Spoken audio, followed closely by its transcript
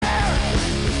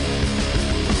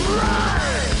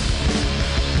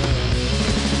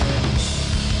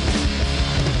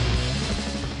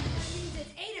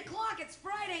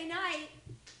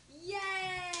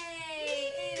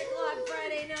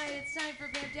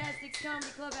Fantastic's Comedy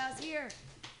Clubhouse here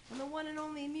on the one and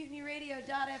only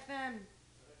MutinyRadio.fm.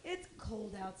 It's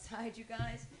cold outside, you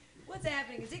guys. What's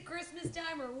happening? Is it Christmas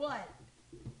time or what?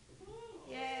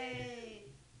 Yay!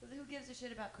 Who gives a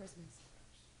shit about Christmas?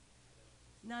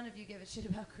 None of you give a shit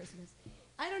about Christmas.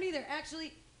 I don't either.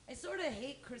 Actually, I sort of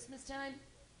hate Christmas time.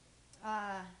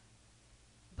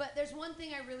 But there's one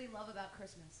thing I really love about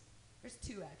Christmas. There's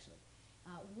two, actually.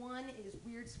 One is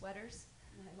weird sweaters.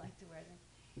 I like to wear them.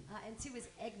 And two is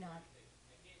eggnog.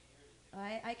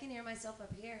 I can hear myself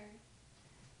up here.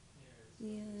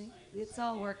 Yeah, it's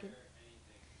all working.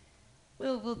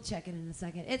 We'll check it in a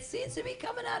second. It seems to be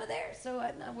coming out of there, so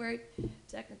I'm not worried.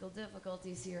 Technical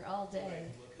difficulties here all day,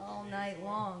 all night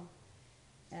long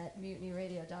at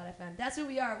MutinyRadio.fm. That's who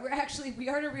we are. We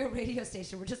aren't a real radio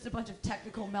station. We're just a bunch of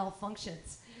technical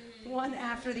malfunctions, one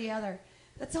after the other.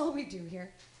 That's all we do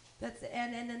here.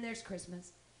 And then there's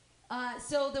Christmas.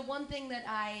 So the one thing that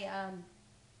I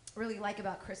really like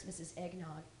about Christmas is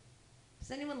eggnog.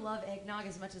 Does anyone love eggnog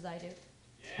as much as I do?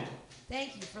 Yeah.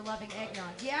 Thank you for loving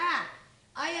eggnog. Yeah.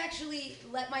 I actually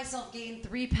let myself gain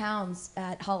 3 pounds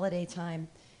at holiday time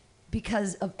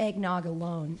because of eggnog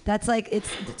alone. That's like, it's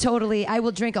totally, I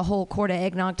will drink a whole quart of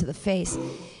eggnog to the face.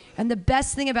 And the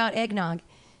best thing about eggnog,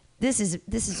 this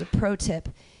is a pro tip.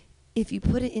 If you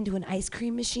put it into an ice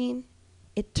cream machine,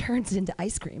 it turns into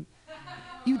ice cream.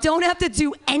 You don't have to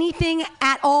do anything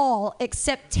at all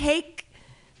except take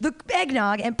the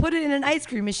eggnog and put it in an ice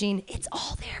cream machine. It's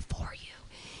all there for you.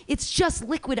 It's just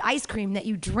liquid ice cream that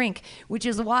you drink, which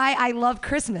is why I love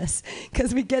Christmas,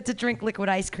 because we get to drink liquid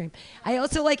ice cream. I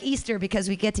also like Easter because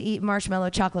we get to eat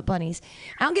marshmallow chocolate bunnies.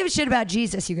 I don't give a shit about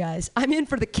Jesus, you guys. I'm in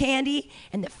for the candy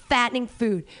and the fattening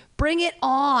food. Bring it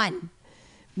on.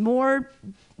 More,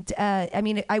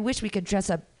 I wish we could dress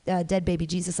up dead baby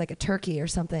Jesus like a turkey or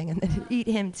something and then eat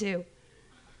him too.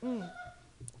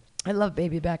 I love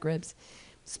baby back ribs,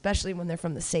 especially when they're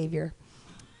from the Savior.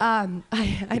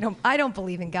 I don't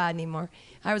believe in God anymore.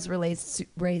 I was raised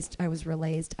super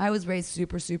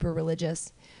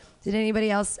religious. Did anybody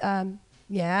else?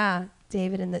 Yeah,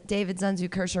 David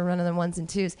Zunzu Kershaw running the ones and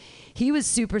twos. He was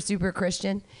super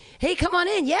Christian. Hey, come on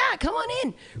in. Yeah, come on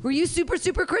in. Were you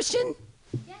super Christian?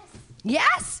 Yes.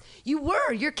 Yes, you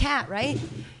were. You're Kat, right?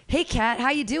 Hey, Kat, how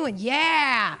you doing?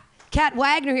 Yeah. Kat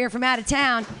Wagner here from out of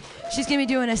town. She's going to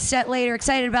be doing a set later.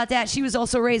 Excited about that. She was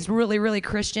also raised really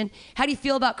Christian. How do you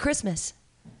feel about Christmas?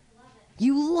 Love it.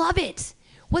 You love it.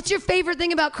 What's your favorite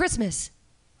thing about Christmas?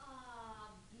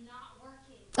 Not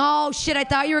working. Oh, shit, I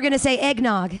thought you were going to say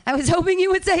eggnog. I was hoping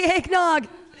you would say eggnog.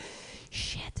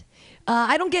 Shit.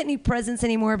 I don't get any presents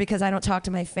anymore because I don't talk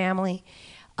to my family.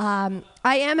 I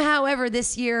am, however,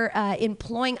 this year I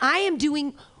am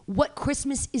doing what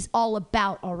Christmas is all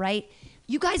about, all right?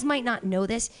 You guys might not know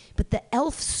this, but the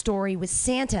elf story with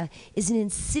Santa is an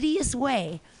insidious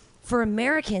way for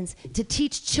Americans to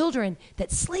teach children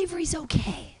that slavery's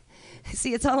okay.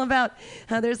 See, it's all about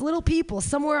how there's little people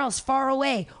somewhere else far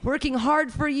away working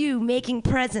hard for you, making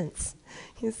presents.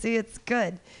 You see, it's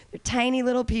good. They're tiny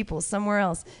little people somewhere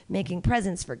else making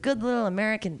presents for good little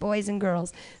American boys and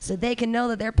girls so they can know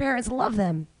that their parents love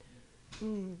them.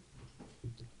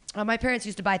 My parents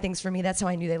used to buy things for me. That's how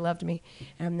I knew they loved me.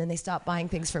 And then they stopped buying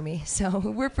things for me. So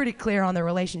we're pretty clear on the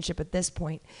relationship at this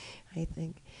point, I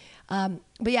think.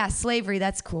 But yeah, slavery,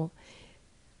 that's cool.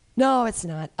 No, it's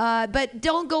not. But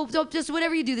don't just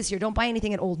whatever you do this year, don't buy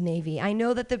anything at Old Navy. I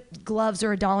know that the gloves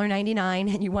are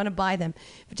 $1.99 and you want to buy them.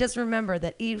 But just remember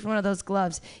that each one of those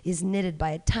gloves is knitted by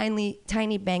a tiny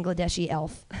Bangladeshi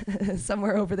elf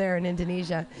somewhere over there in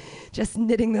Indonesia. Just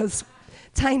knitting those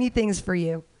tiny things for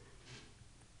you.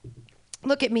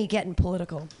 Look at me getting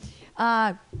political.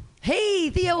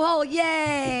 Hey, Theo Hall,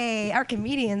 yay! Our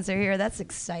comedians are here. That's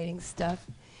exciting stuff.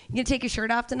 You gonna take your shirt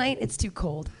off tonight? It's too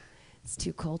cold. It's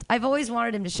too cold. I've always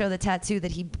wanted him to show the tattoo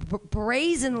that he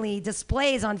brazenly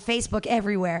displays on Facebook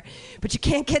everywhere. But you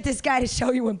can't get this guy to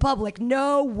show you in public.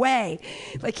 No way.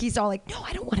 Like he's all like, no,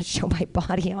 I don't want to show my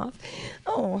body off.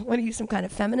 Oh, what are you, some kind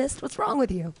of feminist? What's wrong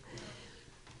with you?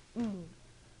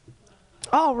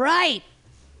 All right.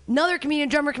 Another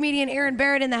drummer comedian, Aaron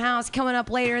Barrett in the house coming up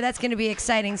later. That's going to be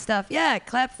exciting stuff. Yeah,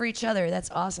 clap for each other.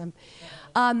 That's awesome.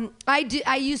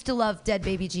 I used to love Dead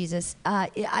Baby Jesus.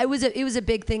 It was a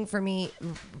big thing for me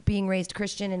being raised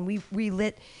Christian, and we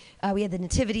had the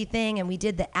nativity thing, and we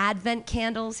did the Advent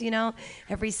candles, you know.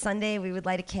 Every Sunday we would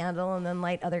light a candle and then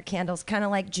light other candles, kind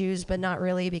of like Jews, but not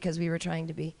really because we were trying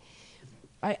to be.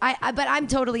 But I'm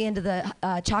totally into the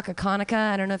Chaka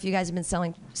Hanukkah. I don't know if you guys have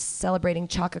been celebrating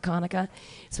Chaka Hanukkah.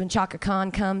 It's when Chaka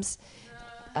Khan comes,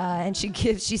 and she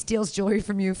steals jewelry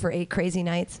from you for 8 crazy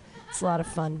nights. It's a lot of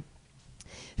fun.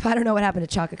 I don't know what happened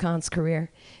to Chaka Khan's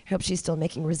career. I hope she's still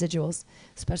making residuals,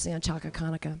 especially on Chaka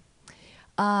Khanukkah.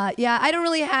 Yeah, I don't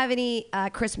really have any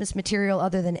Christmas material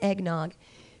other than eggnog.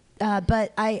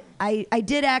 But I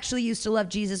did actually used to love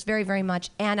Jesus very, very much.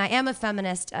 And I am a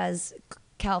feminist, as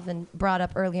Calvin brought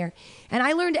up earlier. And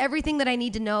I learned everything that I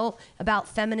need to know about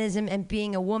feminism and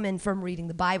being a woman from reading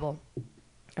the Bible. I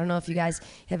don't know if you guys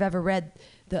have ever read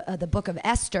the book of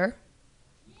Esther.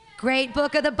 Great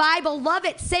book of the Bible. Love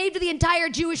it. Saved the entire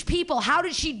Jewish people. How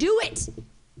did she do it?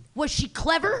 Was she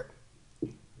clever?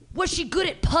 Was she good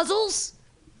at puzzles?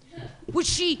 Was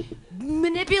she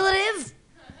manipulative?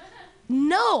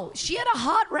 No. She had a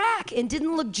hot rack and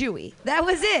didn't look Jewy. That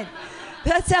was it.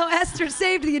 That's how Esther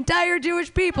saved the entire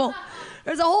Jewish people.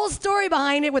 There's a whole story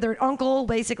behind it with her uncle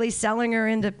basically selling her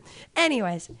into...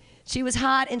 Anyways, she was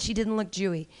hot and she didn't look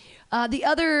Jewy.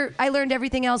 I learned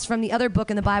everything else from the other book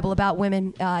in the Bible about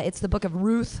women. It's the book of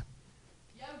Ruth.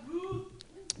 Yeah, Ruth.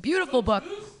 Beautiful book.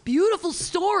 Beautiful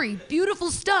story.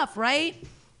 Beautiful stuff, right?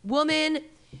 Woman,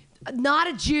 not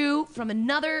a Jew, from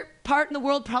another part in the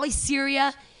world, probably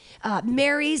Syria,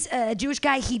 marries a Jewish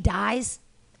guy. He dies.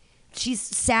 She's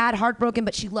sad, heartbroken,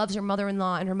 but she loves her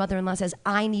mother-in-law, and her mother-in-law says,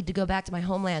 I need to go back to my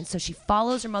homeland. So she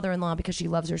follows her mother-in-law because she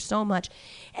loves her so much.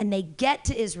 And they get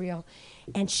to Israel,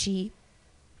 and she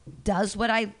does what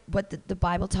the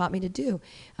Bible taught me to do,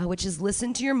 which is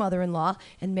listen to your mother-in-law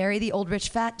and marry the old rich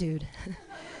fat dude.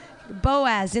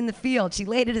 Boaz in the field. She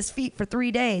laid at his feet for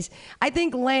 3 days. I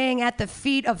think laying at the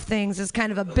feet of things is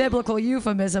kind of a biblical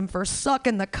euphemism for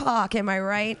sucking the cock, am I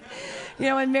right? You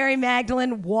know, when Mary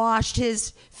Magdalene washed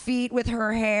his feet with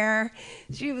her hair,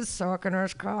 she was sucking her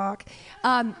cock.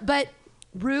 But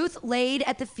Ruth laid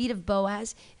at the feet of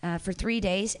Boaz for 3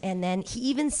 days, and then he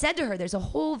even said to her, there's a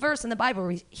whole verse in the Bible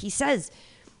where he says,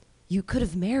 you could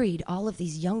have married all of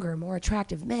these younger, more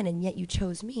attractive men, and yet you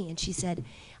chose me. And she said,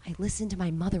 I listened to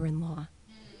my mother-in-law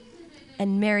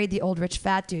and married the old rich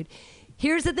fat dude.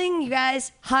 Here's the thing, you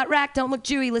guys. Hot rack, don't look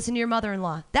Jewy, listen to your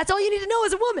mother-in-law. That's all you need to know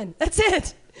as a woman. That's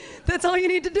it. That's all you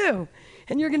need to do.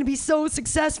 And you're going to be so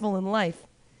successful in life.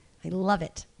 I love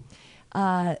it.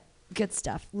 Good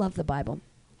stuff. Love the Bible.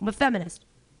 I'm a feminist.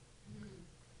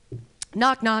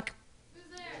 Knock, knock. Who's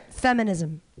there?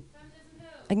 Feminism. Feminism who?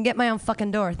 I can get my own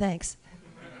fucking door, thanks.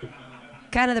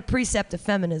 Kind of the precept of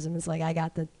feminism is like, I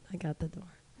got the door.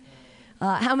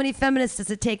 How many feminists does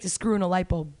it take to screw in a light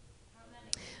bulb? How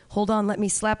many? Hold on, let me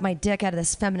slap my dick out of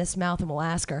this feminist mouth and we'll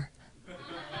ask her.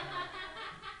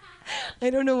 I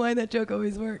don't know why that joke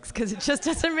always works, because it just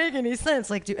doesn't make any sense.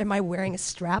 Like, am I wearing a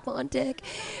strap-on dick?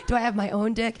 Do I have my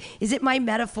own dick? Is it my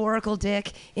metaphorical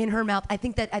dick in her mouth? I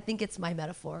think it's my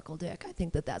metaphorical dick. I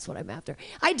think that's what I'm after.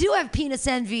 I do have penis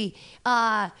envy.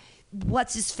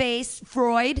 What's his face?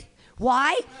 Freud.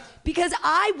 Why? Because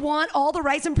I want all the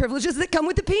rights and privileges that come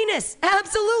with the penis.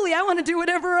 Absolutely. I want to do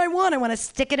whatever I want. I want to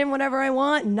stick it in whatever I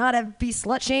want and not be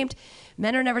slut-shamed.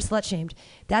 Men are never slut-shamed.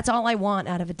 That's all I want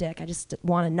out of a dick. I just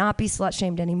want to not be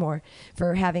slut-shamed anymore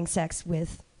for having sex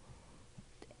with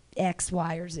X,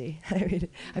 Y, or Z. I mean,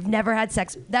 I've never had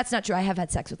sex. That's not true. I have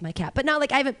had sex with my cat. But not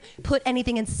like I haven't put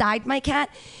anything inside my cat.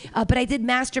 But I did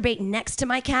masturbate next to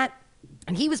my cat.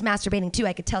 And he was masturbating too,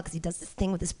 I could tell, because he does this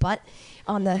thing with his butt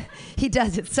he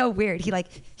does, it's so weird.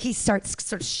 He starts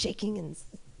sort of shaking and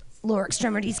lower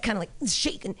extremities kind of like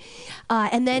shaking.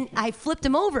 And then I flipped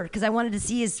him over because I wanted to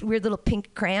see his weird little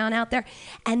pink crayon out there.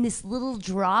 And this little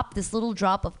drop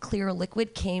of clear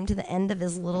liquid came to the end of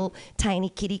his little tiny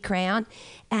kitty crayon.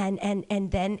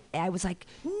 And then I was like,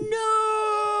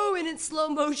 no! And in slow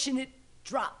motion, it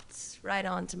dropped right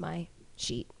onto my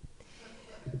sheet.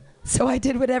 So I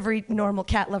did what every normal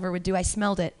cat lover would do. I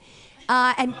smelled it.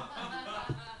 And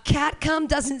cat cum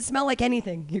doesn't smell like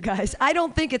anything, you guys. I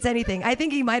don't think it's anything. I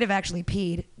think he might have actually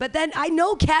peed. But then I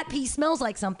know cat pee smells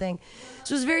like something.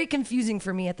 So it was very confusing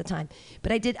for me at the time.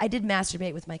 But I did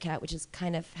masturbate with my cat, which is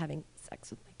kind of having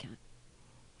sex with my cat.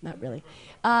 Not really.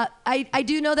 I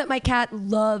do know that my cat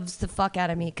loves the fuck out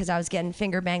of me because I was getting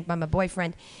finger banged by my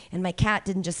boyfriend. And my cat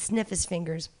didn't just sniff his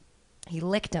fingers. He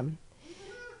licked them.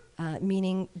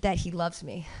 Meaning that he loves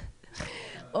me.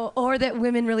 or that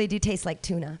women really do taste like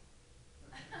tuna.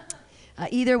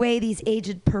 Either way, these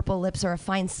aged purple lips are a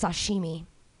fine sashimi.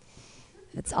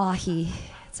 It's ahi.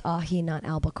 It's ahi, not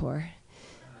albacore.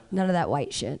 None of that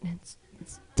white shit.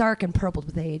 It's dark and purpled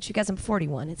with age. You guys, I'm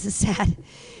 41. It's a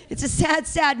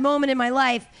sad moment in my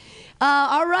life.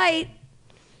 All right.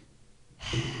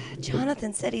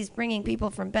 Jonathan said he's bringing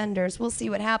people from Bender's. We'll see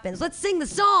what happens. Let's sing the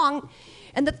song,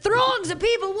 and the throngs of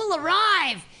people will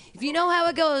arrive. If you know how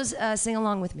it goes, sing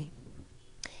along with me.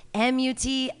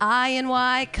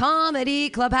 MutinyRadio, Comedy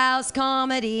Clubhouse,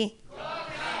 comedy.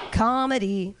 Clubhouse.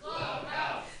 Comedy.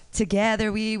 Clubhouse.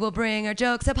 Together we will bring our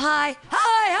jokes up high,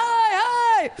 high,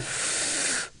 high, high.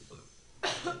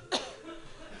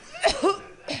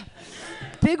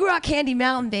 Big Rock Candy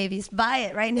Mountain, babies. Buy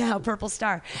it right now, Purple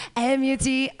Star.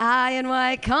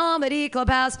 MutinyRadio Comedy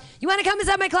Clubhouse. You want to come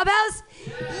inside my clubhouse?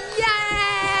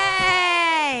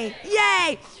 Yay!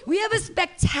 Yay! We have a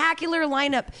spectacular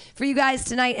lineup for you guys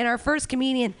tonight, and our first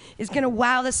comedian is going to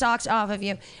wow the socks off of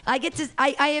you. I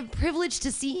have privilege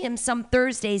to see him some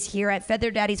Thursdays here at Feather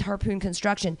Daddy's Harpoon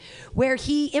Construction, where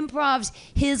he improvs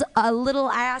his little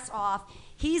ass off.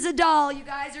 He's a doll. You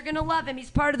guys are going to love him.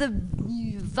 He's part of the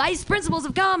vice principals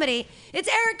of comedy. It's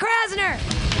Eric Krasner.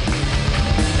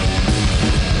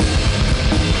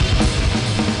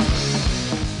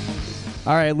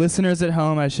 All right, listeners at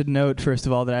home, I should note, first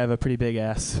of all, that I have a pretty big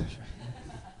ass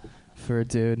for a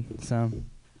dude. So,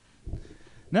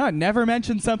 no, never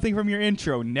mention something from your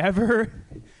intro. Never.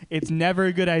 It's never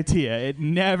a good idea. It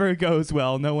never goes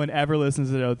well. No one ever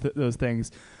listens to those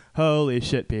things. Holy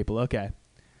shit, people. Okay.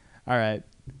 All right.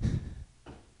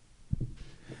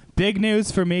 Big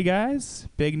news for me, guys.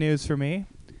 Big news for me.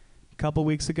 A couple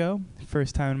weeks ago,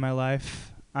 first time in my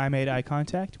life, I made eye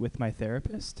contact with my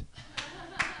therapist.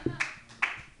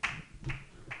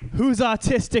 Who's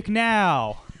autistic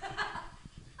now?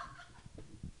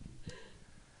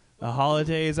 The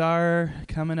holidays are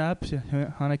coming up.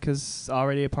 Hanukkah's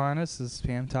already upon us, as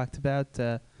Pam talked about.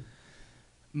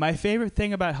 My favorite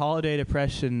thing about holiday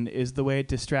depression is the way it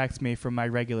distracts me from my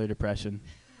regular depression.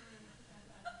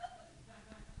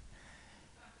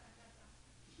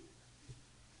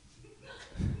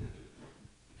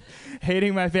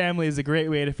 Hating my family is a great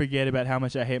way to forget about how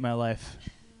much I hate my life.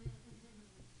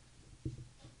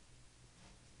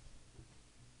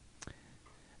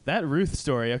 That Ruth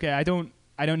story, okay, I don't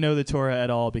know the Torah at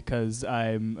all because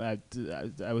I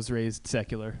was raised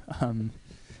secular.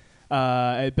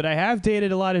 But I have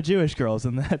dated a lot of Jewish girls,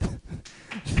 and that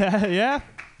yeah.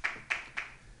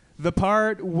 The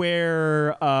part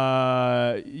where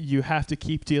you have to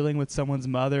keep dealing with someone's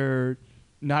mother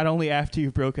not only after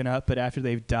you've broken up, but after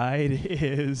they've died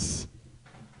is...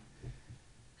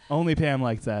 Only Pam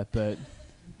likes that, but...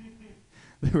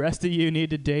 The rest of you need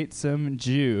to date some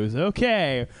Jews.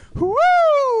 Okay. Woo!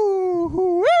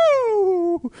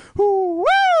 Woo! Woo!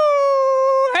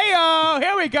 Hey-o!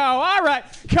 Here we go. All right.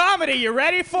 Comedy, you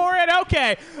ready for it?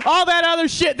 Okay. All that other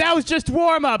shit, that was just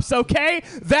warm-ups, okay?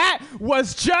 That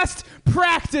was just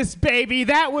practice, baby.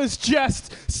 That was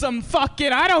just some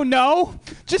fucking, I don't know,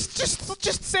 just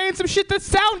saying some shit that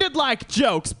sounded like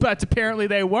jokes, but apparently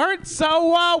they weren't.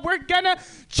 So we're gonna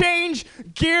change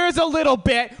gears a little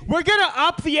bit. We're gonna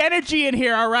up the energy in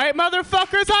here, all right,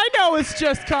 motherfuckers? I know it's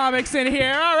just comics in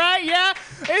here, all right? Yeah,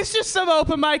 it's just some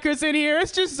open micers in here.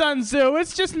 It's just Zunzu.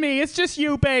 It's just me. It's just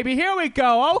you, baby. Here we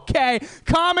go. Okay,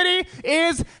 comedy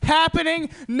is happening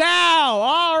now.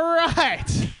 All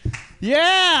right.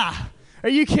 Yeah. Are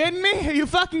you kidding me? Are you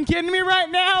fucking kidding me right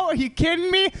now? Are you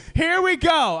kidding me? Here we go.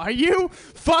 Are you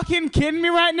fucking kidding me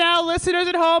right now? Listeners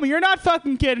at home, you're not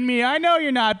fucking kidding me. I know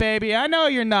you're not, baby. I know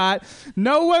you're not.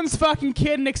 No one's fucking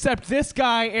kidding except this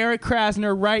guy, Eric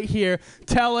Krasner, right here,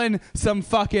 telling some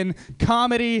fucking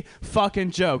comedy fucking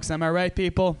jokes. Am I right,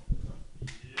 people?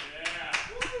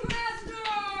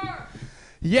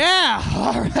 Yeah,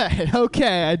 all right,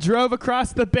 okay. I drove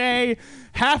across the bay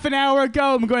half an hour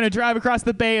ago. I'm going to drive across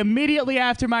the bay immediately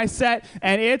after my set,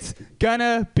 and it's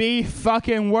gonna be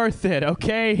fucking worth it,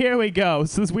 okay? Here we go.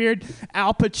 So this weird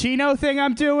Al Pacino thing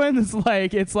I'm doing,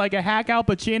 it's like a hack Al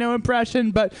Pacino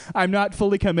impression, but I'm not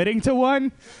fully committing to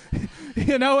one.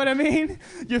 You know what I mean?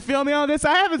 You feel me on this?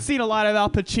 I haven't seen a lot of Al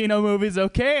Pacino movies,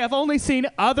 okay? I've only seen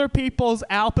other people's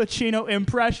Al Pacino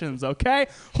impressions, okay?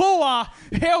 Hoo-ah!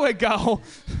 Here we go.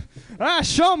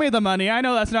 Show me the money. I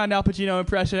know that's not an Al Pacino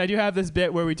impression. I do have this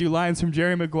bit where we do lines from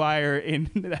Jerry Maguire in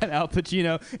that Al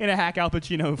Pacino, in a hack Al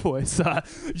Pacino voice.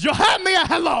 You have me a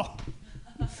hello.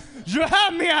 You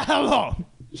have me a hello.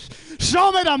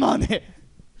 Show me the money.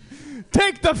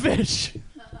 Take the fish.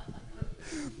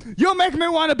 You'll make me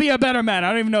want to be a better man. I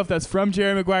don't even know if that's from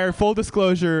Jerry Maguire. Full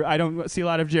disclosure, I don't see a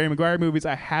lot of Jerry Maguire movies.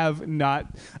 I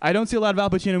don't see a lot of Al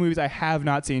Pacino movies. I have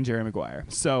not seen Jerry Maguire.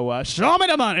 So, show me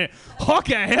the money.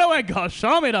 Okay, here we go.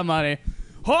 Show me the money.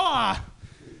 Oh.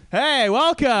 Hey,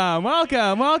 welcome.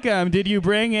 Did you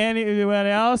bring anyone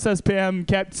else, as Pam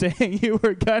kept saying you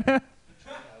were gonna?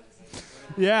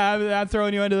 Yeah, I'm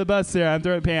throwing you under the bus there. I'm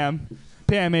throwing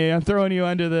Pammy, I'm throwing you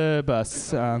under the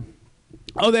bus.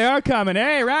 Oh, they are coming.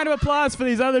 Hey, round of applause for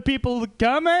these other people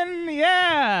coming.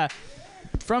 Yeah.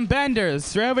 From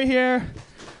Bender's. Right over here.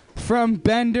 From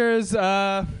Bender's.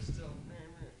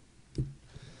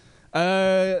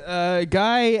 A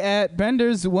guy at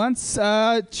Bender's once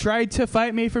tried to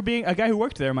fight me for being a guy who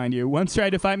worked there, mind you. Once tried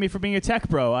to fight me for being a tech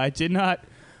bro. I did not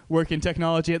work in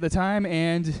technology at the time,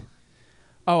 and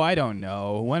I don't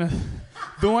know.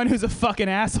 The one who's a fucking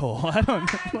asshole. I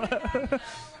don't know.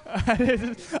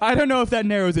 I don't know if that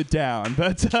narrows it down,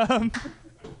 but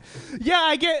yeah,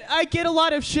 I get a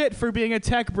lot of shit for being a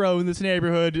tech bro in this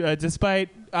neighborhood,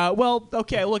 despite.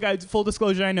 Okay. Look, full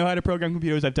disclosure, I know how to program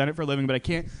computers. I've done it for a living, but I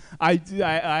can't. I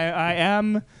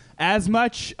am as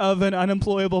much of an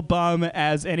unemployable bum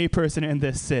as any person in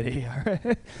this city. All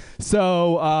right?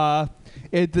 So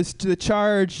the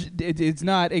charge it's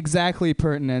not exactly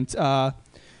pertinent.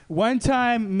 One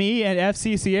time, me and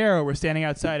FC Sierra were standing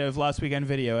outside of Last Weekend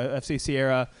Video. FC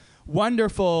Sierra,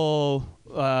 wonderful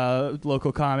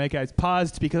local comic. I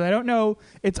paused because I don't know.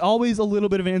 It's always a little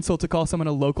bit of an insult to call someone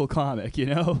a local comic, you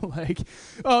know? Like,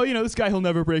 this guy, he'll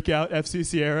never break out, FC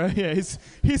Sierra. Yeah,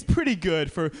 he's pretty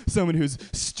good for someone who's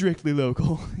strictly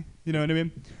local. You know what I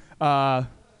mean?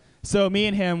 So me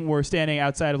and him were standing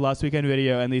outside of Last Weekend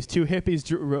Video, and these two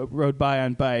hippies rode by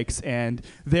on bikes, and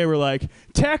they were like,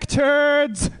 tech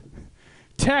turds!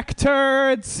 Tech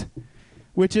turds!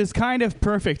 Which is kind of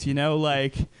perfect, you know?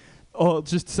 Like,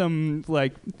 just some,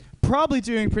 like, probably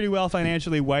doing pretty well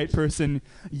financially white person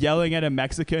yelling at a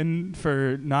Mexican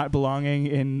for not belonging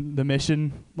in the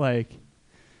mission. Like,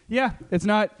 yeah, it's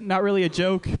not really a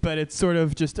joke, but it's sort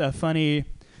of just a funny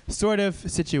sort of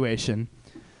situation.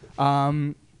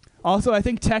 Also, I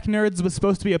think tech nerds was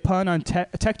supposed to be a pun on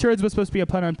tech turds was supposed to be a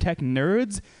pun on tech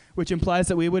nerds, which implies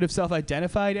that we would have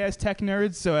self-identified as tech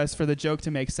nerds, so as for the joke to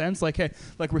make sense, like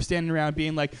we're standing around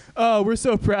being like, oh, we're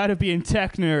so proud of being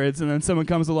tech nerds, and then someone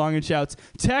comes along and shouts,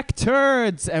 tech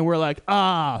turds, and we're like,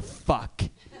 fuck.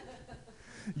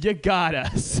 You got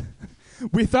us.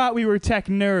 We thought we were tech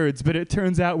nerds, but it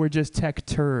turns out we're just tech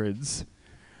turds.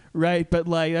 Right? But,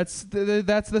 like, that's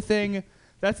the thing.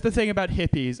 That's the thing about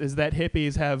hippies, is that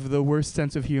hippies have the worst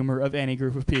sense of humor of any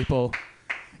group of people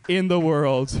in the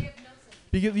world.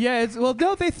 Because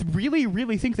they really,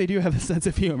 really think they do have a sense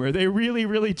of humor. They really,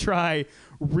 really try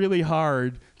really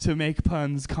hard to make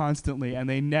puns constantly, and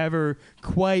they never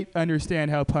quite understand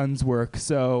how puns work.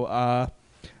 So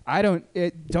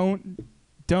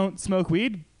don't smoke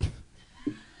weed.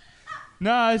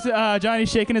 No,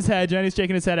 Johnny's shaking his head.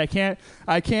 I can't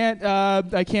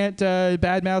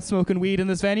badmouth smoking weed in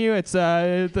this venue.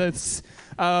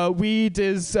 Weed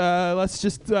is. Let's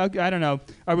just. I don't know.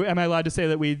 Am I allowed to say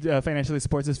that weed financially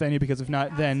supports this venue? Because if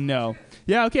not, then no.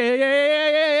 Yeah. Okay.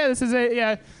 Yeah. This is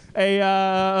a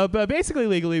basically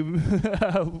legal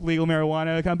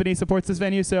marijuana company supports this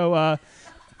venue. So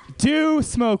do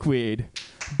smoke weed.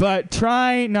 But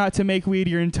try not to make weed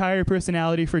your entire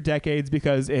personality for decades,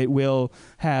 because it will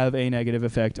have a negative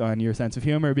effect on your sense of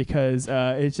humor, because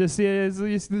it just is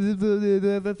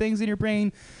the things in your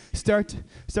brain start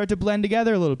to blend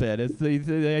together a little bit. It's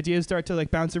the ideas start to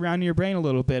like bounce around in your brain a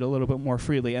little bit more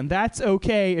freely, and that's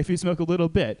okay if you smoke a little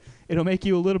bit. It'll make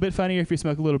you a little bit funnier if you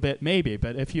smoke a little bit, maybe.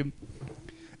 But if you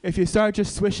start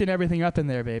just swishing everything up in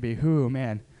there, baby, ooh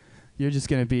man. You're just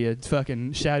going to be a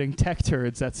fucking shouting tech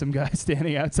turds at some guy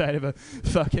standing outside of a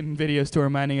fucking video store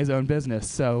minding his own business.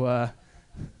 So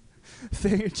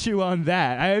chew on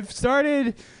that. I've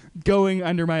started going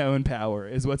under my own power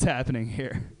is what's happening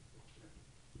here.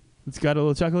 It's got a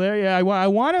little chuckle there. Yeah, I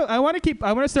want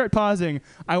to start pausing.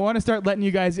 I want to start letting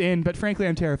you guys in, but frankly,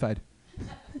 I'm terrified.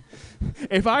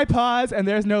 If I pause and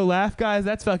there's no laugh, guys,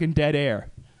 that's fucking dead air.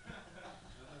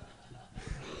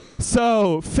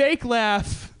 So, fake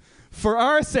laugh. For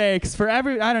our sakes, I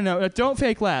don't know, don't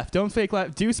fake laugh. Do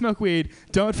smoke weed.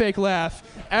 Don't fake laugh.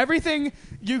 Everything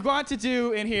you want to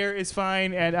do in here is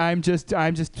fine, and I'm just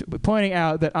pointing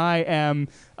out that I am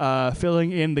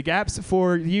filling in the gaps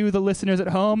for you, the listeners at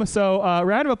home. So,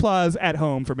 round of applause at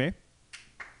home for me.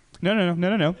 No.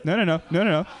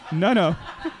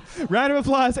 Round of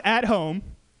applause at home.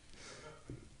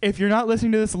 If you're not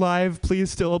listening to this live, please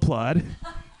still applaud.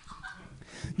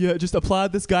 Yeah, just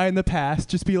applaud this guy in the past.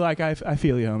 Just be like, I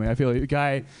feel you, homie. I feel you.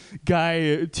 Guy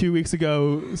 2 weeks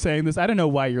ago saying this. I don't know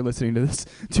why you're listening to this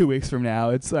 2 weeks from now.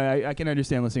 It's I can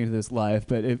understand listening to this live,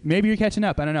 but maybe you're catching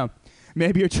up. I don't know.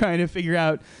 Maybe you're trying to figure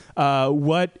out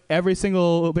what every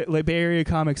single Bay Area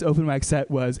Comics open mic set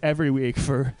was every week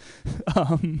for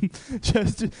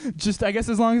just I guess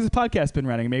as long as this podcast's been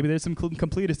running. Maybe there's some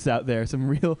completists out there, some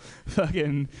real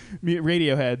fucking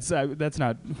Radioheads. That's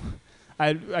not...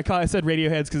 I said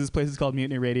Radioheads because this place is called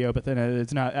Mutiny Radio, but then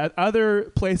it's not. Other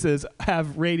places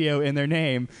have radio in their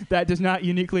name. That does not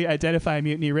uniquely identify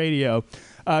Mutiny Radio.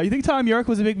 You think Tom York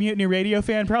was a big Mutiny Radio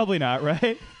fan? Probably not,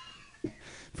 right?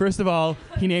 First of all,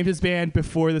 he named his band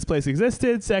before this place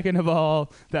existed. Second of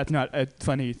all, that's not a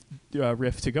funny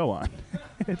riff to go on.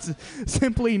 It's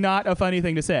simply not a funny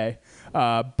thing to say.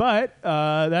 But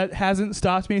that hasn't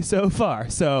stopped me so far.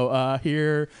 So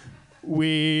here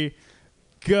we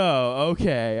go.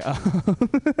 Okay.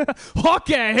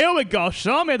 Okay, here we go.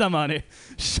 Show me the money.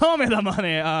 Show me the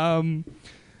money.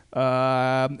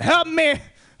 Help me.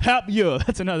 Help you.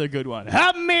 That's another good one.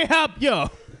 Help me. Help you.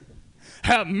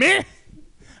 Help me.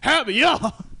 Help you.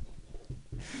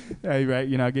 Right.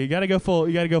 You know, you gotta go full.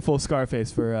 You gotta go full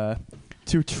Scarface for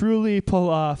to truly pull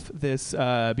off this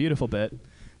beautiful bit.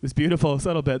 This beautiful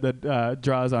subtle bit that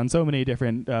draws on so many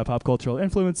different pop cultural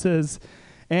influences,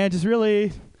 and just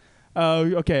really. Oh,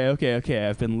 okay.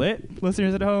 I've been lit.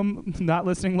 Listeners at home, not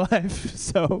listening live.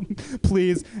 So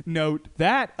please note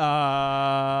that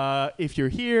if you're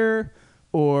here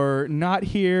or not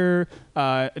here,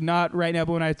 not right now,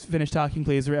 but when I finish talking,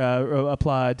 please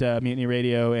applaud Mutiny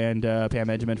Radio and Pam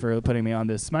Benjamin for putting me on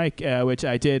this mic, which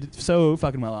I did so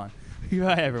fucking well on.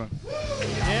 Hi, everyone.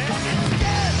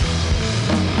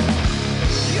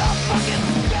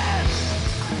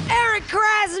 Eric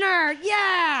Krasner,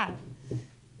 yeah!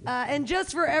 And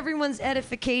just for everyone's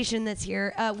edification that's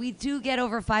here, we do get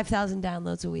over 5,000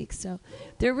 downloads a week. So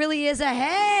there really is a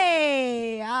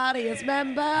hey, audience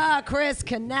member. Chris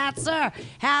Knatzer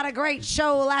had a great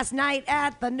show last night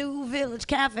at the New Village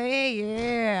Cafe.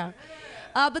 Yeah.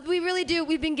 But we really do.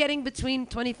 We've been getting between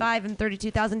 25 and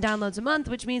 32,000 downloads a month,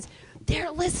 which means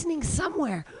they're listening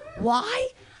somewhere. Why?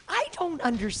 I don't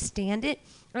understand it.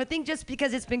 I think just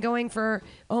because it's been going for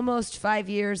almost 5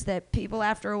 years that people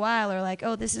after a while are like,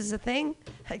 oh, this is a thing?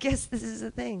 I guess this is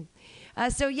a thing.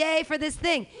 So yay for this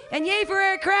thing. And yay for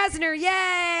Eric Krasner.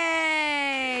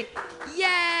 Yay!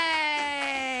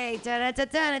 Yay!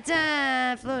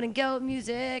 Da-da-da-da-da-da. Floating goat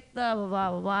music. Blah, blah,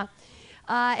 blah, blah, blah.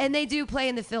 And they do play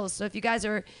in the fills. So if you guys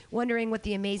are wondering what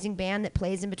the amazing band that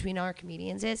plays in between our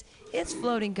comedians is, it's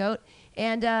Floating Goat.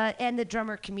 And the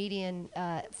drummer comedian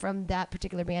from that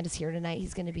particular band is here tonight.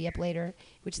 He's going to be up later,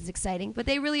 which is exciting. But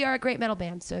they really are a great metal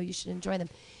band, so you should enjoy them.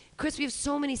 Chris, we have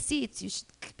so many seats. You should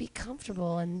be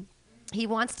comfortable. And he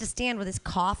wants to stand with his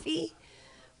coffee.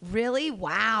 Really?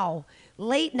 Wow.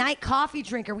 Late night coffee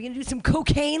drinker. We going to do some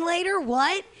cocaine later?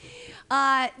 What?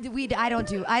 I don't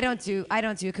do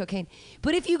cocaine.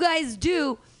 But if you guys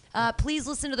do, please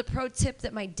listen to the pro tip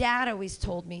that my dad always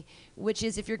told me, which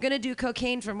is if you're going to do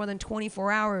cocaine for more than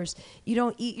 24 hours, you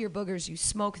don't eat your boogers, you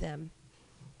smoke them.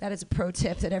 That is a pro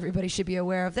tip that everybody should be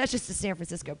aware of. That's just a San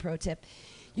Francisco pro tip.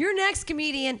 Your next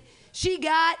comedian, she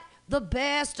got the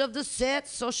best of the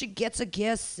sets, so she gets a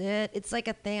guest set. It's like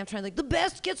a thing. I'm trying to the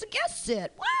best gets a guest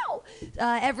set. Wow!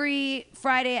 Every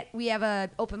Friday we have an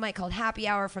open mic called Happy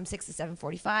Hour from 6 to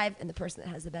 7:45, and the person that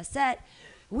has the best set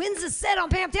wins a set on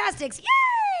Pamtastics.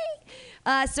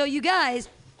 Yay! So you guys,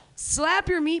 slap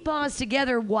your meatballs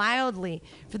together wildly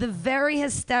for the very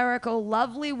hysterical,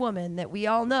 lovely woman that we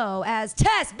all know as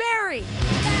Tess Berry.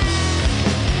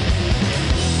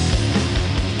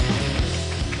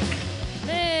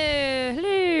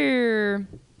 Hello.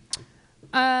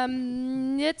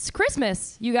 It's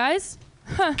Christmas, you guys.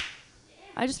 Huh.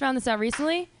 I just found this out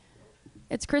recently.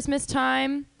 It's Christmas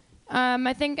time.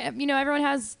 I think, everyone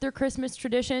has their Christmas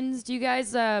traditions. Do you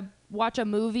guys watch a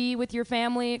movie with your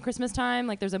family at Christmas time?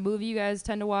 Like, there's a movie you guys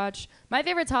tend to watch. My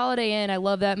favorite's Holiday Inn. I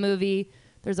love that movie.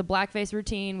 There's a blackface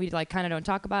routine. We, kind of don't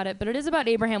talk about it. But it is about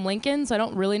Abraham Lincoln, so I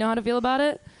don't really know how to feel about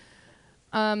it.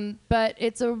 But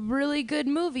it's a really good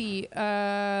movie.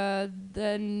 If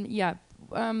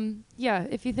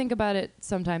you think about it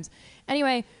sometimes.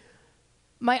 Anyway,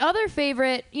 my other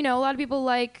favorite, a lot of people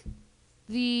like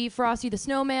the Frosty the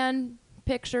Snowman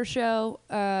picture show.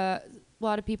 A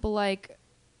lot of people like,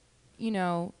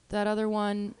 that other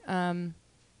one.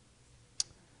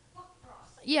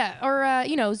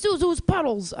 Zuzu's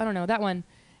Puddles. I don't know, that one.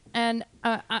 And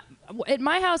at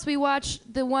my house, we watch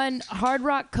the one Hard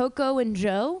Rock Coco and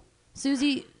Joe,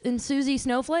 Susie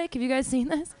Snowflake. Have you guys seen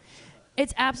this?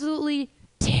 It's absolutely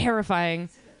terrifying.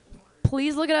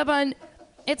 Please look it up on...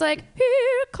 It's like,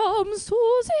 here comes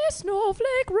Susie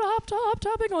Snowflake, wrapped up,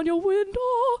 tapping on your window.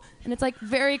 And it's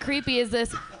very creepy as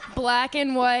this black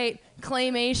and white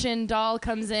claymation doll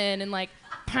comes in and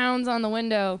pounds on the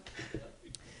window.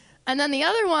 And then the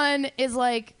other one is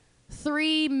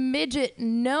 3 midget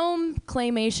gnome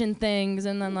claymation things.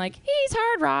 And then he's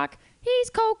Hard Rock, he's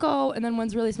Coco. And then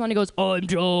one's really small and he goes, I'm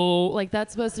Joe.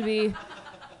 That's supposed to be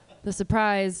the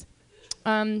surprise.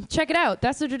 Check it out.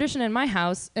 That's the tradition in my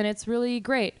house, and it's really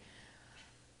great.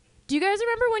 Do you guys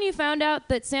remember when you found out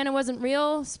that Santa wasn't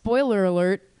real? Spoiler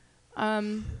alert.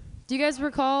 Do you guys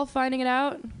recall finding it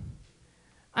out?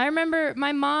 I remember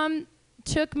my mom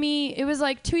took me, it was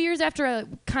like 2 years after I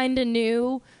kind of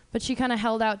knew, but she kind of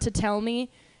held out to tell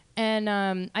me. And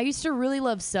I used to really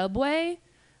love Subway.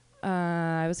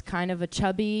 I was kind of a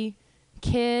chubby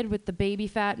kid with the baby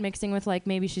fat mixing with like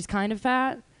maybe she's kind of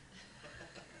fat.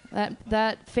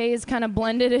 That phase kind of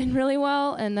blended in really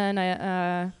well, and then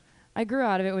I grew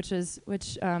out of it, which was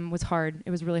hard.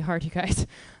 It was really hard, you guys.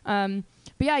 But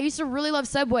yeah, I used to really love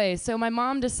Subway. So my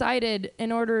mom decided,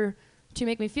 in order to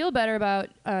make me feel better about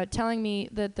telling me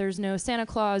that there's no Santa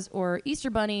Claus or Easter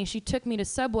Bunny, she took me to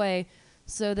Subway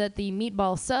so that the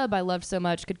meatball sub I loved so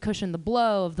much could cushion the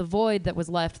blow of the void that was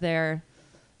left there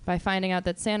by finding out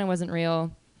that Santa wasn't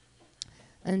real.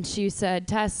 And she said,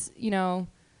 Tess, you know,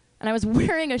 and I was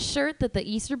wearing a shirt that the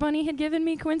Easter Bunny had given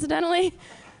me, coincidentally,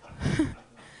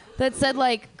 that said,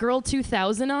 like, Girl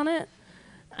 2000 on it.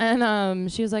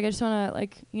 And she was like, I just want to,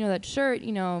 like, you know, that shirt,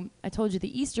 you know, I told you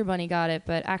the Easter Bunny got it,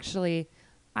 but actually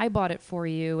I bought it for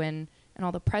you, and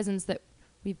all the presents that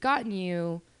we've gotten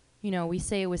you, you know, we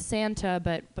say it was Santa,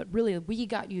 but really we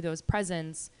got you those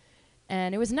presents.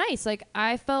 And it was nice. Like,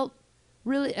 I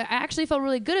actually felt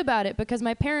really good about it because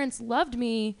my parents loved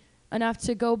me enough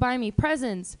to go buy me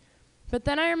presents. But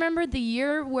then I remembered the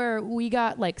year where we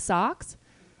got, like, socks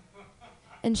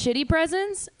and shitty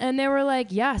presents, and they were like,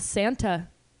 yeah, Santa.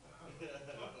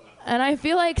 And I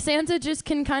feel like Santa just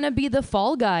can kind of be the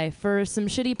fall guy for some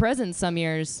shitty presents some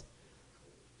years.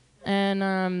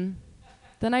 And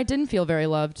then I didn't feel very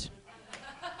loved.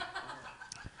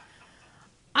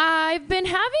 I've been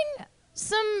having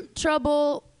some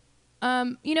trouble,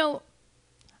 you know,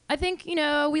 I think, you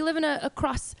know, we live in a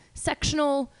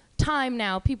cross-sectional time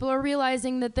now. People are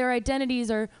realizing that their identities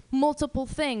are multiple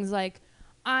things. Like,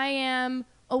 I am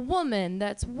a woman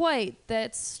that's white,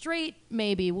 that's straight,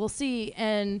 maybe, we'll see.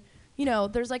 And, you know,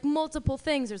 there's like multiple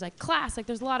things. There's like class, like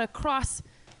there's a lot of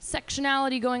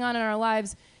cross-sectionality going on in our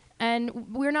lives.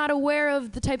 And we're not aware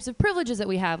of the types of privileges that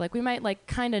we have. Like, we might like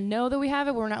kind of know that we have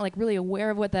it, but we're not like really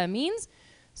aware of what that means.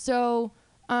 So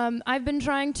I've been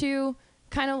trying to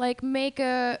kind of like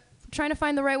trying to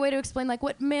find the right way to explain like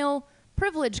what male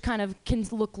privilege kind of can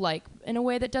look like in a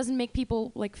way that doesn't make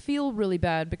people like feel really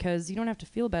bad, because you don't have to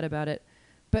feel bad about it.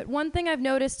 But one thing I've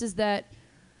noticed is that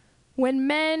when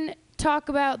men talk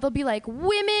about, they'll be like,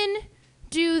 women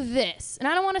do this. And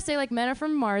I don't want to say like men are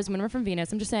from Mars, women are from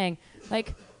Venus. I'm just saying,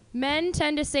 like, men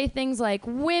tend to say things like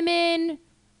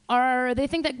they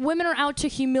think that women are out to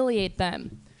humiliate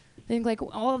them. They think like,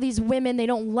 all these women, they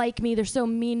don't like me, they're so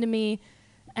mean to me.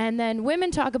 And then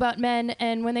women talk about men,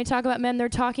 and when they talk about men, they're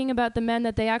talking about the men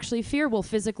that they actually fear will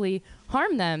physically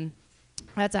harm them.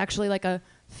 That's actually like a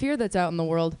fear that's out in the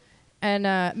world. And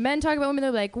men talk about women,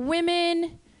 they're like,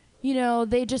 women, you know,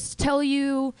 they just tell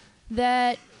you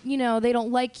that, you know, they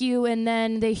don't like you, and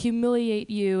then they humiliate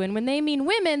you. And when they mean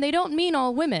women, they don't mean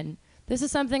all women. This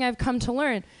is something I've come to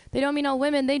learn. They don't mean all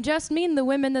women, they just mean the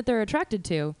women that they're attracted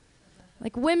to.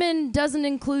 Like, women doesn't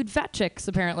include fat chicks,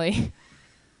 apparently.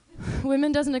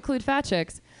 Women doesn't include fat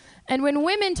chicks. And when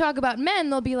women talk about men,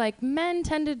 they'll be like, men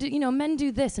tend to do, you know, men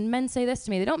do this and men say this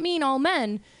to me. They don't mean all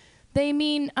men. They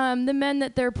mean the men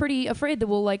that they're pretty afraid that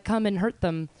will like come and hurt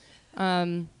them.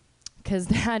 Because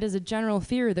that is a general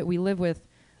fear that we live with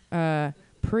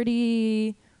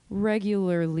pretty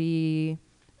regularly.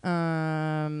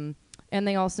 And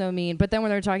they also mean, but then when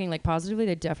they're talking like positively,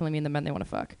 they definitely mean the men they want to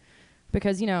fuck.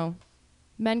 Because, you know,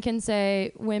 men can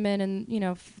say women, and, you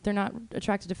know, if they're not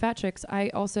attracted to fat chicks, I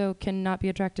also cannot be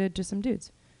attracted to some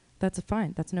dudes. That's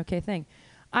fine. That's an okay thing.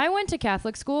 I went to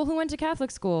Catholic school. Who went to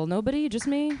Catholic school? Nobody? Just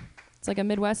me? It's like a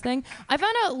Midwest thing. I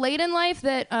found out late in life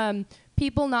that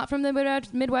people not from the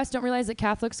Midwest don't realize that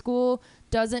Catholic school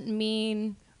doesn't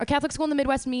mean, or Catholic school in the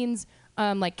Midwest means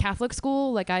like Catholic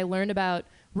school. Like, I learned about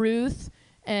Ruth,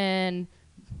 and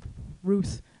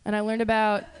I learned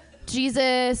about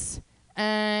Jesus,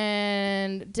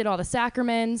 and did all the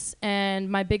sacraments.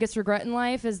 And my biggest regret in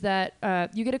life is that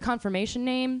you get a confirmation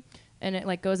name, and it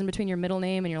like goes in between your middle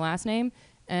name and your last name.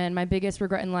 And my biggest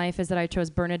regret in life is that I chose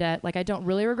Bernadette. Like, I don't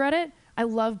really regret it. I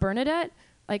love Bernadette.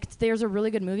 Like, there's a really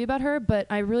good movie about her, but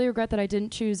I really regret that I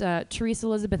didn't choose Teresa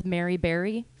Elizabeth Mary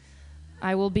Berry.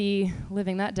 I will be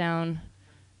living that down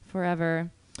forever.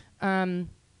 But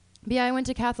yeah, I went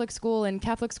to Catholic school, and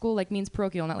Catholic school like means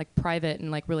parochial, not like private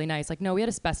and like really nice. Like, no, we had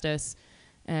asbestos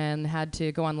and had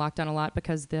to go on lockdown a lot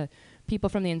because the people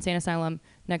from the insane asylum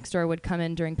next door would come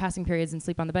in during passing periods and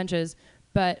sleep on the benches.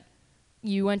 But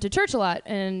you went to church a lot,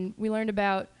 and we learned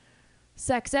about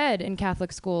sex ed in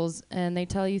Catholic schools, and they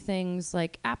tell you things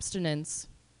like abstinence,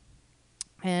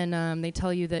 and they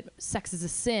tell you that sex is a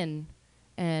sin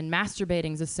and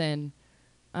masturbating's a sin.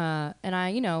 And I,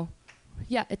 you know,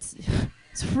 yeah, it's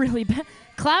It's really bad.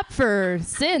 Clap for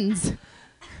sins.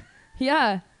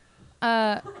 Yeah.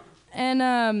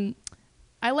 And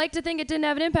I like to think it didn't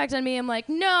have an impact on me. I'm like,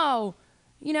 no,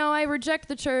 I reject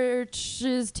the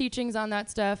church's teachings on that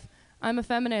stuff. I'm a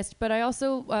feminist, but I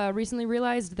also recently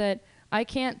realized that I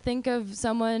can't think of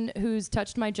someone who's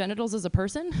touched my genitals as a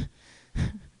person.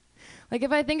 Like,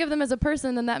 if I think of them as a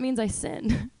person, then that means I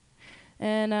sinned.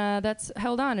 And that's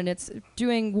held on, and it's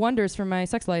doing wonders for my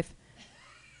sex life.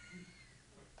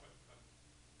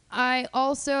 I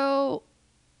also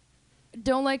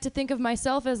don't like to think of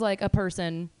myself as like a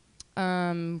person,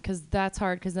 because that's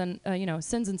hard, because then,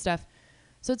 sins and stuff.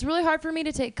 So it's really hard for me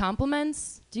to take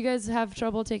compliments. Do you guys have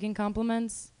trouble taking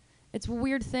compliments? It's a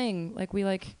weird thing. Like, we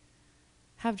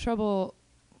have trouble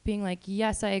being like,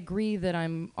 yes, I agree that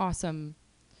I'm awesome.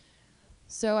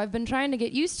 So I've been trying to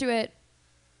get used to it,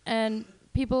 and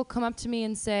people come up to me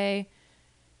and say,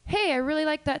 hey, I really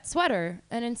like that sweater.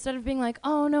 And instead of being like,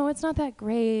 oh, no, it's not that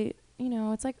great,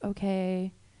 it's like,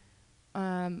 okay.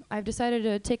 I've decided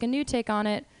to take a new take on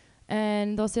it,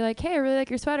 and they'll say like, hey, I really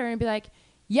like your sweater. And I'd be like,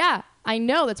 yeah, I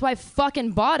know. That's why I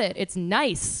fucking bought it. It's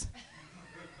nice.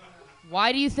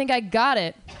 Why do you think I got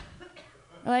it?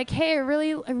 Or like, hey, I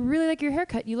really like your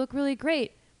haircut. You look really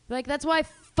great. Like, that's why I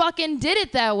fucking did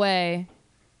it that way.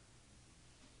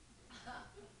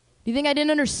 Do you think I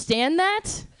didn't understand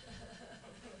that?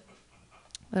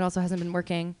 That also hasn't been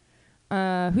working.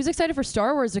 Who's excited for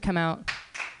Star Wars to come out?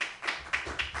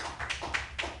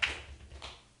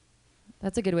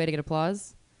 That's a good way to get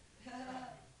applause.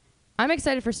 I'm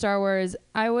excited for Star Wars.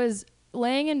 I was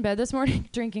laying in bed this morning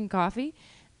drinking coffee,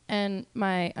 and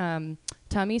my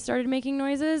tummy started making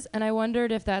noises, and I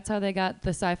wondered if that's how they got the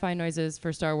sci-fi noises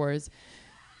for Star Wars.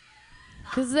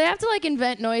 Because they have to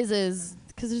invent noises,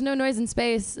 because there's no noise in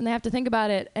space, and they have to think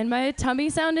about it. And my tummy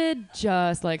sounded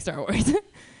just like Star Wars. It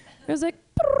was like,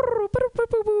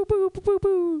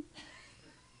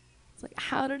 it's like,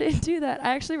 how did it do that?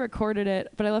 I actually recorded it,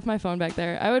 but I left my phone back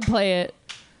there. I would play it.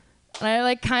 And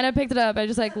I kind of picked it up. I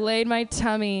just laid my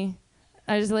tummy.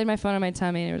 I just laid my phone on my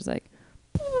tummy, and it was like,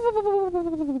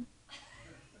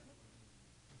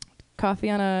 coffee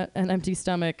on an empty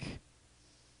stomach.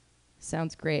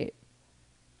 Sounds great.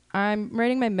 I'm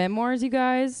writing my memoirs, you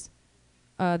guys.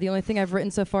 The only thing I've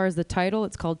written so far is the title.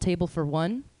 It's called Table for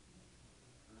One.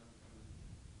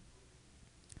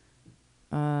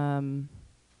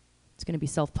 It's going to be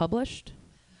self-published,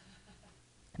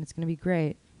 and it's going to be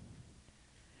great.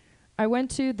 I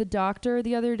went to the doctor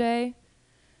the other day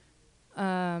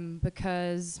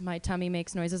because my tummy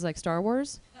makes noises like Star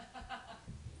Wars.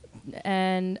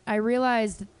 And I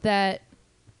realized that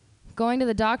going to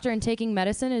the doctor and taking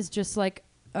medicine is just like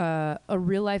a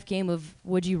real-life game of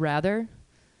would you rather.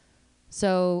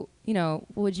 So,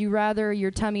 would you rather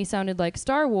your tummy sounded like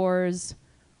Star Wars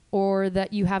or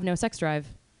that you have no sex drive?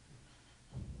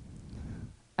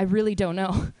 I really don't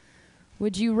know.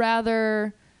 Would you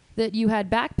rather that you had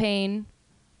back pain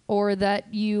or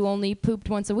that you only pooped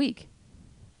once a week?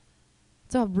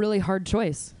 It's a really hard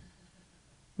choice.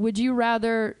 Would you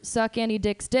rather suck Andy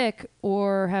Dick's dick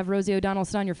or have Rosie O'Donnell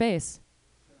sit on your face?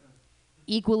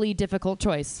 Equally difficult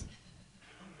choice.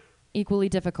 Equally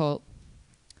difficult.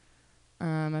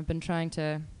 I've been trying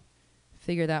to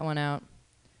figure that one out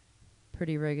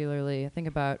pretty regularly. I think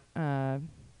about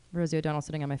Rosie O'Donnell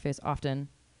sitting on my face often.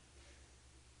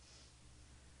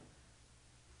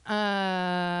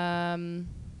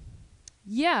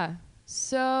 Yeah,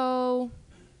 so,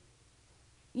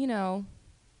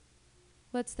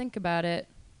 let's think about it.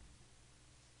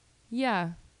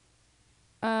 Yeah.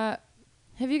 Have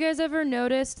you guys ever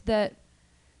noticed that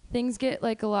things get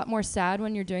a lot more sad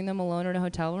when you're doing them alone in a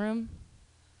hotel room?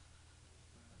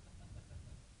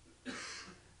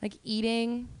 Like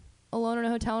eating alone in a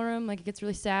hotel room, it gets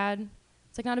really sad.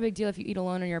 It's not a big deal if you eat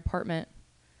alone in your apartment.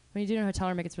 When you do it in a hotel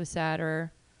room, it gets really sad.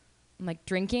 Or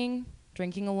drinking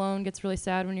alone gets really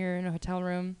sad when you're in a hotel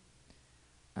room.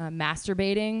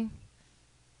 Masturbating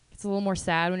gets a little more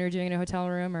sad when you're doing it in a hotel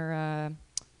room. Or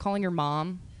calling your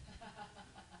mom.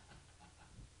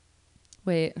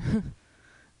 Wait,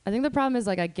 I think the problem is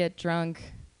I get drunk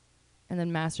and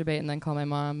then masturbate and then call my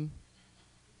mom.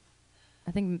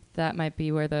 I think that might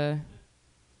be where the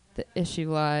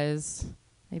issue lies.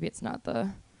 Maybe it's not the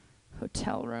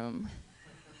hotel room.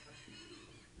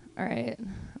 All right,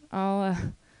 I'll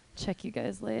check you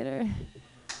guys later.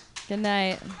 Good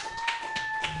night.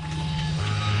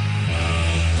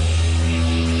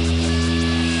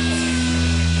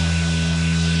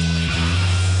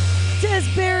 Says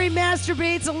Barry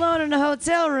masturbates alone in a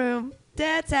hotel room.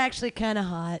 That's actually kind of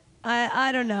hot.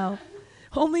 I don't know.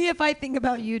 Only if I think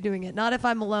about you doing it, not if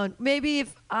I'm alone. Maybe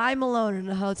if I'm alone in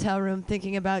a hotel room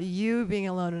thinking about you being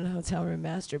alone in a hotel room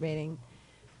masturbating,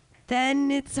 then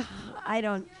it's,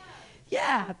 then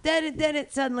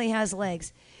it suddenly has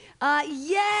legs.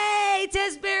 Yay,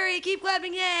 Tessberry, keep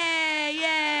clapping,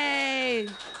 yay.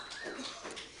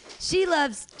 She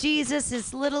loves Jesus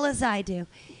as little as I do.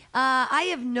 I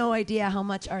have no idea how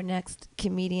much our next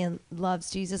comedian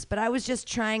loves Jesus, but I was just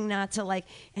trying not to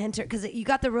enter, because you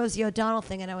got the Rosie O'Donnell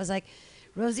thing, and I was like,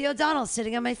 Rosie O'Donnell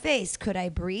sitting on my face. Could I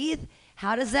breathe?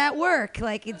 How does that work?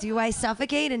 Do I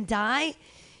suffocate and die?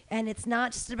 And it's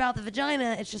not just about the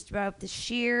vagina, it's just about the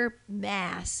sheer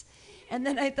mass. And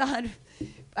then I thought,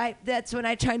 that's when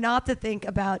I try not to think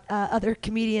about other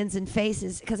comedians and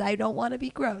faces, because I don't want to be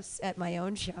gross at my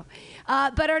own show.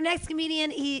 But our next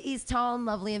comedian, he's tall and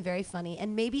lovely and very funny.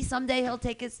 And maybe someday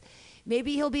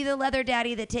maybe he'll be the leather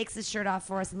daddy that takes his shirt off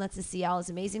for us and lets us see all his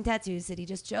amazing tattoos that he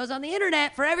just shows on the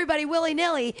internet for everybody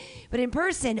willy-nilly. But in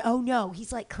person, oh no,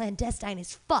 he's clandestine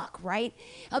as fuck, right?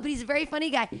 But he's a very funny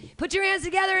guy. Put your hands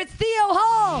together, it's Theo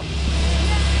Hall!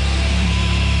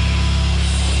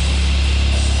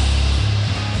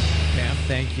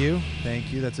 Thank you.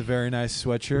 That's a very nice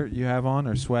sweatshirt you have on,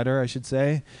 or sweater, I should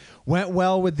say. Went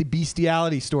well with the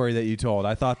bestiality story that you told.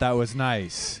 I thought that was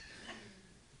nice.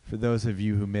 For those of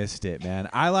you who missed it, man.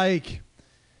 I like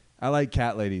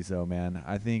cat ladies, though, man.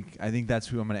 I think that's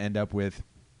who I'm gonna end up with.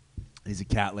 Is a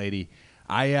cat lady.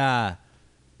 I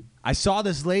saw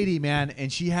this lady, man, and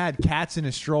she had cats in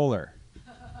a stroller.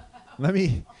 Let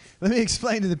me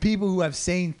explain to the people who have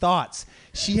sane thoughts.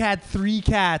 She had 3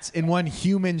 cats in one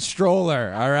human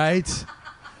stroller, all right?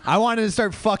 I wanted to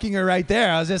start fucking her right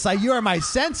there. I was just like, you are my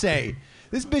sensei.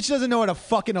 This bitch doesn't know what a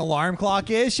fucking alarm clock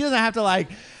is. She doesn't have to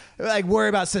worry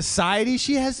about society.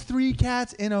 She has 3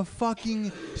 cats in a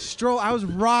fucking stroller. I was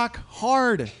rock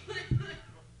hard.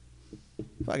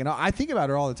 Fucking, I think about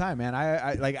her all the time, man.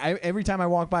 I every time I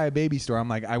walk by a baby store, I'm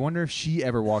like, I wonder if she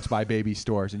ever walks by baby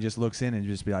stores and just looks in and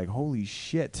just be like, holy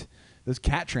shit, those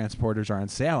cat transporters are on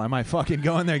sale. I might fucking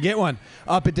go in there and get one.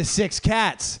 Up it to 6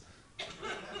 cats.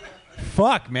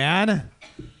 Fuck, man.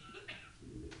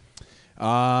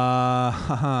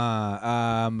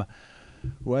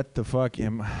 What the fuck?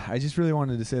 I just really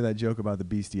wanted to say that joke about the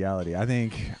bestiality. I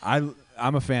think I'm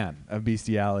a fan of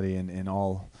bestiality in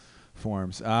all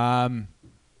forms.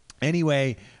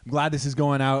 Anyway, I'm glad this is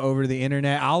going out over the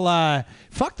internet. I'll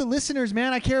fuck the listeners,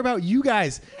 man. I care about you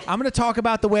guys. I'm going to talk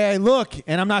about the way I look,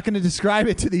 and I'm not going to describe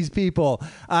it to these people.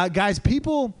 Guys,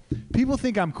 people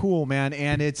think I'm cool, man,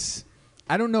 and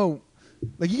I don't know.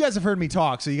 You guys have heard me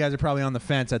talk, so you guys are probably on the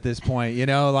fence at this point, you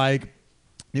know,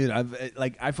 dude,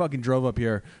 I fucking drove up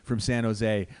here from San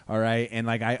Jose, all right, and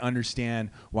I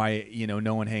understand why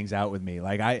no one hangs out with me.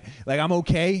 I'm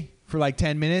okay for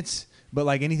 10 minutes. But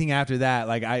anything after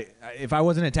that, if I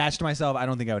wasn't attached to myself, I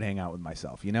don't think I would hang out with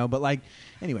myself, you know. But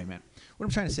anyway, man, what I'm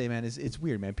trying to say, man, is it's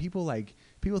weird, man. People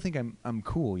think I'm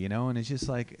cool, you know, and it's just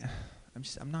I'm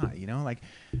not, you know.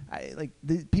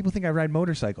 People think I ride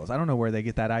motorcycles. I don't know where they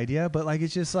get that idea, but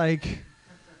it's just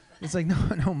it's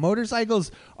no,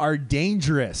 motorcycles are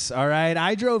dangerous, all right?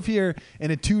 I drove here in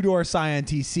a 2-door Scion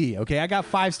TC, okay? I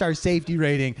got 5-star safety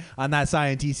rating on that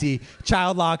Scion TC.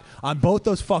 Child lock on both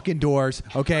those fucking doors,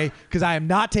 okay? Because I am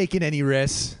not taking any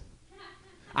risks.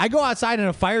 I go outside and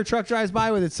a fire truck drives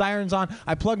by with its sirens on.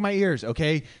 I plug my ears,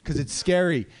 okay? Because it's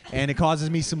scary, and it causes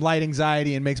me some light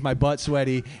anxiety and makes my butt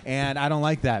sweaty, and I don't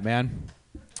like that, man.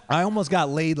 I almost got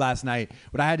laid last night,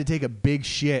 but I had to take a big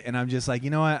shit, and I'm just like, you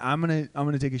know what? I'm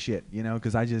gonna take a shit, you know,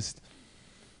 because I don't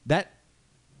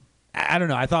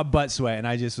know. I thought butt sweat, and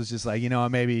I just was just like, you know,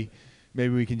 maybe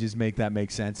we can just make that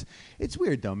make sense. It's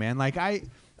weird though, man.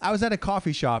 I was at a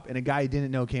coffee shop, and a guy I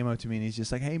didn't know came up to me, and he's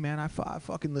just like, hey man, I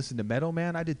fucking listen to metal,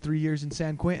 man. I did 3 years in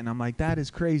San Quentin. I'm like, that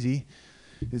is crazy.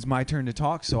 It's my turn to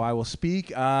talk, so I will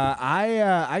speak.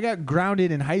 I got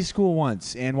grounded in high school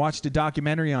once and watched a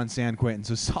documentary on San Quentin,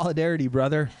 so solidarity,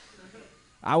 brother.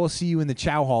 I will see you in the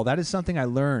chow hall. That is something I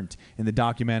learned in the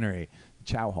documentary,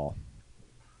 chow hall.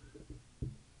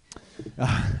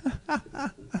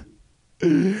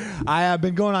 I have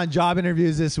been going on job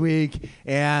interviews this week,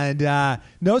 and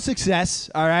no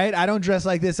success, all right? I don't dress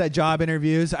like this at job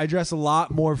interviews. I dress a lot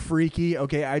more freaky,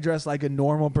 okay? I dress like a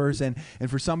normal person, and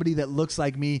for somebody that looks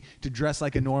like me to dress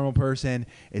like a normal person,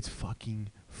 it's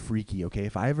fucking freaky, okay?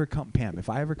 If I ever come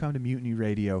to Mutiny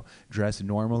Radio dressed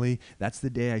normally, that's the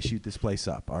day I shoot this place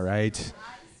up, all right?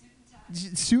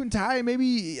 Suit and tie,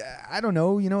 maybe, I don't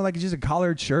know, you know, just a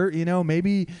collared shirt, you know,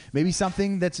 maybe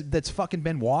something that's fucking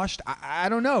been washed. I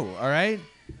don't know, all right?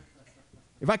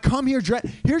 If I come here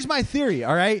here's my theory,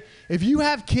 all right? If you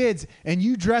have kids and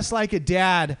you dress like a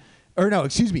dad, or no,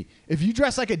 excuse me. If you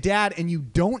dress like a dad and you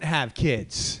don't have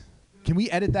kids, can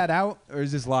we edit that out, or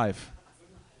is this live?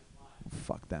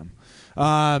 Fuck them.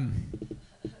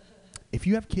 If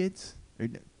you have kids,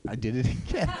 I did it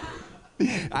again.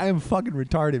 I am fucking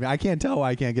retarded. I can't tell why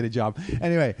I can't get a job.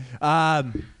 Anyway,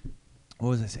 what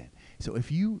was I saying? So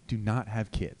if you do not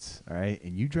have kids, all right,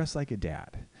 and you dress like a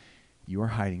dad, you are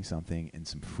hiding something and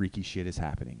some freaky shit is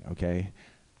happening, okay?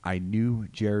 I knew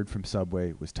Jared from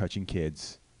Subway was touching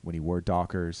kids when he wore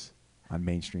Dockers on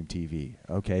mainstream TV,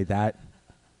 okay?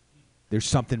 There's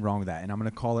something wrong with that, and I'm going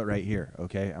to call it right here,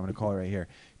 okay? I'm going to call it right here.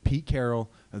 Pete Carroll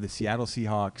of the Seattle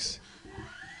Seahawks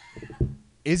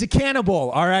is a cannibal,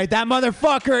 all right? That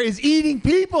motherfucker is eating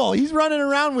people. He's running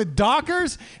around with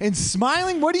Dockers and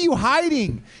smiling. What are you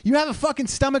hiding? You have a fucking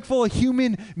stomach full of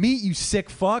human meat, you sick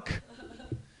fuck.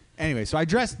 Anyway, so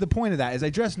the point of that is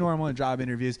I dress normal in job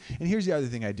interviews. And here's the other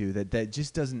thing I do that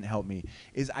just doesn't help me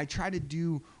is I try to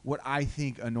do what I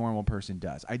think a normal person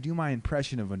does. I do my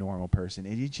impression of a normal person.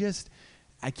 And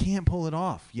I can't pull it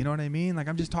off. You know what I mean? Like,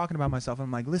 I'm just talking about myself. I'm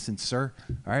like, listen, sir,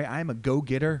 all right, I'm a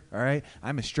go-getter, all right?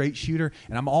 I'm a straight shooter,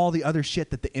 and I'm all the other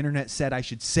shit that the internet said I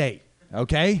should say,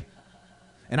 okay?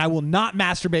 And I will not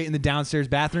masturbate in the downstairs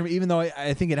bathroom, even though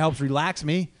I think it helps relax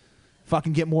me.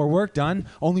 Fucking get more work done.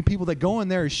 Only people that go in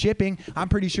there is shipping. I'm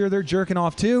pretty sure they're jerking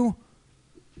off too.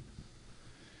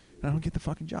 And I don't get the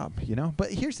fucking job, you know?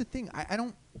 But here's the thing. I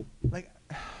don't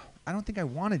think I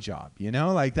want a job, you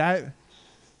know? Like that.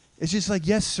 It's just like,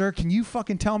 yes, sir, can you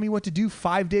fucking tell me what to do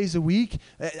 5 days a week?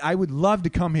 I would love to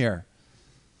come here.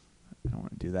 I don't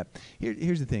want to do that.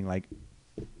 Here's the thing. Like,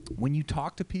 when you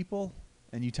talk to people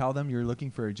and you tell them you're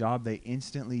looking for a job, they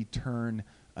instantly turn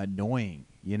annoying.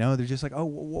 You know, they're just like, oh,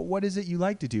 what is it you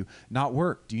like to do? Not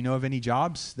work. Do you know of any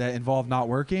jobs that involve not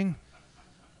working?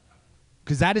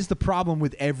 Because that is the problem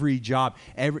with every job.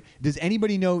 Does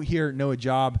anybody know a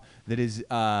job that is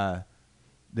that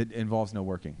involves no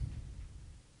working?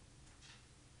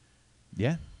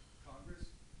 Yeah.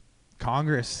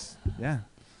 Congress. Yeah.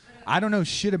 I don't know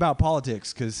shit about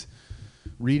politics because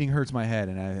reading hurts my head,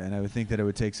 and I would think that it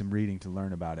would take some reading to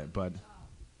learn about it. But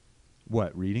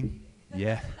what, reading?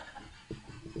 Yeah.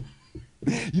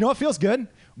 You know what feels good?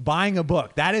 Buying a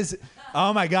book. That is,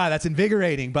 oh my God, that's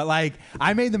invigorating. But like,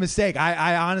 I made the mistake.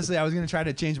 I honestly, I was going to try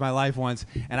to change my life once,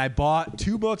 and I bought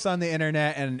 2 books on the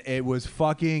internet, and it was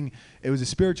a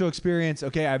spiritual experience.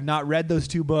 Okay, I've not read those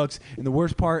 2 books. And the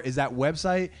worst part is that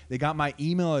website, they got my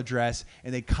email address,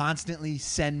 and they constantly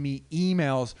send me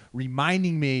emails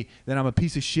reminding me that I'm a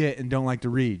piece of shit and don't like to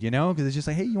read, you know? Because it's just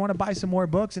like, hey, you want to buy some more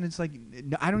books? And it's like,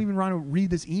 I don't even want to read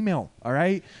this email, all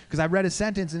right? Because I read a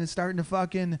sentence, and it's starting to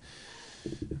fucking...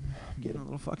 I'm getting a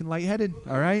little fucking lightheaded,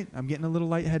 all right? I'm getting a little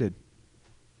lightheaded.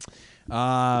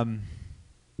 Yeah,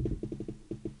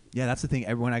 that's the thing.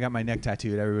 When I got my neck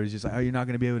tattooed, everybody's just like, oh, you're not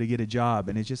going to be able to get a job.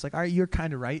 And it's just like, all right, you're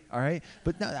kind of right, all right?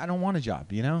 But no, I don't want a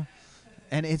job, you know?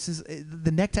 And it's just,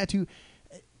 the neck tattoo,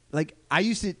 like, I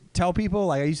used to tell people,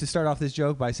 like, I used to start off this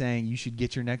joke by saying, you should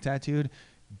get your neck tattooed.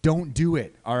 Don't do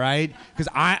it, all right? Because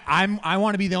I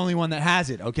want to be the only one that has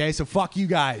it, okay? So fuck you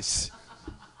guys,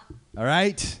 all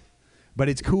right? But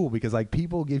it's cool because, like,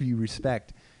 people give you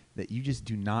respect that you just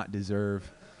do not deserve,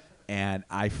 and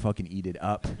I fucking eat it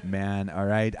up, man, all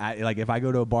right? Like, if I go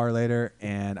to a bar later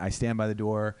and I stand by the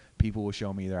door, people will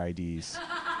show me their IDs,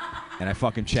 and I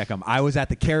fucking check them. I was at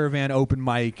the Caravan open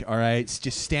mic, all right,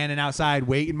 just standing outside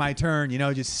waiting my turn, you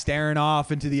know, just staring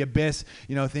off into the abyss,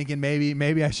 you know, thinking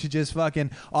maybe I should just fucking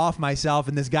off myself.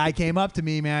 And this guy came up to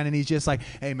me, man, and he's just like,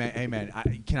 hey, man,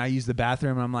 can I use the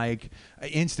bathroom? And I'm like,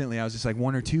 instantly, I was just like,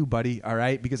 1 or 2, buddy, all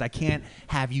right? Because I can't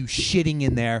have you shitting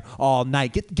in there all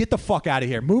night. Get the fuck out of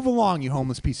here. Move along, you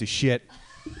homeless piece of shit.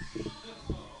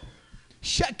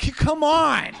 Come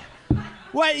on.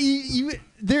 What,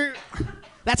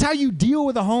 that's how you deal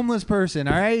with a homeless person,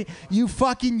 all right? You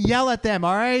fucking yell at them,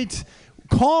 all right?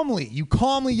 Calmly. You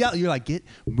calmly yell. You're like,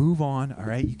 move on, all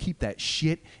right? You keep that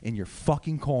shit in your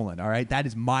fucking colon, all right? That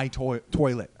is my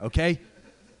toilet, okay?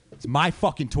 It's my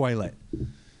fucking toilet.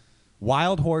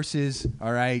 Wild horses,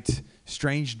 all right?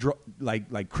 Strange,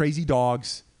 like crazy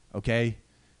dogs, okay?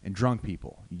 And drunk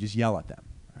people. You just yell at them,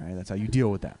 all right? That's how you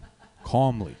deal with them.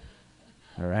 Calmly,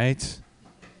 all right?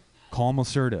 Calm,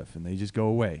 assertive, and they just go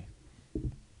away.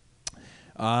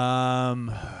 Yeah,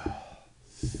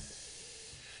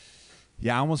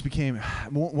 I almost became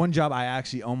one job I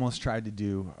actually almost tried to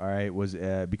do, all right, was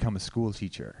become a school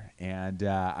teacher. And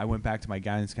I went back to my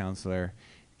guidance counselor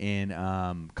in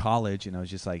college, and I was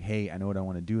just like, hey, I know what I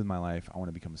want to do with my life. I want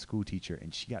to become a school teacher.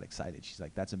 And she got excited. She's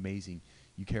like, that's amazing.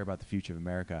 You care about the future of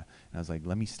America. And I was like,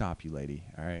 let me stop you, lady.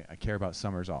 All right, I care about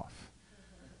summers off.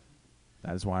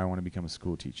 That is why I want to become a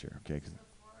school teacher. Okay, 'cause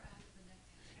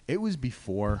it was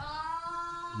before.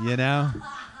 You know,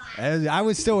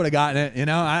 I still would have gotten it. You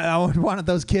know, I wanted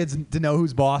those kids to know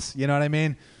who's boss. You know what I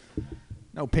mean?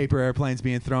 No paper airplanes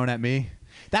being thrown at me.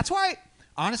 That's why,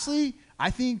 honestly, I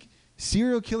think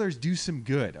serial killers do some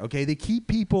good. Okay, they keep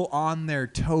people on their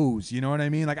toes. You know what I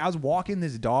mean? Like I was walking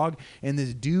this dog, and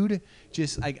this dude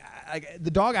just like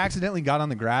the dog accidentally got on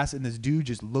the grass, and this dude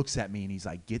just looks at me, and he's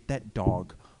like, "Get that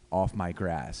dog off my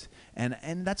grass,"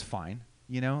 and that's fine.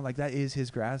 You know, like that is his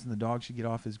grass, and the dog should get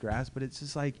off his grass. But it's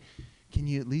just like, can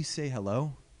you at least say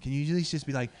hello? Can you at least just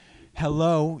be like,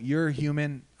 hello, you're a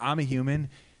human, I'm a human,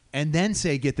 and then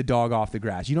say, get the dog off the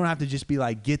grass. You don't have to just be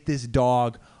like, get this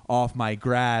dog off my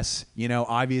grass. You know,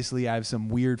 obviously I have some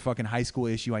weird fucking high school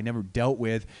issue I never dealt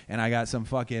with, and I got some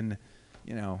fucking,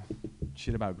 you know,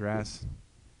 shit about grass.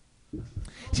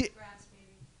 See,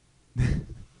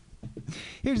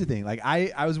 here's the thing. Like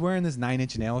I was wearing this 9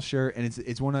 Inch Nails shirt, and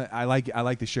it's one of I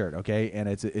like the shirt, okay? And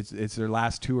it's their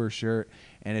last tour shirt,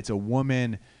 and it's a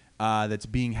woman that's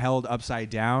being held upside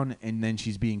down, and then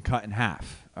she's being cut in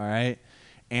half. All right,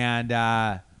 and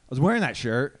I was wearing that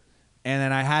shirt, and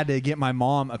then I had to get my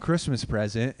mom a Christmas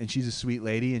present, and she's a sweet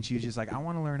lady, and she was just like, I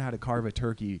want to learn how to carve a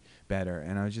turkey better,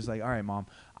 and I was just like, all right, Mom,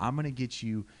 I'm gonna get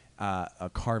you a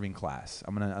carving class.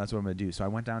 That's what I'm gonna do. So I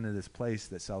went down to this place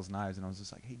that sells knives, and I was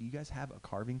just like, hey, do you guys have a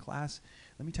carving class?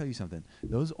 Let me tell you something.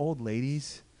 Those old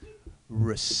ladies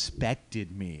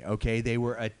respected me, okay? They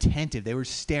were attentive. They were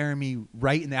staring me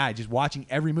right in the eye, just watching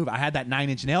every move. I had that 9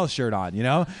 Inch Nails shirt on, you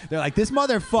know? They're like, this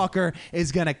motherfucker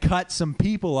is gonna cut some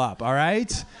people up, all right?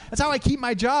 That's how I keep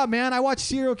my job, man. I watch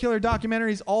serial killer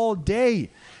documentaries all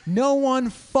day. No one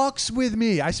fucks with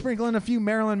me. I sprinkle in a few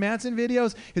Marilyn Manson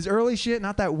videos, his early shit,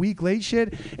 not that weak late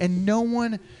shit, and no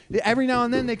one, every now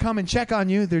and then they come and check on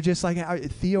you. They're just like,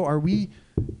 Theo, are we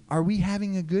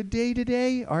having a good day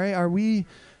today? All right, are we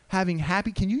having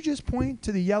happy? Can you just point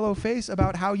to the yellow face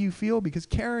about how you feel? Because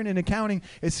Karen in accounting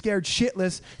is scared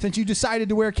shitless since you decided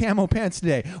to wear camo pants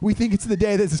today. We think it's the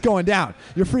day this is going down.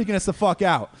 You're freaking us the fuck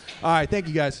out. All right, thank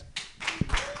you guys.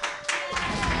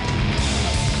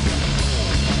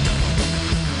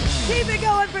 Keep it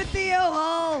going for Theo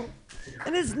Hall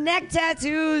and his neck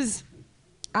tattoos.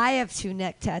 I have 2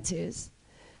 neck tattoos.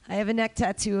 I have a neck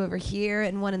tattoo over here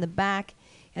and one in the back.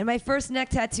 And my first neck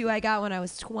tattoo I got when I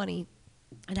was 20.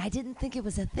 And I didn't think it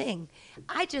was a thing.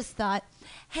 I just thought,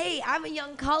 hey, I'm a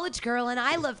young college girl and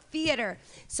I love theater.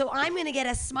 So I'm going to get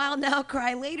a Smile Now,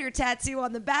 Cry Later tattoo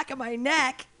on the back of my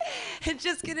neck and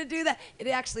just going to do that. It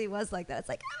actually was like that. It's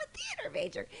like, I'm a theater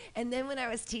major. And then when I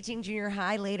was teaching junior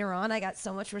high later on, I got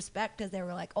so much respect because they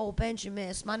were like, oh,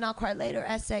 Benjamin, Smile Now, Cry Later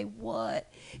essay,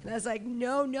 what? And I was like,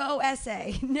 no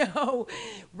essay. No,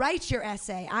 write your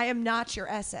essay. I am not your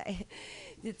essay.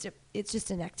 It's just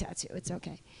a neck tattoo. It's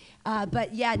okay.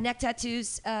 But yeah, neck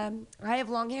tattoos. I have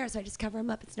long hair, so I just cover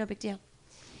them up. It's no big deal.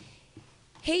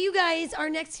 Hey, you guys, our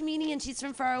next comedian, she's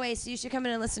from far away, so you should come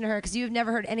in and listen to her because you've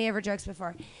never heard any of her jokes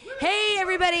before. Hey,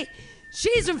 everybody,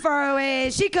 she's from far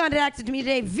away. She contacted me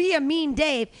today via Mean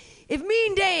Dave. If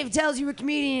Mean Dave tells you a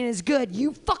comedian is good,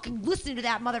 you fucking listen to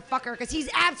that motherfucker because he's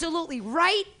absolutely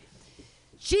right.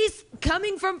 She's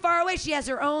coming from far away. She has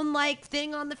her own, like,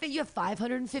 thing on the You have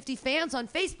 550 fans on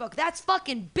Facebook. That's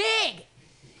fucking big.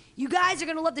 You guys are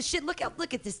going to love the shit. Look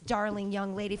at this darling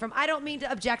young lady from... I don't mean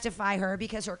to objectify her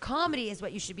because her comedy is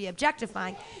what you should be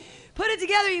objectifying. Put it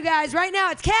together, you guys. Right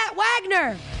now, it's Kat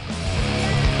Wagner.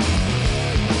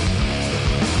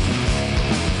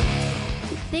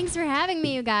 Thanks for having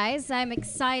me, you guys. I'm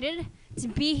excited to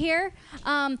be here.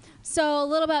 So a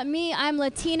little about me. I'm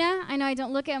Latina. I know I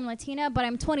don't look it. I'm Latina, but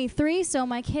I'm 23, so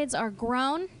my kids are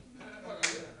grown.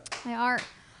 They are.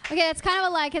 Okay, that's kind of a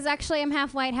lie, because actually I'm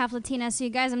half white, half Latina. So you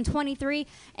guys, I'm 23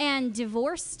 and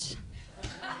divorced.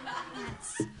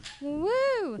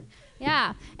 Woo!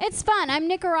 Yeah, it's fun. I'm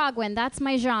Nicaraguan. That's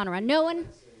my genre. No one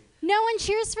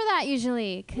cheers for that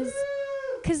usually,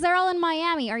 because they're all in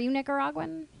Miami. Are you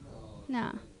Nicaraguan?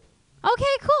 No.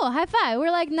 Okay, cool. High five.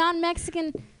 We're like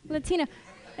non-Mexican Latino.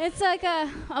 It's like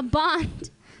a bond.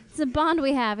 It's a bond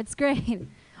we have. It's great.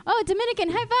 Oh, Dominican.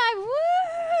 High five.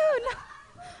 Woo! No.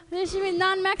 There should be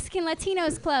non-Mexican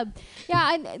Latinos club.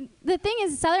 Yeah, the thing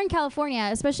is, Southern California,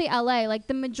 especially LA, like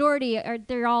the majority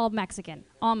they're all Mexican,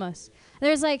 almost.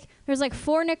 There's like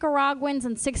 4 Nicaraguans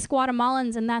and 6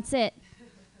 Guatemalans, and that's it.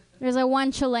 There's like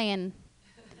 1 Chilean,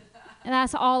 and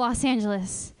that's all Los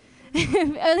Angeles.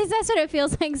 At least that's what it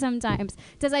feels like sometimes.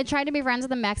 Because I try to be friends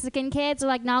with the Mexican kids. They're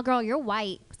like, no, girl, you're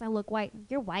white. Because I look white.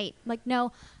 You're white. I'm like,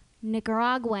 no,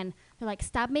 Nicaraguan. They're like,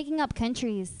 stop making up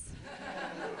countries.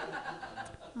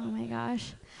 Oh, my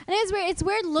gosh. And it's weird. It's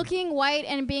weird looking white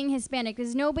and being Hispanic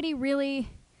because nobody really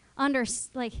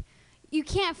you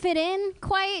can't fit in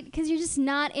quite because you're just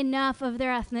not enough of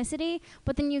their ethnicity.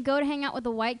 But then you go to hang out with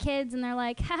the white kids and they're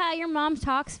like, haha, your mom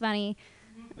talks funny.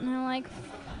 And I'm like,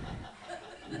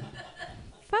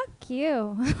 fuck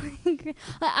you.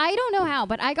 I don't know how,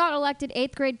 but I got elected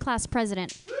 8th grade class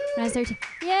president when I was 13.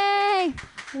 Yay!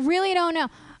 Really don't know.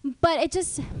 But it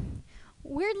just,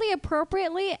 weirdly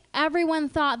appropriately, everyone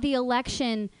thought the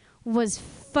election was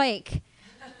fake.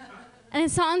 And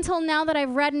it's not until now that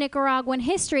I've read Nicaraguan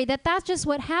history that that's just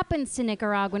what happens to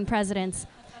Nicaraguan presidents.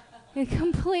 It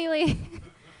completely,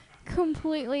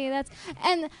 that's.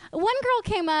 And one girl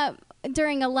came up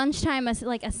during a lunchtime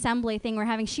assembly thing we're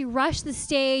having. She rushed the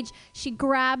stage, she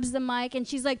grabs the mic, and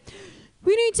she's like,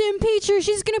 we need to impeach her.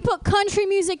 She's going to put country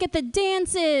music at the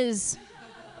dances.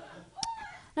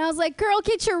 And I was like, girl,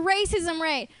 get your racism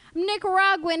right. I'm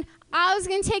Nicaraguan. I was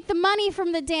going to take the money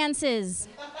from the dances.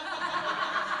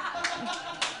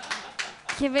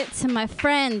 Give it to my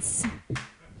friends.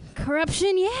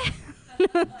 Corruption, yeah.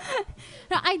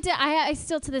 No, I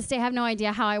still to this day have no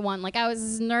idea how I won. Like, I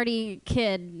was this nerdy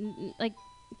kid.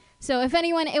 So if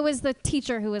anyone, it was the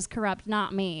teacher who was corrupt,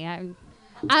 not me.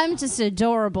 I'm just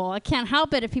adorable. I can't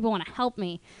help it if people want to help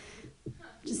me.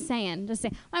 Just saying.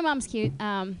 My mom's cute.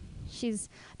 The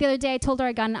other day I told her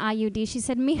I got an IUD. She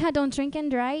said, mija, don't drink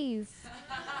and drive.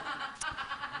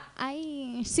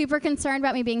 I'm super concerned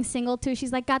about me being single, too.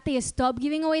 She's like, Katia, stop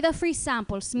giving away the free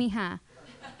samples, mija.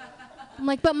 I'm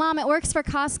like, but Mom, it works for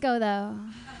Costco, though.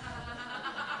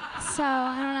 So,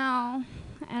 I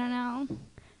don't know.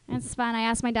 It's fun. I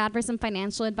asked my dad for some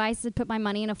financial advice to put my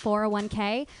money in a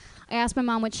 401k. I asked my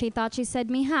mom what she thought. She said,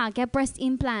 mija, get breast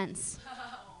implants.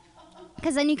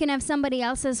 Because then you can have somebody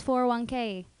else's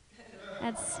 401k.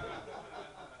 It's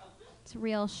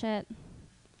real shit.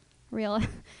 Real.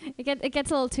 It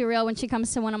gets a little too real when she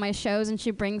comes to one of my shows and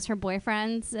she brings her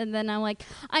boyfriends, and then I'm like,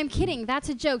 I'm kidding, that's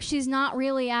a joke. She's not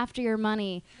really after your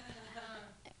money.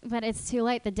 But it's too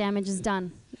late. The damage is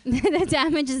done. The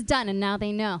damage is done, and now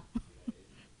they know.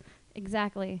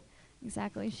 Exactly.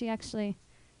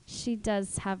 She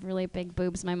does have really big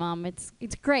boobs, my mom. It's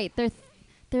great. They're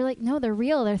like, no, they're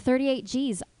real. They're 38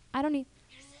 G's. I don't need.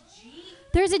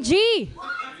 There's a G.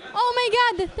 Oh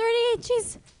my God, the 38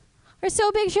 G's are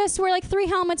so big. She has to wear like 3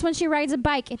 helmets when she rides a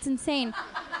bike. It's insane.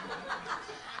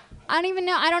 I don't even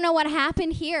know. I don't know what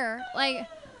happened here. Like,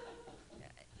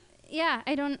 yeah,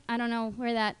 I don't know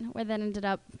where that ended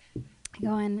up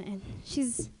going. And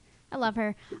I love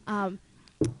her. I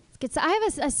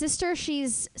have a sister.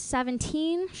 She's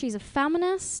 17. She's a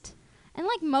feminist. And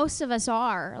like most of us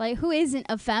are. Like, who isn't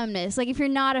a feminist? Like, if you're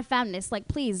not a feminist, like,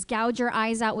 please gouge your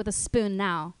eyes out with a spoon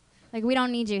now. Like, we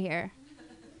don't need you here.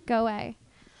 Go away.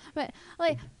 But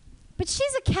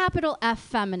she's a capital F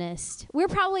feminist. We're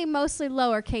probably mostly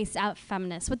lowercase f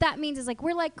feminists. What that means is, like,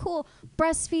 we're like, cool,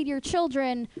 breastfeed your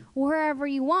children wherever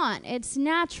you want. It's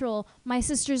natural. My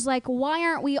sister's like, why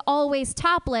aren't we always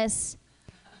topless?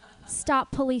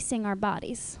 Stop policing our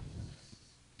bodies.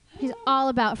 She's all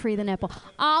about free the nipple.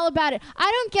 All about it. I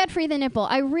don't get free the nipple.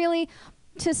 I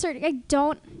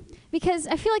don't. Because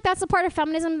I feel like that's the part of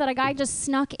feminism that a guy just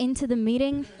snuck into the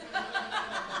meeting.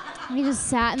 He just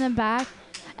sat in the back.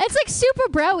 It's like super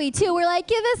bro-y too. We're like,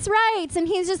 give us rights. And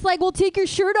he's just like, well, take your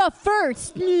shirt off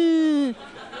first. Yeah,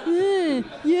 show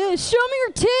me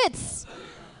your tits.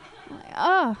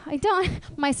 Oh, I don't.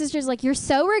 My sister's like, you're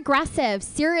so regressive.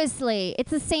 Seriously. It's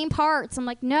the same parts. I'm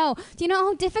like, no. Do you know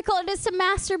how difficult it is to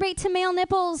masturbate to male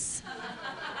nipples?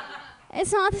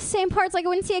 It's not the same parts. Like, I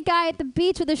wouldn't see a guy at the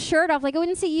beach with his shirt off. Like, I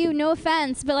wouldn't see you, no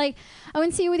offense. But, like, I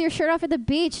wouldn't see you with your shirt off at the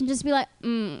beach and just be like,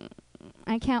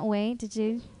 I can't wait. Did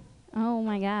you? Oh,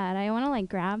 my God. I want to, like,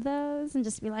 grab those and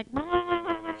just be like,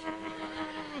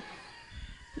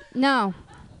 no.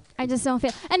 I just don't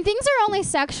feel. And things are only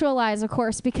sexualized, of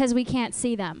course, because we can't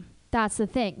see them. That's the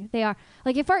thing. They are.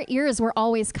 Like, if our ears were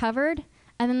always covered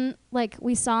and then, like,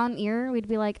 we saw an ear, we'd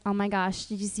be like, oh, my gosh,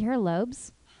 did you see her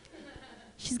lobes?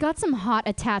 She's got some hot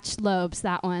attached lobes,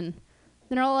 that one.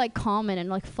 They're all, like, common and,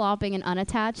 like, flopping and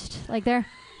unattached. Like, they're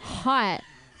hot.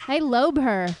 I lobe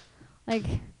her. Like,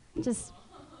 just.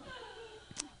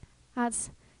 That's.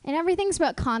 And everything's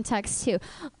about context, too.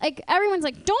 Like, everyone's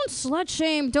like, don't slut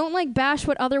shame, don't, like, bash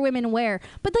what other women wear.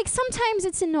 But, like, sometimes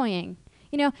it's annoying.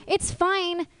 You know, it's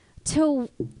fine to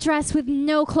dress with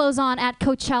no clothes on at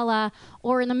Coachella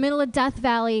or in the middle of Death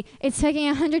Valley. It's taking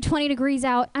 120 degrees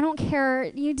out. I don't care.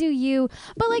 You do you.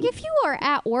 But, like, if you are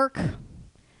at work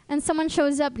and someone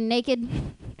shows up naked,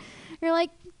 you're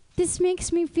like, this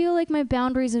makes me feel like my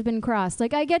boundaries have been crossed.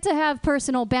 Like, I get to have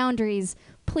personal boundaries.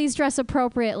 please dress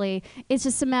appropriately. It's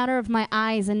just a matter of my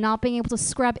eyes and not being able to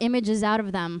scrub images out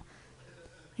of them.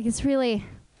 Like, it's really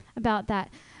about that.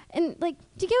 And, like,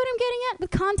 do you get what I'm getting at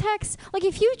with context? Like,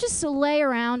 if you just lay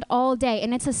around all day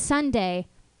and it's a Sunday,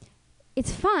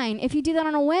 it's fine. If you do that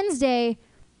on a Wednesday,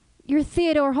 you're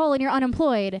Theodore Hull and you're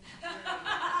unemployed.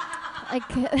 Like,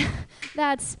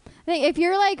 that's... If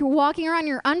you're, like, walking around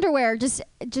your underwear just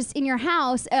in your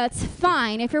house, it's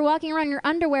fine. If you're walking around your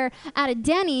underwear at a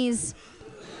Denny's...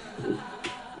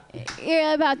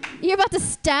 You're about to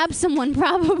stab someone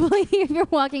probably if you're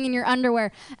walking in your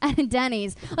underwear at a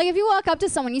Denny's. Like, if you walk up to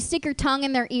someone, you stick your tongue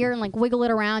in their ear and, like, wiggle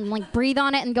it around and, like, breathe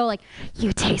on it and go, like,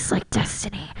 you taste like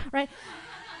destiny, right?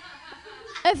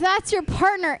 If that's your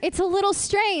partner, it's a little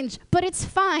strange, but it's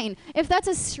fine. If that's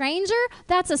a stranger,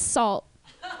 that's assault.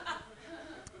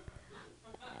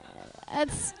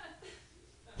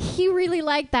 He really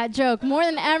liked that joke more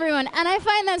than everyone, and I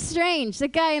find that strange. The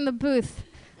guy in the booth,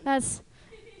 that's...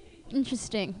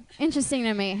 Interesting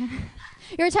to me.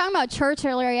 You were talking about church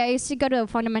earlier. I used to go to a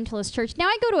fundamentalist church. Now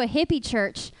I go to a hippie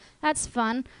church. That's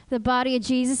fun. The body of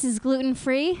Jesus is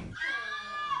gluten-free.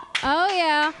 Oh,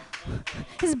 yeah.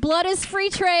 His blood is free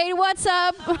trade. What's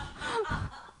up?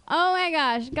 Oh, my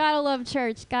gosh. Gotta love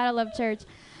church. Gotta love church.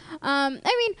 I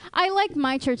mean, I like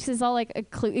my church because it's all, like,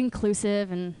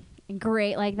 inclusive and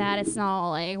great like that. It's not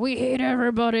all like, we hate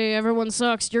everybody, everyone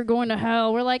sucks, you're going to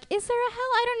hell. We're like, is there a hell?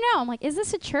 I don't know. I'm like, is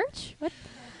this a church? What?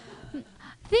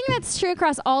 Thing that's true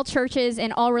across all churches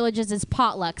and all religions is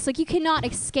potlucks. Like, you cannot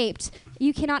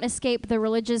escape the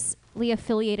religiously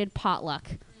affiliated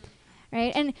potluck,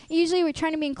 right? And usually we're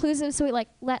trying to be inclusive, so we, like,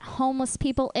 let homeless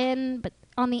people in, but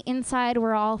on the inside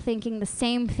we're all thinking the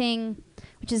same thing,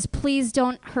 which is, please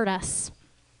don't hurt us.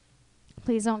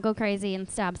 Please don't go crazy and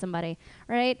stab somebody,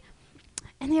 right?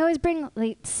 And they always bring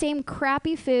the same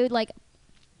crappy food, like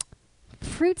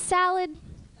fruit salad.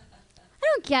 I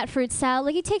don't get fruit salad.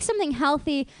 Like, you take something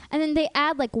healthy, and then they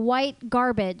add, like, white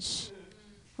garbage,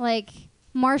 like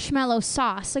marshmallow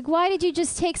sauce. Like, why did you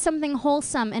just take something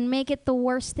wholesome and make it the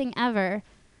worst thing ever?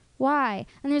 Why?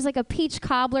 And there's, like, a peach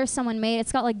cobbler someone made.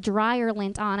 It's got, like, dryer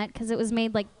lint on it because it was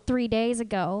made, like, 3 days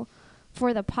ago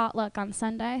for the potluck on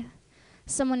Sunday.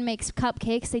 Someone makes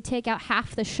cupcakes, they take out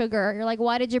half the sugar. You're like,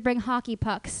 why did you bring hockey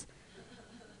pucks?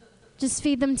 Just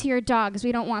feed them to your dogs.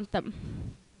 We don't want them.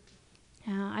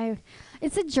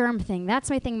 It's a germ thing. That's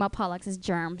my thing about potlucks, is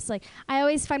germs. Like, I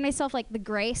always find myself, like, the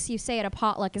grace you say at a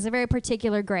potluck is a very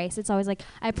particular grace. It's always like,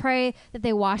 I pray that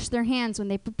they wash their hands when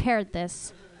they prepared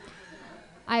this.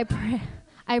 I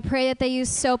pray that they use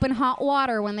soap and hot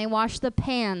water when they wash the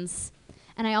pans.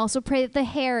 And I also pray that the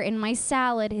hair in my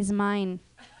salad is mine.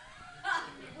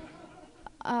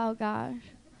 Oh gosh.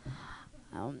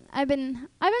 I've been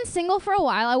single for a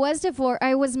while. I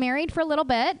was married for a little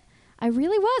bit. I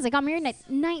really was. I got married at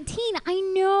 19. I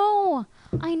know.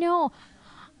 I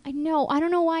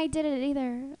don't know why I did it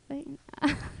either.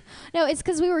 No, it's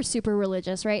because we were super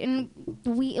religious, right? And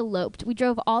we eloped. We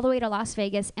drove all the way to Las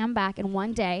Vegas and back in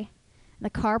one day. The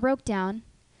car broke down.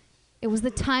 It was the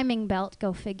timing belt,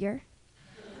 go figure.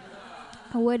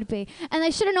 It would be. And I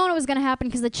should have known it was going to happen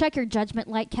because the check your judgment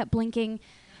light kept blinking.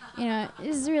 You know,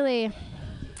 it's really...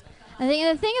 I think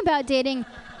the thing about dating an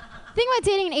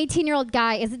 18-year-old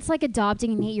guy is it's like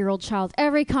adopting an 8-year-old child.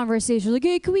 Every conversation, like,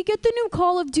 hey, can we get the new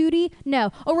Call of Duty?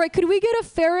 No. All right, could we get a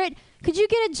ferret? Could you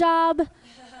get a job?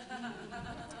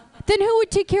 Then who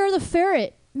would take care of the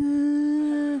ferret?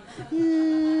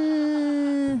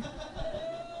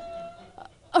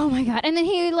 Oh my God. And then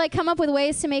he would, like, come up with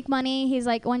ways to make money. He's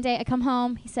like, one day I come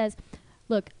home, he says,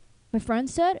 look, my friend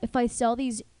said if I sell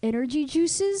these energy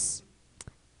juices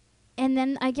and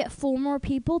then I get 4 more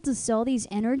people to sell these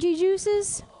energy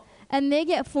juices and they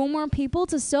get 4 more people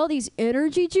to sell these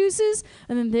energy juices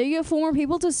and then they get 4 more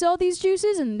people to sell these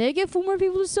juices and they get 4 more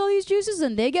people to sell these juices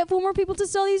and they get 4 more people to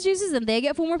sell these juices and they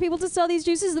get 4 more people to sell these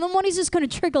juices and the money's just going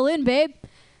to trickle in, babe.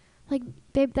 Like,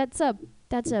 babe, that's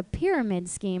a pyramid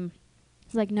scheme.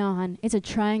 He's like, no, hon, it's a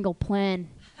triangle plan.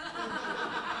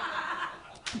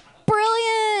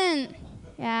 Brilliant!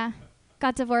 Yeah.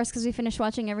 Got divorced because we finished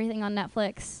watching everything on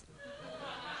Netflix.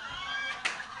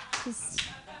 Just,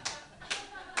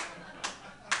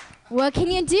 what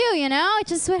can you do, you know? It's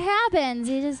just what happens.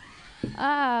 You just,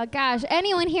 oh, gosh.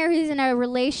 Anyone here who's in a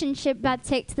relationship about to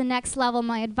take to the next level,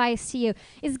 my advice to you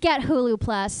is get Hulu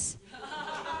Plus.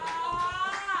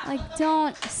 Like,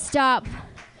 don't stop.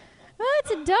 Oh,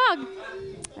 it's a dog.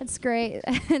 That's great.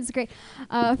 That's great.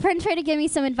 A friend tried to give me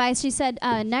some advice. She said,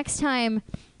 next time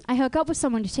I hook up with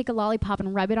someone, to take a lollipop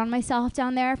and rub it on myself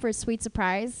down there for a sweet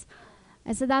surprise.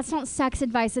 I said, that's not sex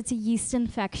advice. It's a yeast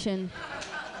infection.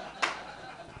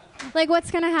 Like,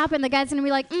 what's going to happen? The guy's going to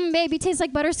be like, baby, tastes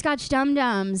like butterscotch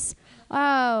dum-dums.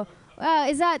 Oh,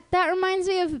 that reminds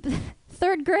me of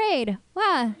 3rd grade.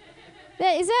 Wow.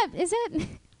 Is it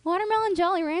watermelon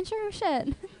Jolly Rancher? Oh,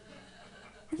 shit.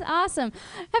 It's awesome.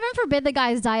 Heaven forbid the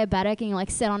guy's diabetic and you,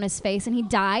 like, sit on his face and he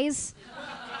dies.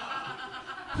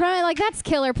 Probably, like, that's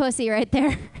killer pussy right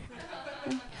there.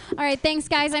 All right, thanks,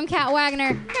 guys. I'm Kat Wagner.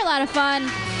 You're a lot of fun.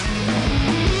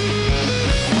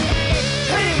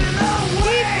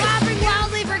 Keep clapping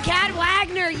loudly for Kat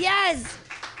Wagner. Yes.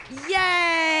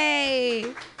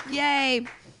 Yay. Yay.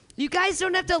 You guys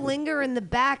don't have to linger in the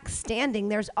back standing.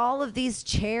 There's all of these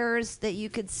chairs that you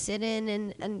could sit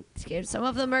in, and some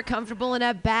of them are comfortable and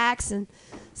have backs, and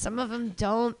some of them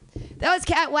don't. That was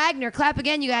Kat Wagner. Clap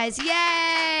again, you guys.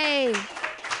 Yay.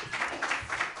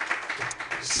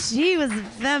 She was a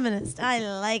feminist. I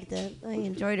liked it. I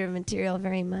enjoyed her material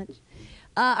very much.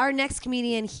 Our next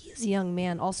comedian, he's a young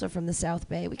man, also from the South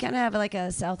Bay. We kind of have like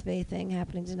a South Bay thing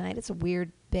happening tonight. It's a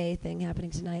weird Bay thing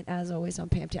happening tonight, as always, on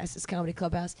Pamtastic's Comedy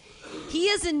Clubhouse. He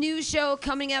has a new show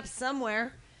coming up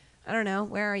somewhere. I don't know.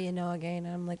 Where are you, Noah Gain?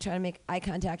 I'm like trying to make eye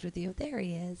contact with you. There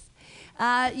he is.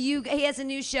 He has a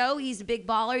new show. He's a big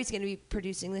baller. He's going to be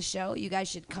producing the show. You guys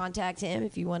should contact him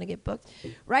if you want to get booked.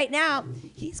 Right now,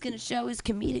 he's going to show his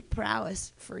comedic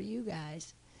prowess for you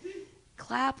guys.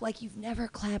 Clap like you've never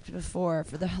clapped before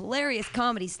for the hilarious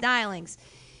comedy stylings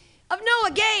of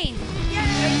Noah Gain.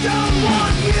 I don't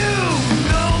want you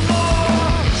no more.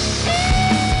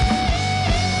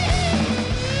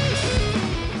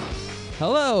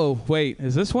 Hello. Wait,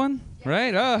 is this one?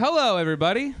 Right? Oh, hello,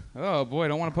 everybody. Oh, boy, I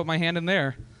don't want to put my hand in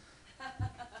there.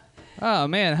 Oh,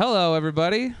 man. Hello,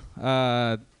 everybody.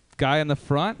 Guy in the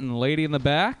front and lady in the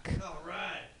back. All right.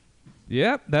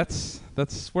 Yep, that's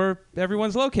where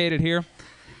everyone's located here.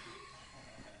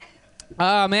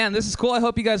 Man, this is cool. I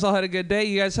hope you guys all had a good day.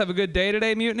 You guys have a good day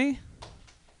today, Mutiny?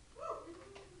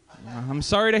 I'm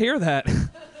sorry to hear that.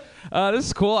 This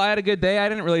is cool. I had a good day. I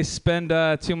didn't really spend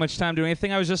too much time doing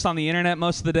anything. I was just on the internet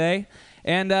most of the day.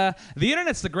 And the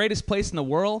internet's the greatest place in the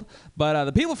world, but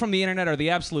the people from the internet are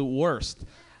the absolute worst.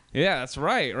 Yeah, that's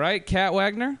right, Kat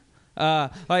Wagner?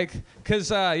 Because,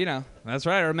 that's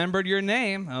right, I remembered your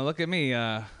name. Look at me,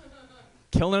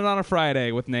 killing it on a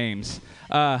Friday with names.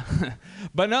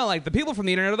 But no, like, the people from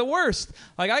the internet are the worst.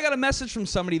 Like, I got a message from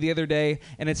somebody the other day,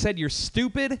 and it said, you're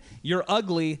stupid, you're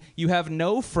ugly, you have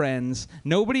no friends,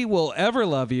 nobody will ever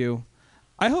love you.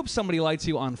 I hope somebody lights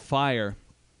you on fire.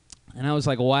 And I was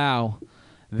like, wow,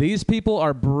 these people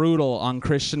are brutal on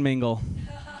Christian Mingle.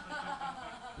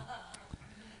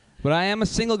 But I am a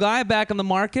single guy back in the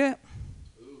market.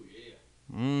 Ooh,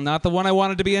 yeah. Not the one I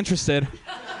wanted to be interested.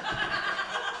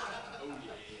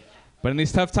 But in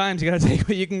these tough times, you gotta take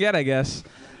what you can get, I guess.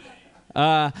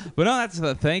 But no, that's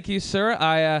thank you, sir.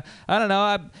 I don't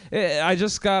know. I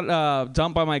just got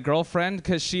dumped by my girlfriend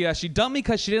because she dumped me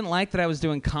because she didn't like that I was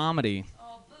doing comedy.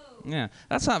 Oh, boo. Yeah,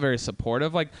 that's not very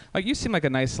supportive. Like you seem like a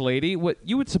nice lady.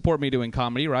 You would support me doing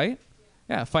comedy, right?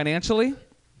 Yeah, financially.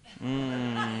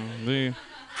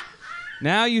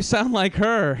 Now you sound like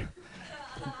her.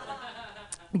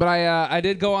 But I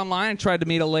did go online and tried to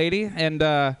meet a lady, and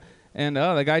the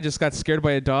guy just got scared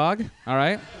by a dog. All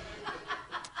right.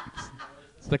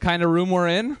 It's the kind of room we're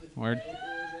in,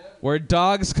 where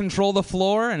dogs control the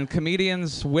floor and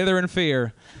comedians wither in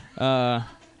fear. But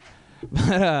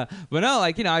no,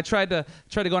 I tried to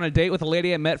go on a date with a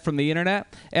lady I met from the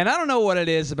internet, and I don't know what it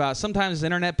is about. Sometimes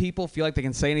internet people feel like they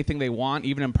can say anything they want,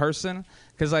 even in person.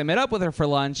 Because I met up with her for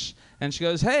lunch, and she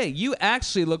goes, "Hey, you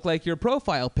actually look like your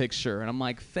profile picture." And I'm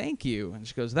like, "Thank you." And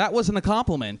she goes, "That wasn't a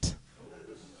compliment."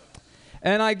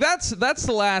 And that's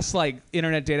the last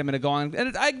internet date I'm gonna go on.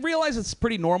 And I realize it's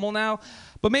pretty normal now,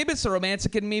 but maybe it's the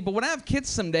romantic in me. But when I have kids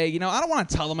someday, I don't want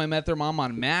to tell them I met their mom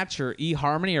on Match or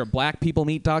eHarmony or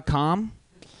BlackPeopleMeet.com.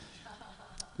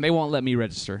 They won't let me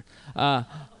register. But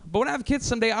when I have kids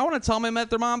someday, I want to tell them I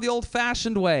met their mom the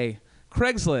old-fashioned way,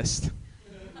 Craigslist.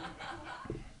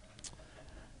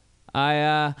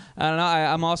 I don't know.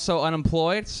 I'm also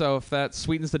unemployed, so if that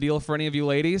sweetens the deal for any of you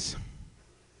ladies.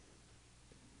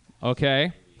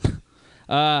 Okay.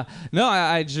 No,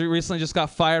 I recently just got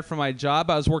fired from my job.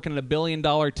 I was working at a $1 billion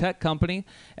tech company,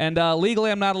 and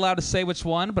legally I'm not allowed to say which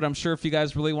one, but I'm sure if you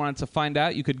guys really wanted to find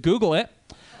out, you could Google it.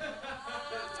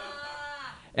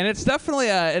 And it's definitely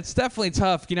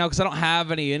tough, because I don't have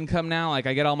any income now. I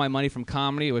get all my money from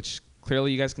comedy, which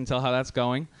clearly you guys can tell how that's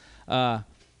going.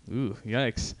 Ooh,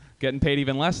 yikes. Getting paid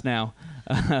even less now.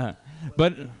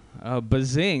 But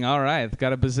bazing, all right.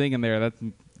 Got a bazing in there.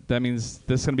 That means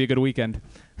this is going to be a good weekend.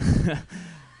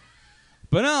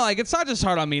 But no, it's not just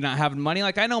hard on me not having money.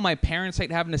 I know my parents hate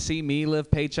having to see me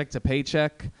live paycheck to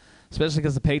paycheck. especially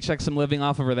because the paychecks I'm living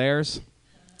off of are theirs.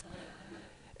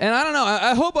 And I don't know.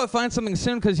 I hope I find something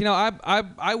soon because, you know,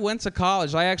 I went to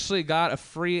college. I actually got a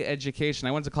free education.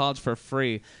 I went to college for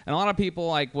free. And a lot of people,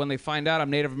 like, when they find out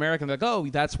I'm Native American, they're like, oh,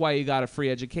 that's why you got a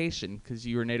free education, because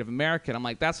you were Native American. I'm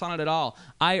like, that's not it at all.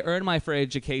 I earned my free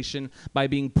education by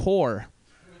being poor.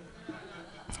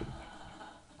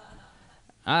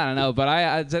 I don't know, but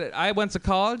I went to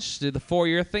college, did the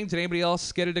 4-year thing. Did anybody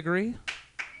else get a degree?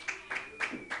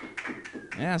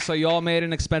 Yeah, so you all made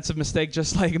an expensive mistake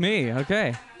just like me.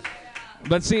 Okay.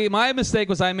 But see, my mistake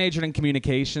was I majored in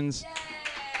communications.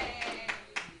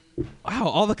 Wow,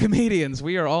 all the comedians,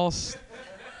 we're all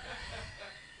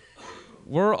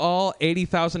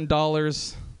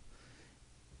 $80,000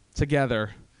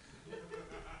 together.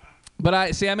 But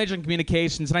I majored in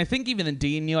communications, and I think even the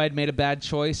dean knew I'd made a bad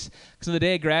choice. Because the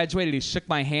day I graduated, he shook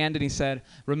my hand and he said,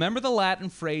 remember the Latin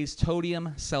phrase,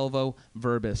 totium salvo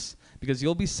verbis, because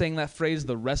you'll be saying that phrase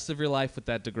the rest of your life with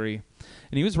that degree.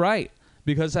 And he was right,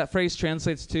 because that phrase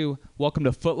translates to, welcome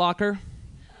to Foot Locker.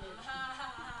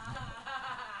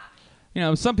 You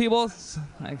know, some people...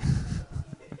 like, Does it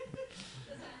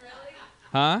really?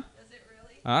 huh? Does it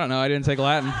really? I don't know, I didn't take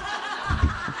Latin.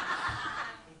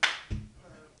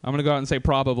 I'm going to go out and say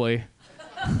probably.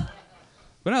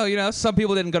 But no, you know, some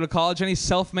people didn't go to college. Any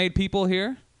self-made people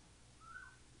here?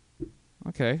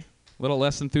 Okay. A little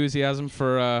less enthusiasm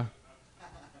for...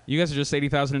 you guys are just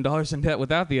 $80,000 in debt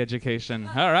without the education.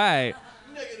 All right.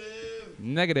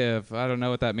 Negative. I don't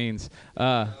know what that means.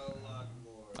 A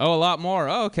lot more.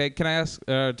 Oh, okay. Can I ask...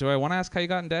 do I want to ask how you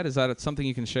got in debt? Is that something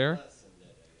you can share?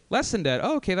 Less than debt.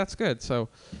 Oh, okay. That's good. So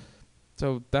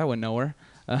that went nowhere.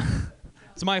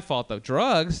 It's my fault, though.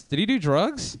 Drugs? Did he do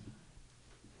drugs?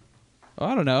 Oh,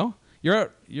 I don't know. You're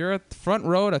at the front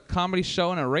row at a comedy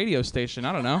show and a radio station.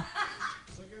 I don't know.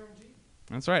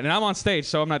 That's right. And I'm on stage,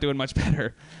 so I'm not doing much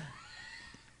better.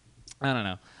 I don't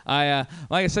know.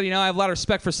 Like I said, you know, I have a lot of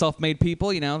respect for self-made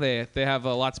people. You know, they have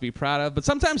a lot to be proud of. But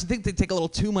sometimes I think they take a little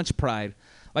too much pride.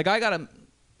 Like I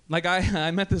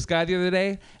met this guy the other day,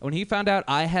 and when he found out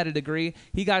I had a degree,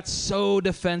 he got so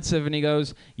defensive, and he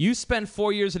goes, you spent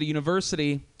 4 years at a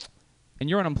university, and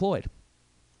you're unemployed.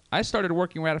 I started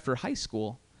working right after high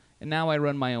school, and now I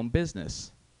run my own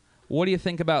business. What do you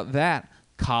think about that,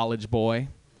 college boy?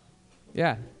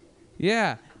 Yeah.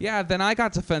 Then I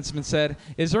got defensive and said,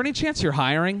 is there any chance you're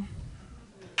hiring?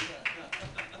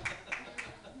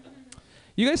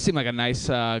 You guys seem like a nice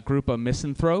group of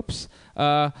misanthropes.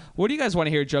 What do you guys want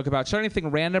to hear a joke about? Should anything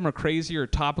random or crazy or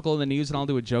topical in the news, and I'll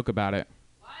do a joke about it.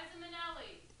 Liza Minnelli.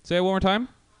 Say it one more time.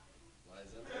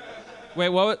 Wait,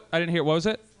 what? I didn't hear. What was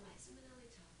it?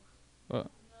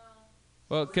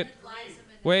 Well, can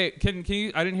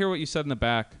you? I didn't hear what you said in the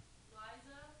back.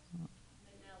 Liza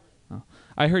Minnelli. Oh,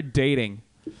 I heard dating.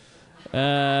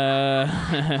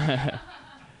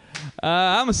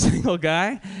 I'm a single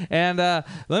guy, and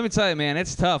let me tell you, man,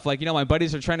 it's tough. Like, you know, my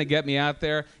buddies are trying to get me out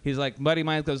there. He's like, buddy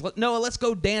mine goes, Noah, let's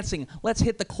go dancing. Let's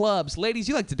hit the clubs. Ladies,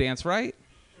 you like to dance, right?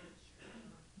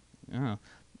 Oh,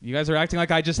 you guys are acting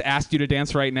like I just asked you to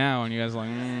dance right now, and you guys are like,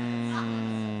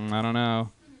 I don't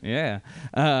know. Yeah.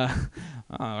 All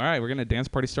right, we're going to dance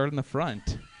party start in the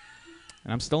front.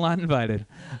 And I'm still not invited.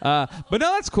 But no,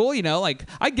 that's cool, you know. Like,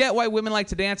 I get why women like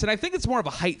to dance, and I think it's more of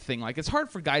a height thing. Like, it's hard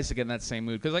for guys to get in that same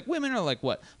mood. Because, like, women are, like,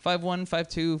 what, 5'1",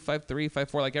 5'2", 5'3",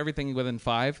 5'4", like, everything within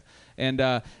 5. And,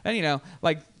 you know,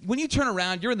 like, when you turn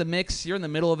around, you're in the mix, you're in the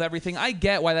middle of everything. I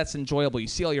get why that's enjoyable. You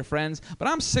see all your friends. But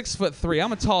I'm 6'3".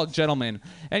 I'm a tall gentleman.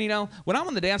 And, you know, when I'm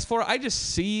on the dance floor, I just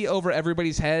see over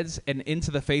everybody's heads and into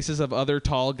the faces of other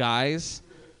tall guys.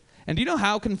 And do you know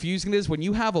how confusing it is when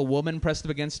you have a woman pressed up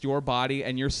against your body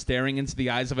and you're staring into the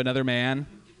eyes of another man?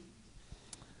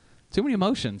 Too many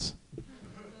emotions.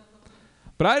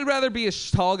 But I'd rather be a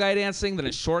tall guy dancing than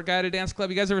a short guy at a dance club.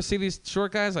 You guys ever see these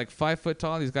short guys, like 5 foot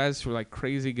tall? These guys who are like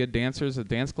crazy good dancers at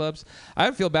dance clubs.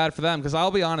 I feel bad for them because I'll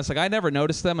be honest, like I never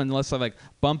notice them unless I like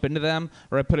bump into them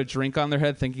or I put a drink on their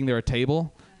head thinking they're a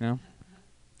table. You know?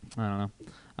 I don't know.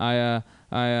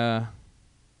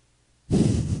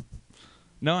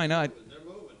 No, I know.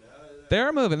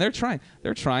 They're moving. They're trying.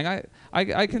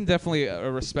 I can definitely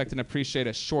respect and appreciate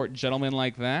a short gentleman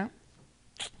like that.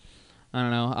 I don't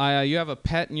know. You have a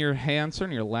pet in your hands or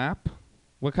in your lap?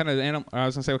 What kind of animal? I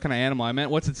was going to say what kind of animal. I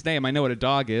meant what's its name? I know what a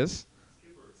dog is.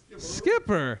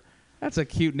 Skipper. That's a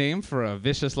cute name for a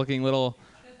vicious-looking little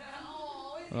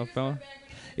fella.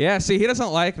 Yeah, see, he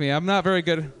doesn't like me. I'm not very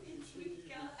good.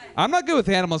 I'm not good with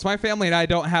animals. My family and I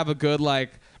don't have a good,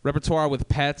 like, repertoire with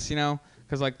pets, you know?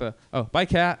 Because like bye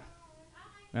cat.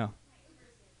 No.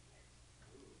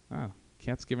 Oh,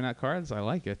 cat's giving out cards? I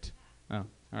like it. Oh, all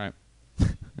right.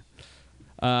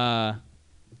 Continue.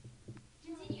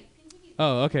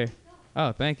 Oh, okay.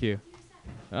 Oh, thank you.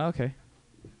 Okay.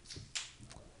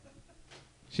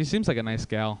 She seems like a nice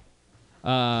gal.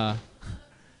 Oh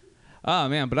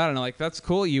man, but I don't know. Like that's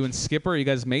cool. You and Skipper, you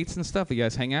guys mates and stuff. You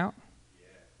guys hang out.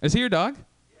 Yeah. Is he your dog?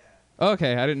 Yeah.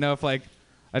 Okay, I didn't know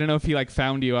if he like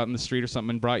found you out in the street or something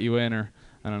and brought you in, or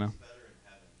I don't know.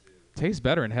 Tastes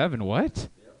better in heaven. What?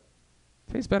 Yep.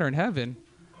 Tastes better in heaven.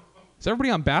 Is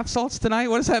everybody on bath salts tonight?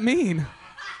 What does that mean?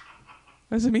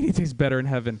 What does it mean he tastes better in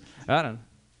heaven? I don't know.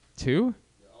 2?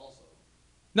 Yeah, also.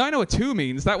 No, I know what 2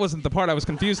 means. That wasn't the part I was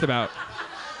confused about.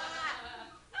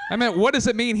 I meant, what does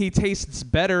it mean he tastes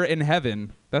better in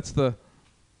heaven? That's the...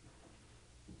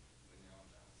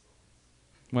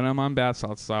 When I'm on bath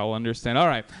salts, I'll understand. All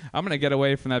right, I'm going to get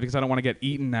away from that because I don't want to get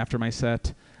eaten after my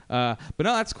set. But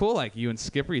no, that's cool. Like, you and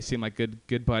Skipper, you seem like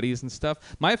good buddies and stuff.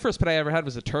 My first pet I ever had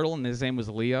was a turtle, and his name was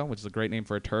Leo, which is a great name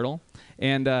for a turtle.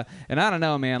 And I don't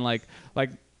know, man, like,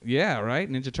 yeah, right?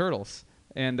 Ninja Turtles.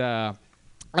 And I'm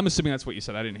assuming that's what you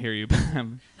said. I didn't hear you.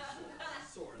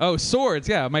 Oh, swords.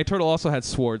 Yeah, my turtle also had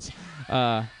swords.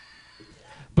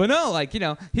 But no, like, you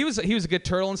know, he was a good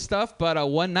turtle and stuff, but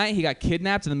one night he got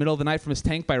kidnapped in the middle of the night from his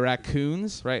tank by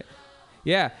raccoons, right?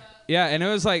 Yeah, and it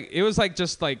was like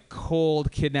just like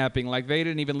cold kidnapping. Like, they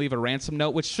didn't even leave a ransom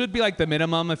note, which should be like the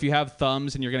minimum if you have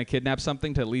thumbs and you're going to kidnap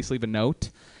something, to at least leave a note.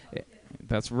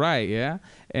 That's right, yeah.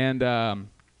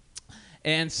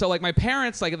 And so, like, my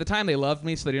parents, like, at the time, they loved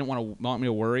me, so they didn't want me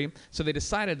to worry. So they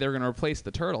decided they were going to replace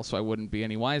the turtle so I wouldn't be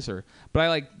any wiser.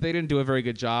 But they didn't do a very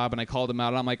good job, and I called them out.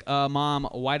 And I'm like, Mom,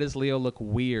 why does Leo look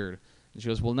weird? And she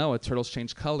goes, well, no, turtles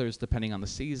change colors depending on the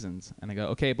seasons. And I go,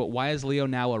 okay, but why is Leo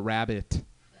now a rabbit?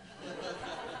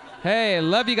 Hey,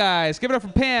 love you guys. Give it up for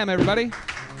Pam, everybody.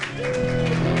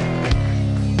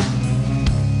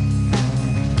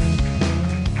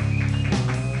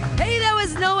 Hey, that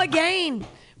was Noah Gain.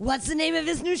 What's the name of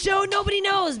his new show? Nobody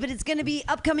knows, but it's going to be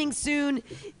upcoming soon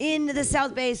in the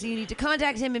South Bay, so you need to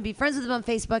contact him and be friends with him on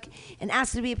Facebook and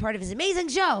ask to be a part of his amazing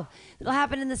show that'll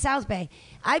happen in the South Bay.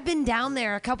 I've been down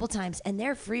there a couple times, and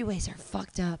their freeways are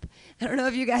fucked up. I don't know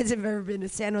if you guys have ever been to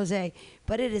San Jose,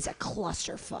 but it is a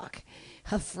clusterfuck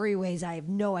of freeways. I have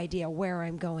no idea where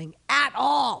I'm going at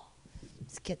all.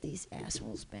 Let's get these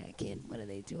assholes back in. What are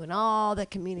they doing? All the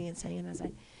comedians hanging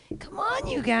outside. Come on,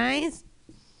 you guys.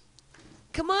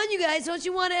 Come on, you guys. Don't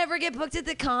you want to ever get booked at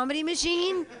the Comedy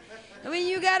Machine? I mean,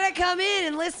 you got to come in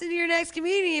and listen to your next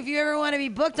comedian if you ever want to be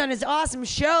booked on his awesome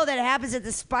show that happens at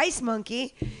the Spice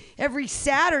Monkey every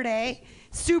Saturday.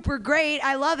 Super great.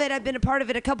 I love it. I've been a part of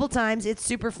it a couple times. It's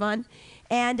super fun.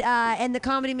 And the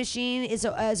Comedy Machine is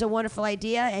a wonderful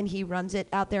idea, and he runs it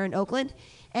out there in Oakland.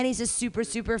 And he's a super,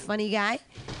 super funny guy.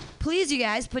 Please, you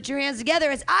guys, put your hands together.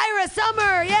 It's Ira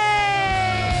Summer. Yay!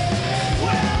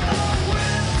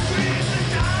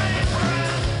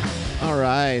 All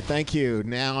right, thank you.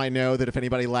 Now I know that if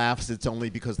anybody laughs, it's only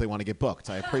because they want to get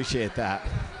booked. I appreciate that.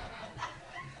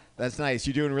 That's nice.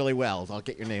 You're doing really well. I'll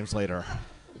get your names later.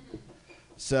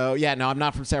 So, yeah, no, I'm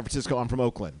not from San Francisco. I'm from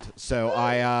Oakland. So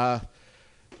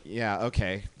yeah,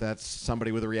 okay. That's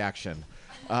somebody with a reaction.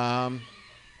 And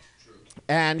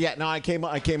yeah, no, I came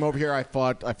over here. I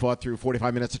fought through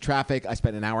 45 minutes of traffic. I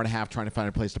spent an hour and a half trying to find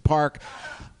a place to park.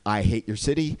 I hate your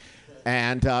city.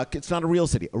 And it's not a real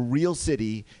city. A real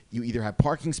city, you either have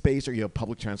parking space or you have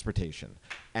public transportation.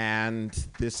 And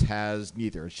this has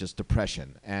neither. It's just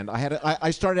depression. And I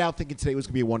started out thinking today was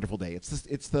going to be a wonderful day. It's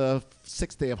the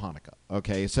 6th day of Hanukkah.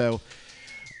 Okay, so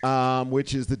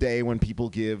which is the day when people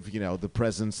give the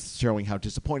presents showing how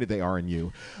disappointed they are in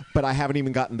you. But I haven't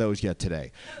even gotten those yet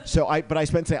today. So I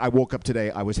spent today. I woke up today.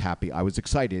 I was happy. I was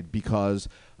excited because.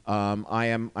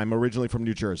 I'm originally from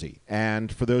New Jersey,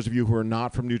 and for those of you who are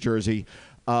not from New Jersey,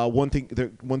 one thing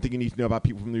you need to know about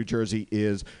people from New Jersey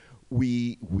is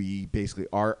we basically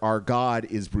our God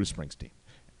is Bruce Springsteen,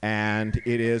 and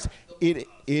it is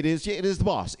the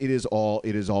boss. It is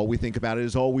all we think about. It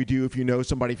is all we do. If you know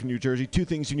somebody from New Jersey, 2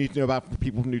 things you need to know about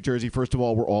people from New Jersey. First of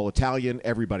all, we're all Italian.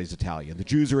 Everybody's Italian. The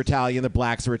Jews are Italian. The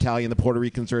blacks are Italian. The Puerto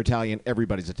Ricans are Italian.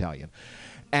 Everybody's Italian,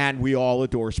 and we all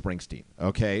adore Springsteen.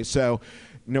 Okay, so.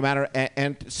 No matter,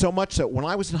 and so much so, when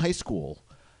I was in high school,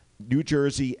 New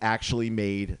Jersey actually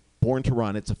made Born to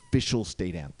Run its official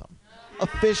state anthem.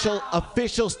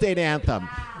 Official state anthem.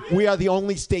 We are the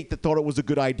only state that thought it was a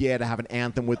good idea to have an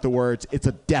anthem with the words, "It's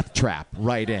a death trap,"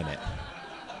 right in it.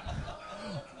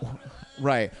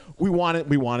 Right. We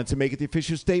wanted to make it the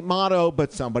official state motto,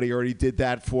 but somebody already did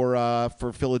that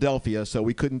for Philadelphia, so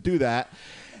we couldn't do that.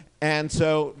 And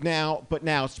so now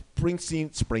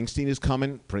Springsteen is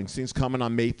coming. Springsteen's coming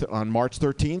on March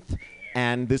 13th,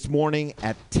 and this morning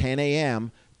at 10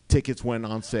 a.m., tickets went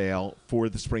on sale for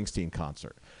the Springsteen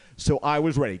concert. So I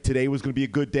was ready. Today was going to be a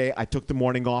good day. I took the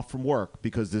morning off from work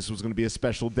because this was going to be a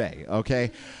special day,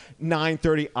 okay?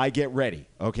 9:30, I get ready,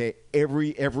 okay?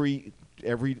 Every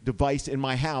device in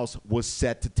my house was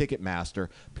set to Ticketmaster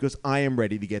because I am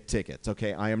ready to get tickets,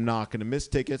 okay? I am not going to miss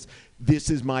tickets. This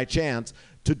is my chance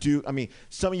to do. I mean,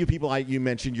 some of you people, you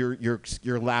mentioned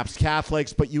you're lapsed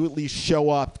Catholics, but you at least show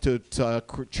up to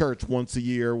church once a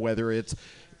year, whether it's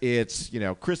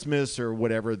Christmas or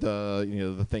whatever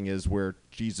the thing is where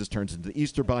Jesus turns into the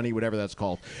Easter Bunny, whatever that's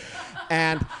called.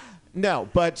 And no,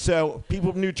 but so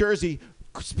people from New Jersey,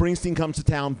 Springsteen comes to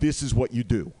town. This is what you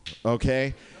do,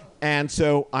 okay? And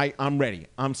so I'm ready.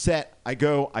 I'm set. I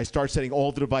go. I start setting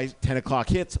all the devices. 10 o'clock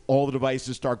hits. All the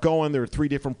devices start going. There are 3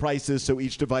 different prices, so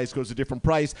each device goes a different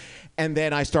price. And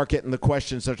then I start getting the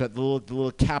questions, such as the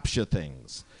little CAPTCHA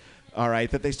things, all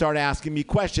right, that they start asking me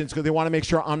questions because they want to make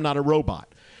sure I'm not a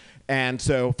robot. And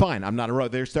so, fine, I'm not a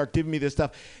robot. They start giving me this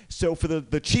stuff. So for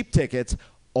the cheap tickets,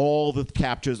 all the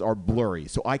CAPTCHAs are blurry,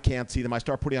 so I can't see them. I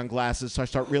start putting on glasses, so I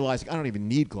start realizing I don't even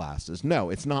need glasses. No,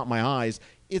 it's not my eyes.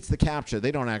 It's the CAPTCHA.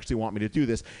 They don't actually want me to do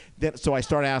this. So I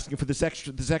start asking for this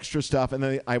extra stuff, and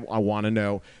then I want to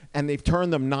know. And they've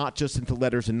turned them not just into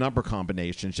letters and number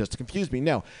combinations just to confuse me.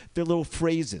 No, they're little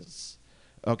phrases.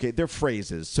 Okay, they're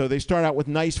phrases. So they start out with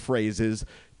nice phrases,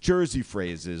 Jersey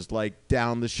phrases like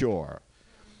down the shore,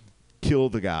 kill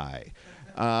the guy,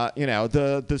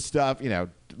 the stuff,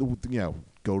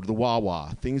 go to the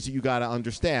Wawa, things that you got to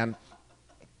understand.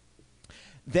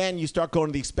 Then you start going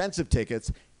to the expensive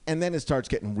tickets, and then it starts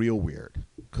getting real weird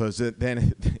because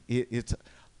it's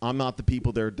I'm not the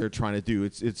people they're trying to do.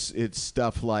 It's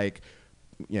stuff like,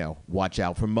 watch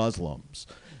out for Muslims,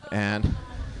 and.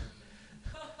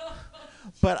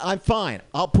 But I'm fine.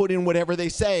 I'll put in whatever they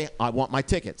say. I want my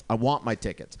tickets.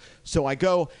 So I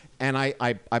go and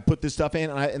I put this stuff in,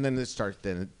 and then it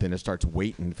starts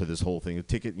waiting for this whole thing. The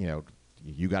ticket,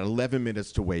 you got 11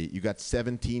 minutes to wait. You got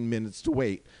 17 minutes to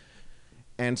wait,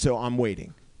 and so I'm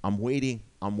waiting, and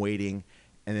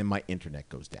then my internet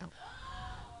goes down.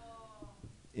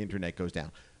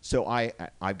 So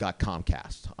I've got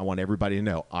Comcast. I want everybody to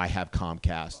know I have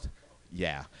Comcast.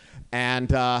 Yeah.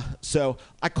 And so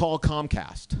I call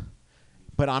Comcast.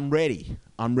 But I'm ready.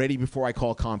 I'm ready before I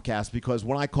call Comcast because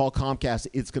when I call Comcast,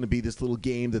 it's going to be this little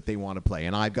game that they want to play.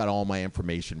 And I've got all my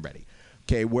information ready.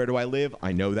 Okay, where do I live?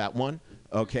 I know that one.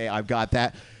 Okay, I've got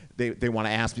that. They want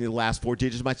to ask me the last 4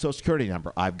 digits of my social security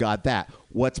number. I've got that.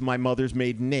 What's my mother's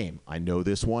maiden name? I know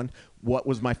this one. What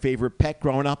was my favorite pet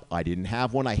growing up? I didn't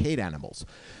have one. I hate animals.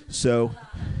 So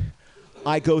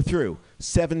I go through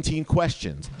 17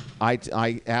 questions.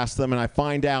 I ask them, and I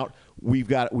find out we've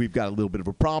got a little bit of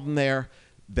a problem there.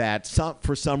 That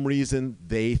for some reason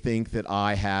they think that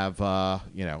I have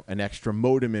an extra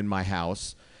modem in my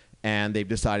house, and they've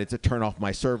decided to turn off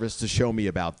my service to show me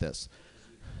about this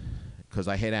because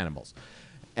I hate animals.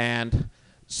 And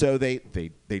so they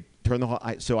turn the whole.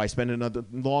 So I spend another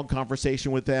long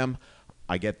conversation with them.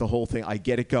 I get the whole thing. I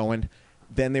get it going.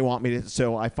 Then they want me to.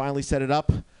 So I finally set it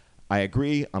up. I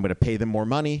agree. I'm going to pay them more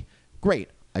money. Great.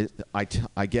 I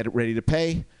get it ready to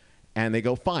pay, and they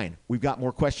go, fine. We've got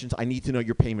more questions. I need to know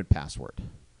your payment password.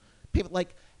 People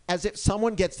as if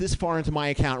someone gets this far into my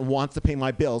account and wants to pay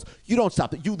my bills, you don't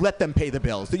stop it. You let them pay the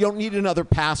bills. You don't need another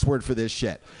password for this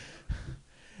shit.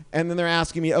 And then they're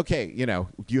asking me, okay, do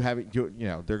you have it?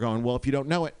 They're going, well, if you don't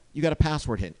know it, you got a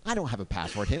password hint. I don't have a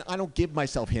password hint. I don't give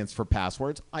myself hints for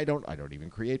passwords. I don't even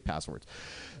create passwords.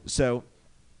 So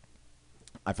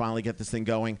I finally get this thing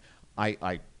going.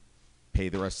 I pay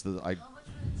the rest of the. How much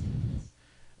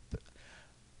were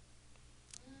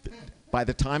the tickets? By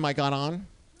the time I got on,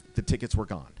 the tickets were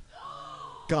gone.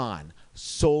 Gone.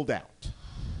 Sold out.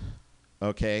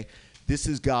 Okay? This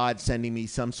is God sending me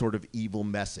some sort of evil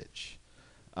message.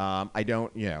 I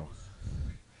don't,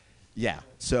 Yeah.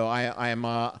 So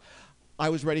I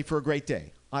was ready for a great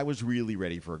day. I was really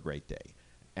ready for a great day.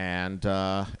 And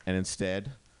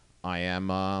instead,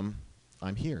 I'm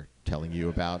here telling you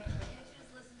about.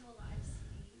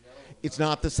 It's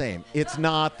not the same. It's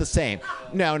not the same.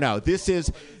 No. This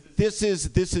is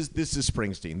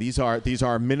Springsteen. These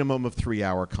are a minimum of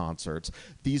 3-hour concerts.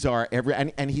 These are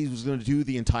and he was going to do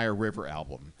the entire River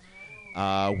album,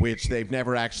 which they've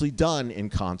never actually done in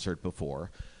concert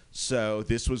before. So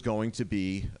this was going to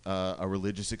be a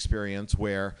religious experience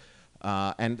where,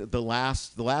 and the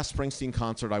last Springsteen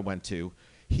concert I went to,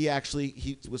 he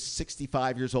was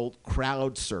 65 years old,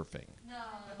 crowd surfing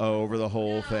over the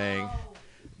whole thing.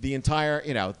 The entire,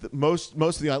 most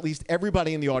of the, at least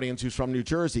everybody in the audience who's from New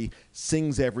Jersey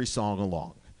sings every song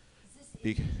along. Is this in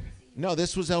New Jersey? No,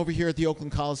 this was over here at the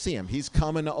Oakland Coliseum. He's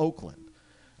coming to Oakland.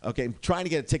 Okay, trying to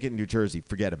get a ticket in New Jersey,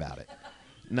 forget about it.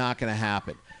 Not going to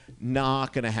happen.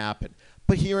 Not going to happen.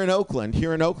 But here in Oakland,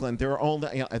 there are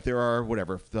only there are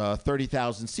whatever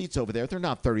 30,000 seats over there. There are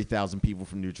not 30,000 people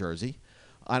from New Jersey.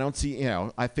 I don't see.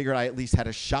 I figured I at least had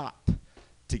a shot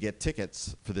to get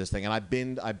tickets for this thing, and I've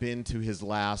been to his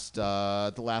last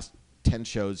the last 10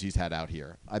 shows he's had out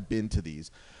here. I've been to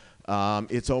these.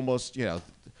 It's almost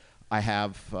I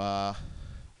have. I've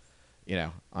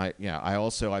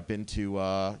been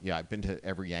to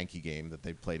every Yankee game that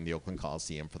they've played in the Oakland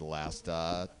Coliseum for the last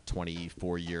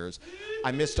 24 years.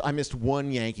 I missed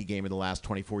one Yankee game in the last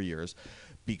 24 years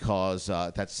because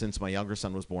that's since my younger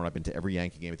son was born. I've been to every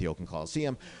Yankee game at the Oakland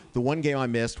Coliseum. The one game I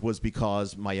missed was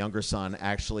because my younger son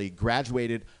actually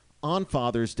graduated on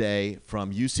Father's Day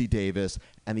from UC Davis,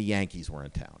 and the Yankees were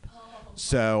in town.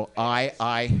 So I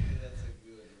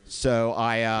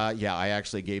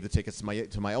actually gave the tickets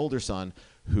to my older son,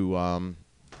 who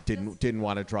didn't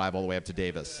want to drive all the way up to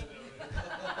Davis.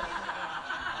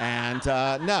 And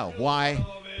no, why?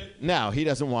 No, he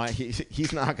doesn't want.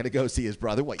 He's not going to go see his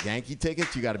brother. What, Yankee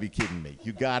tickets? You got to be kidding me.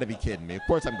 You got to be kidding me. Of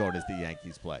course I'm going to see the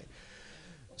Yankees play.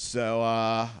 So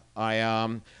I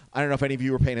don't know if any of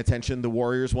you were paying attention. The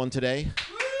Warriors won today.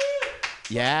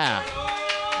 Yeah,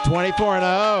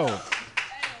 24-0.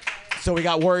 So we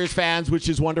got Warriors fans, which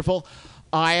is wonderful.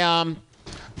 I'm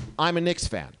a Knicks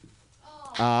fan,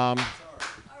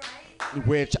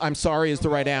 which I'm sorry is the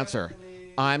right answer.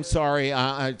 I'm sorry,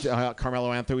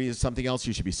 Carmelo Anthony is something else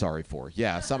you should be sorry for.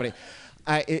 Yeah, somebody.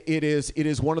 It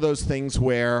is one of those things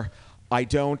where I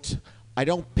don't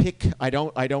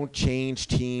change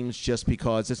teams just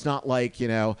because it's not like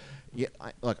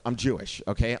look, I'm Jewish,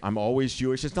 okay? I'm always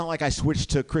Jewish. It's not like I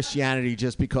switched to Christianity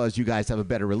just because you guys have a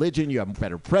better religion, you have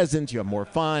better presents, you have more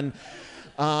fun.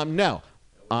 No,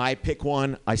 I pick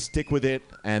one, I stick with it,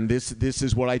 and this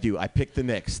is what I do. I pick the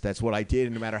Knicks. That's what I did,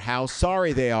 and no matter how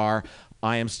sorry they are,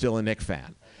 I am still a Knicks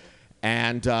fan.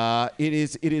 And it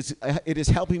is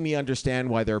helping me understand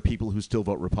why there are people who still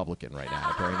vote Republican right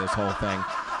now during this whole thing,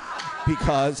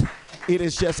 because it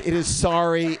is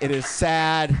sorry, it is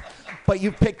sad. But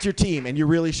you picked your team, and you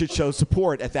really should show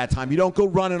support at that time. You don't go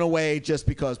running away just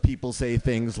because people say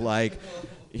things like,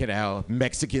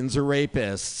 Mexicans are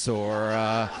rapists, or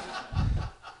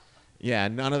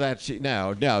none of that shit.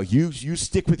 No, you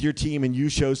stick with your team and you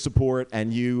show support,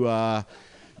 and you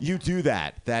do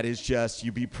that. That is just,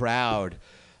 you be proud.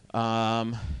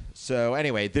 So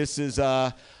anyway, this is.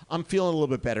 I'm feeling a little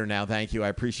bit better now. Thank you. I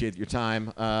appreciate your time.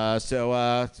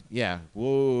 Whoa.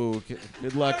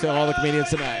 Good luck to all the comedians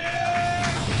tonight.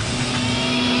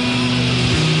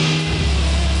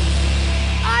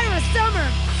 Ira Summer,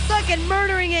 fucking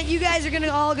murdering it. You guys are going to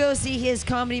all go see his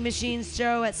Comedy Machines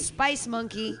show at Spice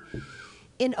Monkey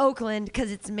in Oakland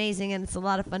because it's amazing and it's a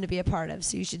lot of fun to be a part of.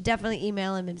 So you should definitely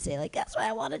email him and say, that's what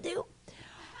I want to do.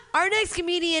 Our next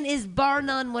comedian is bar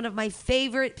none one of my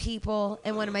favorite people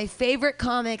and one of my favorite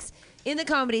comics in the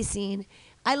comedy scene.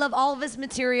 I love all of his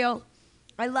material.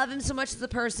 I love him so much as a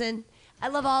person. I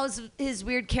love all his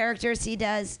weird characters he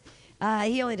does.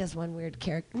 He only does one weird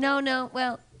character.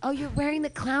 Well, you're wearing the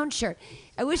clown shirt.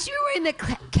 I wish you were wearing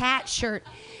the cat shirt.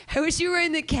 I wish you were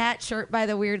wearing the cat shirt by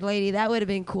the weird lady. That would have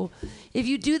been cool. If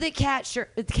you do the cat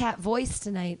shirt, the cat voice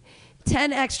tonight,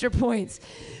 10 extra points.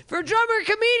 For drummer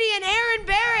comedian Aaron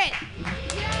Barrett.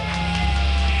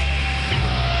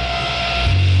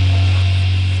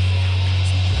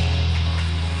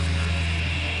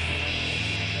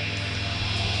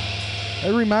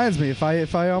 It reminds me, if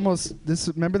I almost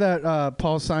remember that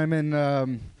Paul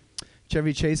Simon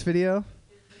Chevy Chase video?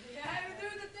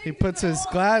 He puts his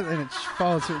glass and it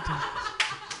falls.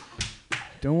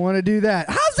 Don't want to do that.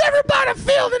 How's everybody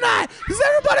feel tonight? Does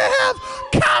everybody have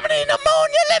comedy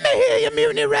pneumonia? Let me hear you,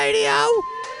 Mutiny Radio.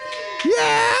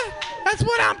 Yeah, that's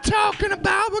what I'm talking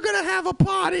about. We're going to have a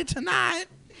party tonight.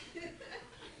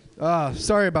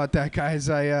 Sorry about that, guys.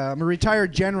 I'm a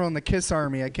retired general in the KISS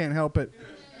Army. I can't help it.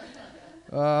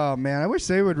 Oh, man, I wish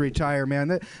they would retire,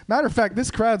 man. Matter of fact, this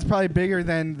crowd's probably bigger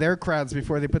than their crowds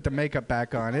before they put the makeup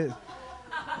back on.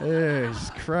 Jesus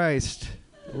Christ.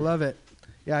 Love it.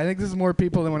 Yeah, I think this is more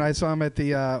people than when I saw him at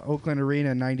the Oakland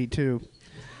Arena in '92.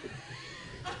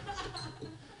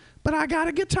 But I got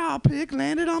a guitar pick,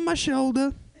 landed on my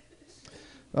shoulder.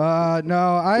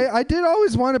 No, I did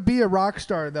always want to be a rock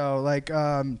star, though.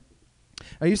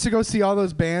 I used to go see all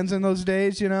those bands in those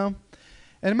days, And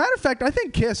a matter of fact, I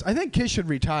think Kiss should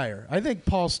retire. I think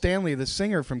Paul Stanley, the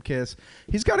singer from Kiss,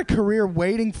 he's got a career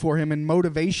waiting for him in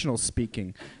motivational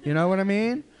speaking. You know what I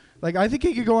mean? I think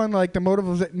he could go on the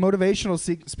motivational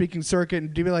speaking circuit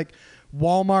and do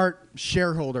Walmart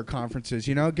shareholder conferences,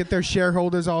 get their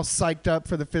shareholders all psyched up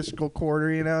for the fiscal quarter,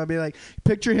 be like,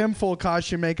 picture him full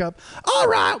costume makeup. All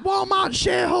right, Walmart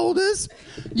shareholders.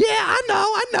 Yeah,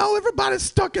 I know. Everybody's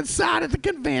stuck inside at the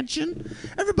convention.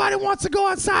 Everybody wants to go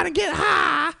outside and get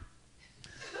high.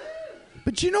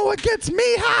 But you know what gets me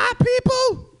high,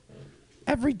 people?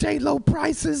 Everyday low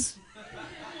prices.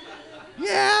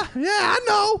 Yeah, I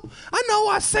know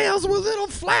our sales were a little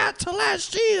flat to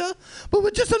last year, but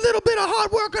with just a little bit of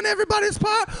hard work on everybody's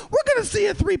part, we're going to see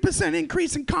a 3%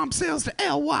 increase in comp sales to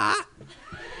LY.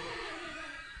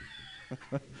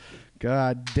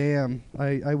 God damn,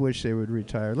 I wish they would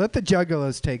retire. Let the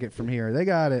Juggalos take it from here. They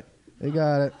got it.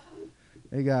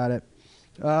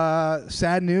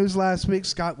 Sad news last week,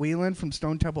 Scott Weiland from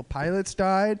Stone Temple Pilots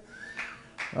died.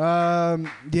 Yeah,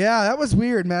 that was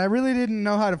weird, man. I really didn't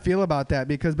know how to feel about that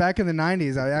because back in the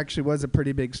 90s, I actually was a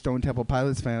pretty big Stone Temple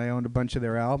Pilots fan. I owned a bunch of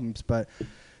their albums, but,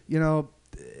 I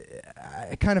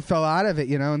kind of fell out of it,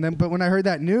 but when I heard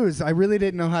that news, I really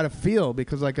didn't know how to feel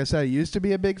because, like I said, I used to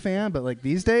be a big fan, but, like,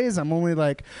 these days, I'm only,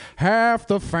 like, half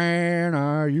the fan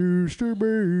I used to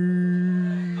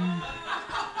be.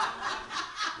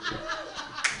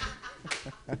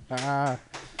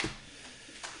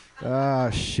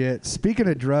 Shit. Speaking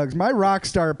of drugs, my rock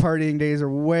star partying days are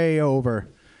way over.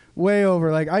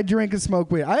 Like, I drink and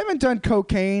smoke weed. I haven't done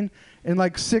cocaine in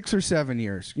like 6 or 7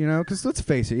 years, because let's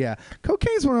face it, yeah.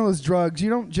 Cocaine's one of those drugs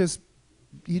you just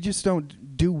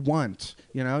don't do once,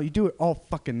 you do it all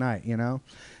fucking night, And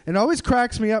it always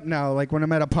cracks me up now, like when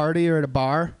I'm at a party or at a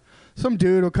bar, some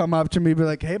dude will come up to me and be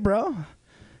like, hey, bro,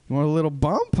 you want a little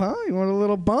bump, huh? You want a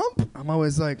little bump? I'm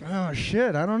always like, oh,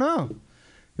 shit, I don't know.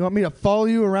 You want me to follow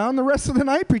you around the rest of the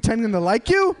night pretending to like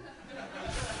you?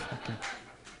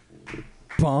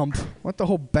 Bump. Want the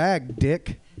whole bag,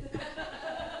 dick.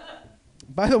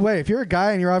 By the way, if you're a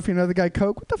guy and you're offering another guy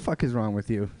coke, what the fuck is wrong with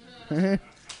you? Have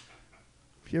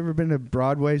you ever been to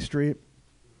Broadway Street?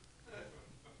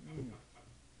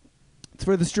 It's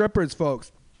for the strippers,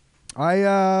 folks.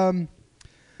 I'm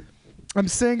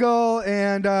single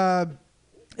and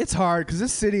it's hard because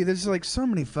this city, there's like so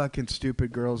many fucking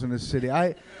stupid girls in this city.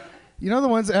 You know the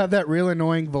ones that have that real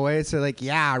annoying voice? They're like,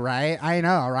 yeah, right? I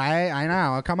know, right? I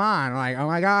know. Come on. Like, oh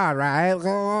my God, right?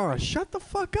 Oh, shut the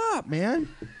fuck up, man.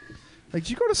 Like,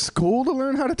 did you go to school to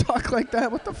learn how to talk like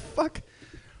that? What the fuck?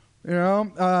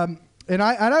 And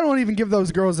I don't even give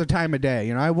those girls the time of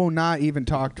day. I will not even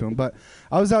talk to them. But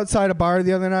I was outside a bar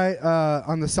the other night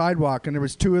on the sidewalk, and there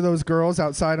was 2 of those girls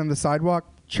outside on the sidewalk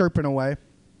chirping away.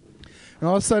 And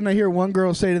all of a sudden, I hear one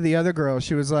girl say to the other girl,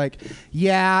 she was like,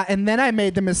 yeah, and then I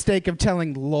made the mistake of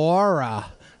telling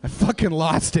Laura. I fucking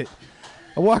lost it.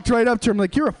 I walked right up to her. I'm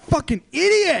like, you're a fucking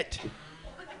idiot.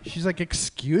 She's like,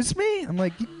 excuse me? I'm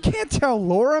like, you can't tell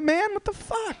Laura, man. What the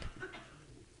fuck?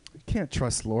 I can't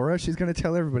trust Laura. She's going to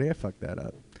tell everybody I fucked that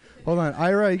up. Hold on.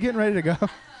 Ira, are you getting ready to go?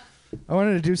 I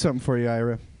wanted to do something for you,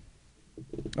 Ira.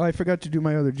 Oh, I forgot to do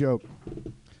my other joke.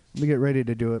 Let me get ready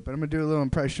to do it. But I'm going to do a little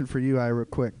impression for you, Ira,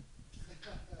 quick.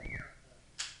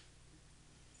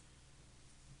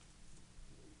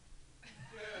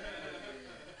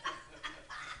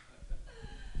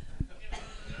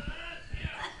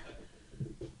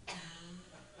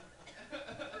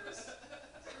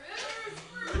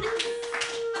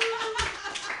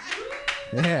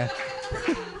 Yeah.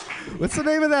 What's the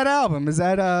name of that album? Is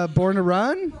that Born to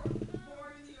Run?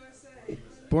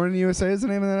 Born in the USA is the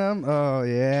name of that album? Oh,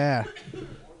 yeah.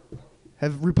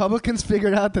 Have Republicans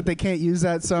figured out that they can't use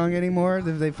that song anymore?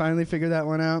 Have they finally figured that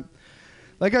one out?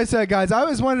 Like I said, guys, I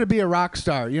always wanted to be a rock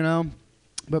star,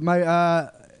 But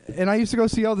and I used to go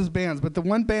see all these bands, but the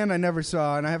one band I never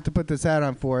saw, and I have to put this hat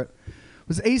on for it,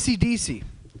 was AC/DC.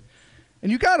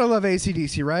 And you gotta love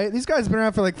AC/DC, right? These guys have been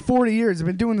around for like 40 years. They've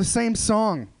been doing the same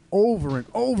song over and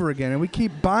over again, and we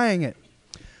keep buying it.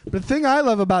 But the thing I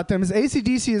love about them is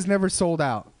AC/DC is never sold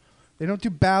out. They don't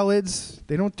do ballads.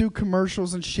 They don't do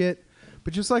commercials and shit.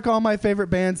 But just like all my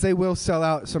favorite bands, they will sell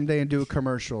out someday and do a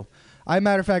commercial.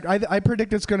 Matter of fact, I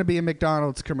predict it's going to be a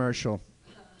McDonald's commercial.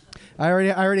 I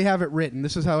already have it written.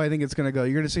 This is how I think it's going to go.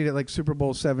 You're going to see it at like Super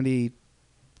Bowl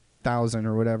 70,000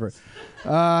 or whatever.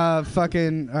 All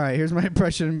right, here's my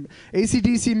impression.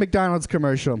 AC/DC McDonald's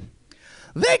commercial.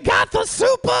 They got the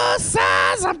super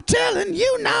size, I'm telling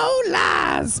you no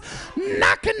lies.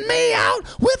 Knocking me out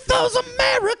with those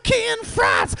American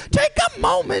fries. Take a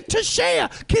moment to share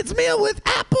kids' meal with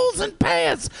apples and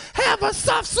pears. Have a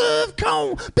soft serve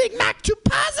cone, Big Mac, 2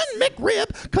 pies and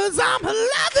McRib, 'cause I'm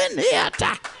loving it.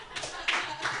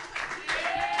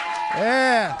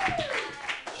 Yeah.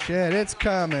 Shit, it's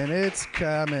coming.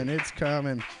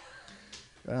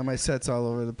 My set's all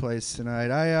over the place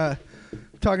tonight.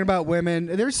 talking about women.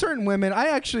 There's certain women. I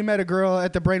actually met a girl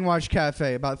at the Brainwash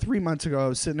Cafe about 3 months ago. I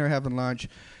was sitting there having lunch,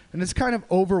 and this kind of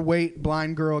overweight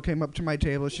blind girl came up to my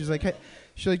table. She's like, "Hey,"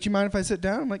 she's like, "Do you mind if I sit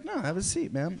down?" I'm like, "No, have a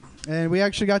seat, ma'am." And we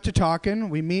actually got to talking.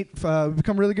 We meet, we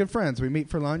become really good friends. We meet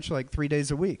for lunch like 3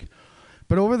 days a week.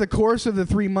 But over the course of the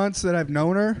 3 months that I've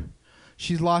known her,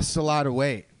 she's lost a lot of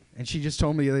weight. And she just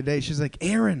told me the other day, she's like,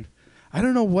 "Aaron, I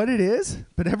don't know what it is,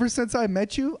 but ever since I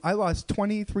met you, I lost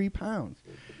 23 pounds.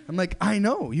 I'm like, "I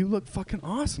know. You look fucking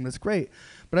awesome. That's great."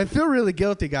 But I feel really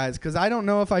guilty, guys, because I don't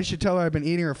know if I should tell her I've been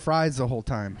eating her fries the whole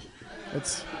time.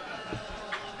 It's...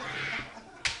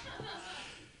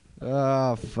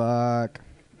 Oh, fuck.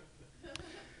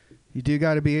 You do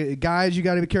got to be... Guys, you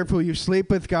got to be careful who you sleep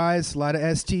with, guys. A lot of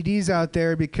STDs out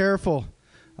there. Be careful.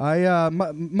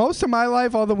 Most of my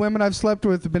life, all the women I've slept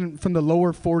with have been from the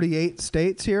lower 48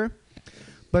 states here.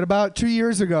 But about 2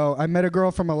 years ago, I met a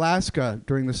girl from Alaska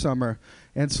during the summer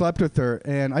and slept with her.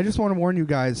 And I just want to warn you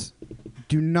guys,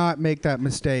 do not make that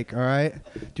mistake, all right?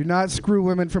 Do not screw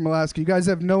women from Alaska. You guys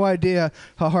have no idea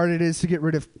how hard it is to get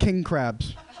rid of king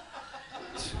crabs.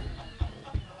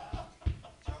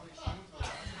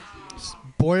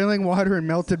 Boiling water and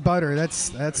melted butter. That's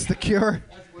the cure.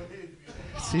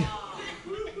 See,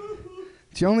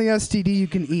 it's the only STD you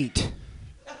can eat.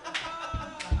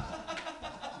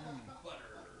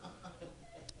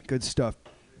 Good stuff.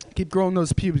 Keep growing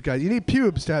those pubes, guys. You need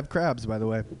pubes to have crabs, by the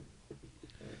way.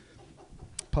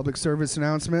 Public service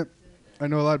announcement. I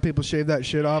know a lot of people shave that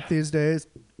shit off these days.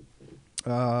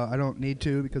 I don't need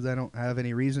to because I don't have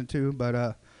any reason to,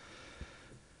 but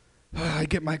I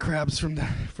get my crabs from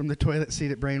the toilet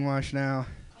seat at Brainwash now.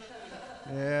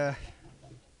 Yeah.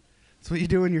 That's what you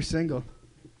do when you're single.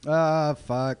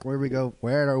 Fuck. Where do we go?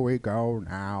 Where do we go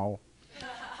now?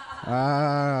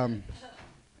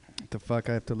 What the fuck?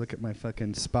 I have to look at my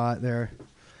fucking spot there.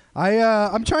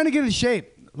 I'm trying to get in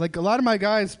shape. Like, a lot of my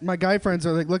guy friends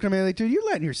are like looking at me like, "Dude, you're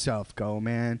letting yourself go,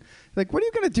 man. Like, what are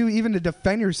you going to do even to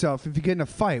defend yourself if you get in a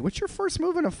fight? What's your first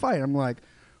move in a fight?" I'm like,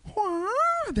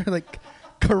 "What?" They're like,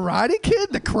 "Karate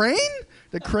Kid? The crane?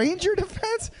 The crane's your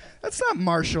defense?" That's not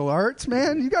martial arts,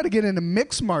 man. You got to get into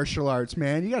mixed martial arts,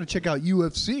 man. You got to check out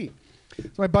UFC. So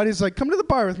my buddy's like, "Come to the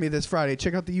bar with me this Friday.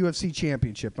 Check out the UFC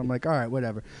championship." I'm like, "All right,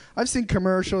 whatever." I've seen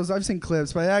commercials. I've seen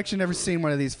clips, but I've actually never seen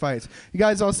one of these fights. You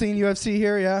guys all seen UFC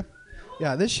here, yeah?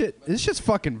 Yeah, this shit's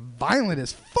fucking violent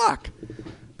as fuck.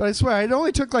 But I swear, it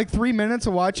only took like 3 minutes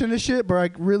of watching this shit, but I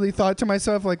really thought to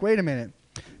myself, like, wait a minute.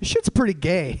 This shit's pretty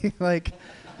gay. Like...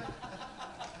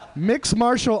 Mixed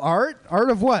martial art?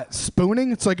 Art of what?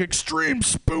 Spooning? It's like extreme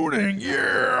spooning.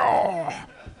 Yeah.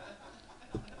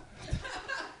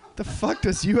 The fuck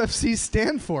does UFC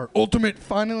stand for? Ultimate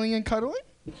funneling and cuddling?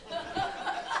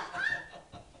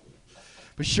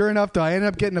 But sure enough, though, I ended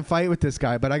up getting a fight with this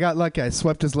guy. But I got lucky. I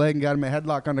swept his leg and got him a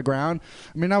headlock on the ground.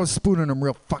 I mean, I was spooning him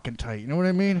real fucking tight. You know what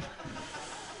I mean?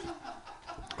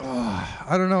 Oh,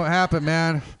 I don't know what happened,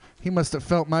 man. He must have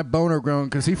felt my boner growing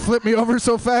because he flipped me over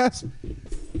so fast.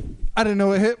 I didn't know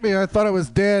what hit me. I thought I was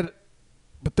dead.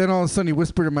 But then all of a sudden he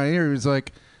whispered in my ear. He was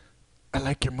like, "I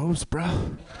like your moves, bro."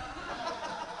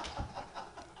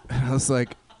 And I was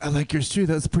like, "I like yours too.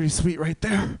 That's pretty sweet right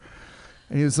there."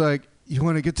 And he was like, "You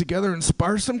want to get together and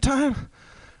spar sometime?"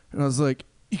 And I was like,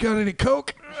 "You got any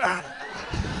coke?"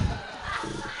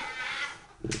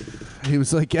 He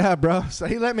was like, "Yeah, bro." So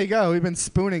he let me go. We've been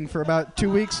spooning for about 2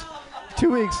 weeks.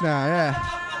 2 weeks now,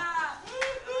 yeah.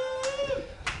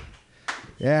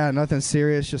 Yeah, nothing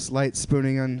serious, just light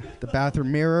spooning on the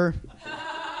bathroom mirror.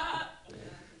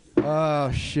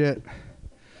 Oh, shit.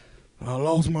 I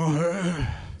lost my head.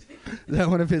 Is that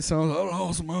one of his songs? I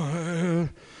lost my head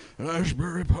in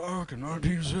Ashbury Park in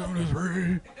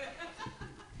 1973.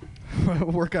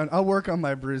 I'll work on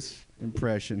my Bruce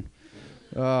impression.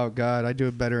 Oh, God, I do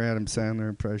a better Adam Sandler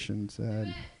impression.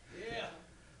 Sad. Yeah.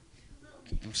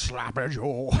 Sloppy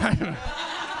Joe.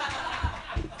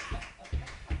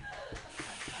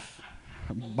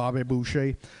 Bobby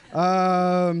Boucher.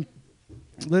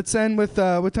 Let's end with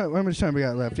what time? How much time we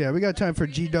got left? Yeah, we got time for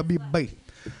GWB.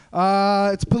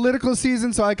 It's political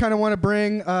season, so I kind of want to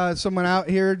bring someone out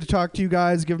here to talk to you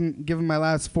guys. Give him my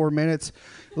last 4 minutes.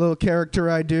 A little character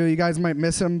I do. You guys might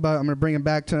miss him, but I'm gonna bring him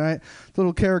back tonight. A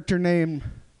little character named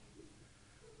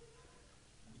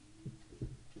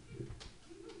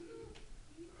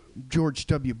George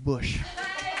W. Bush.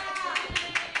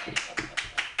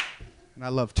 And I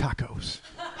love tacos.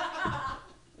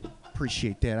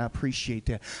 Appreciate that. I appreciate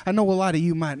that. I know a lot of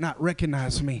you might not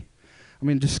recognize me. I'm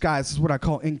in disguise. This is what I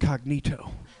call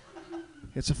incognito.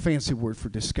 It's a fancy word for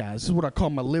disguise. This is what I call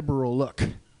my liberal look.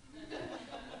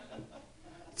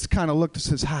 It's kind of look that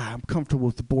says, "Hi, I'm comfortable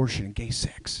with abortion and gay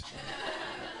sex."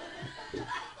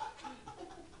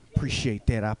 Appreciate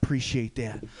that. I appreciate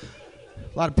that.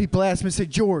 A lot of people ask me, say,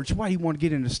 "George, why do you want to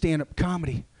get into stand-up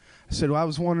comedy?" I said, "Well, I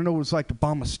was wanting to know what it's like to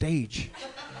bomb a stage."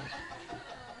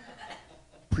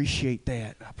 Appreciate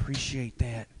that. I appreciate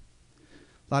that.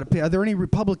 A lot of people. Are there any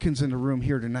Republicans in the room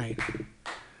here tonight?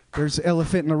 There's an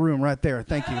elephant in the room right there.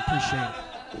 Thank you. Appreciate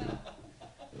it.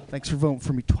 Thanks for voting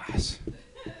for me twice.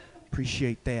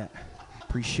 Appreciate that.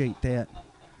 Appreciate that.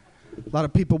 A lot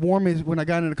of people warned me when I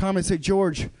got into the comments, say,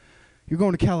 "George, you're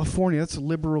going to California. That's the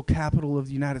liberal capital of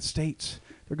the United States.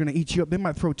 They're going to eat you up. They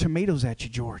might throw tomatoes at you,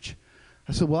 George."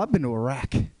 I said, "Well, I've been to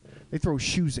Iraq. They throw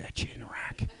shoes at you in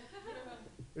Iraq."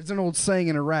 There's an old saying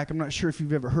in Iraq. I'm not sure if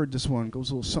you've ever heard this one. It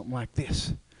goes a little something like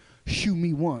this. "Shoe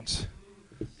me once.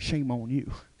 Shame on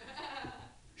you.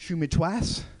 Shoe me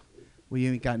twice. Well,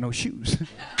 you ain't got no shoes."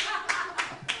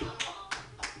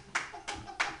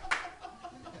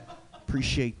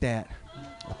 Appreciate that.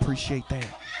 Appreciate that.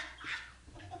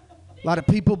 A lot of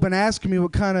people have been asking me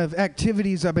what kind of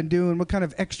activities I've been doing, what kind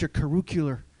of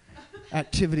extracurricular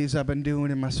activities I've been doing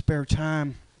in my spare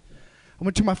time. I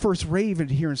went to my first rave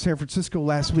here in San Francisco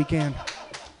last weekend.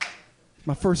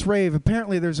 My first rave.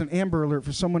 Apparently there's an Amber Alert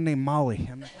for someone named Molly.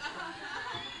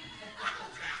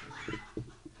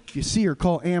 If you see her,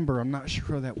 call Amber. I'm not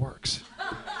sure how that works.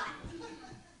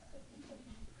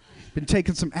 Been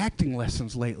taking some acting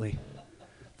lessons lately.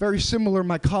 Very similar to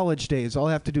my college days. All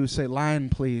I have to do is say, "Line,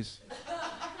 please."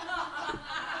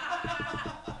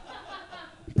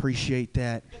 Appreciate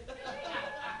that.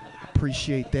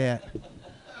 Appreciate that.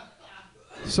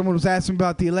 Someone was asking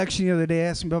about the election the other day,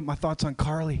 asked me about my thoughts on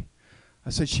Carly. I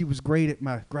said she was great at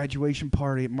my graduation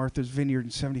party at Martha's Vineyard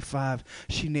in '75.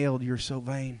 She nailed "You're So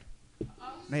Vain."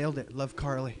 Nailed it. Love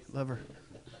Carly. Love her.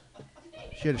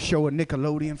 She had a show at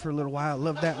Nickelodeon for a little while.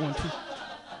 Love that one too.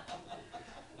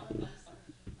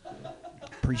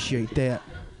 Appreciate that.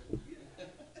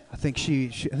 I think she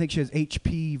has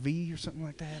HPV or something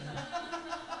like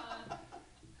that.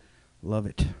 Love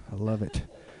it. I love it.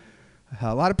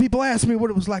 A lot of people ask me what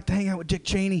it was like to hang out with Dick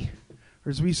Cheney, or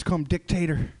as we used to call him,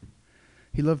 Dictator.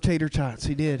 He loved tater tots.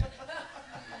 He did.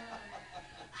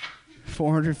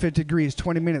 450 degrees,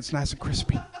 20 minutes, nice and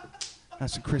crispy.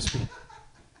 Nice and crispy.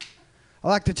 I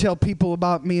like to tell people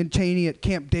about me and Cheney at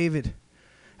Camp David.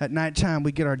 At nighttime,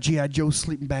 we get our G.I. Joe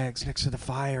sleeping bags next to the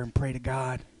fire and pray to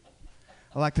God.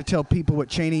 I like to tell people what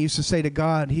Cheney used to say to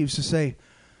God. He used to say,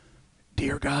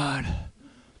 "Dear God,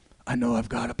 I know I've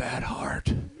got a bad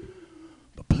heart,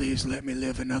 but please let me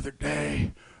live another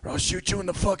day or I'll shoot you in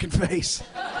the fucking face."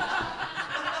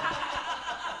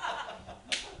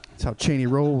 That's how Cheney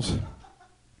rolls. A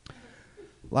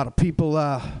lot of people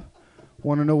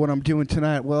want to know what I'm doing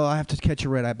tonight. Well, I have to catch a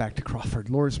red eye back to Crawford.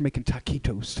 Laura's making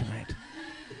taquitos tonight.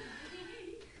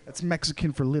 That's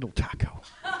Mexican for little taco.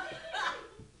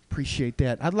 Appreciate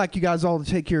that. I'd like you guys all to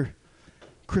take your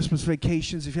Christmas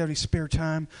vacations. If you have any spare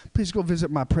time, please go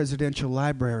visit my presidential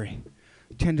library.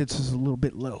 Attendance is a little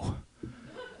bit low.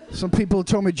 Some people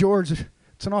told me, "George,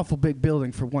 it's an awful big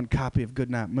building for one copy of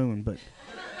Goodnight Moon," but...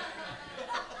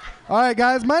 All right,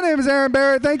 guys, my name is Aaron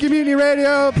Barrett. Thank you, Mutiny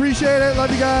Radio. Appreciate it. Love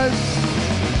you guys.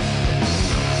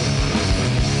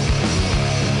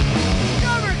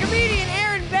 Drummer, comedian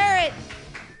Aaron Barrett.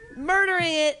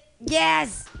 Murdering it.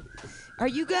 Yes. Are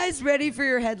you guys ready for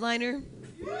your headliner?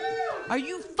 Are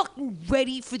you fucking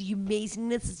ready for the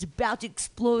amazingness that's about to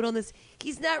explode on this?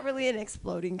 He's not really an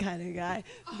exploding kind of guy.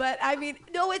 But, I mean,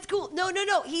 no, it's cool. No.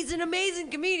 He's an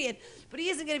amazing comedian. But he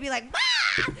isn't going to be like,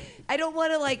 "Ah!" I don't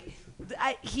want to, like...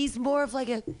 he's more of like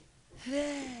a,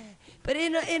 but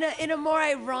in a more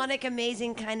ironic,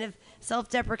 amazing kind of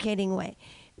self-deprecating way.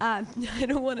 I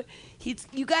don't want to.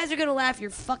 You guys are gonna laugh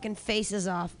your fucking faces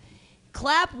off.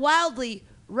 Clap wildly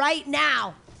right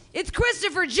now. It's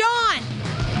Christopher John.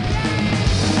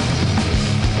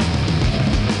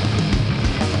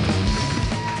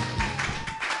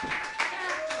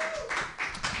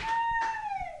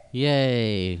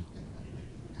 Yay.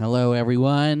 Hello,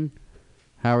 everyone.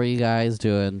 How are you guys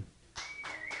doing?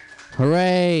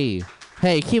 Hooray!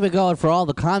 Hey, keep it going for all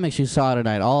the comics you saw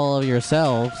tonight, all of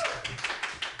yourselves.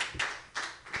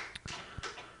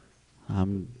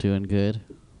 I'm doing good.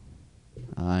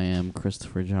 I am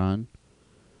Christopher John.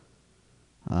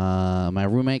 My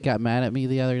roommate got mad at me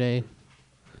the other day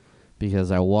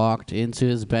because I walked into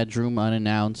his bedroom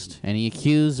unannounced, and he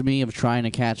accused me of trying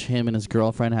to catch him and his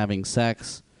girlfriend having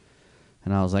sex.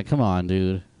 And I was like, "Come on,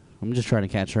 dude. I'm just trying to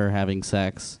catch her having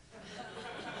sex.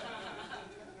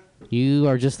 You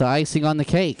are just the icing on the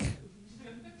cake.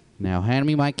 Now hand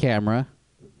me my camera,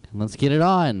 and let's get it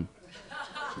on."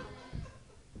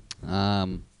 I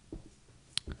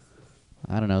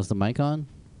don't know. Is the mic on?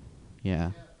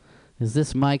 Yeah. Is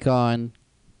this mic on?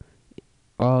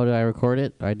 Oh, did I record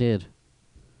it? I did.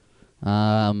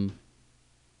 I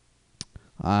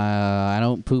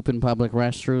don't poop in public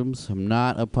restrooms. I'm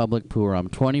not a public pooer. I'm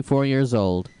 24 years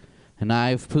old, and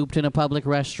I've pooped in a public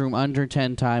restroom under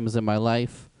 10 times in my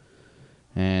life,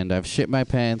 and I've shit my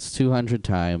pants 200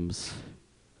 times,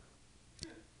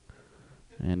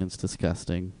 and it's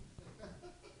disgusting.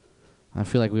 I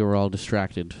feel like we were all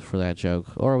distracted for that joke,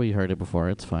 or we heard it before.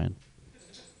 It's fine.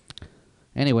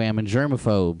 Anyway, I'm a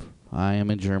germaphobe. I am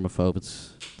a germaphobe.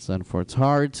 It's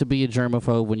hard to be a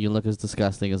germaphobe when you look as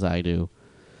disgusting as I do.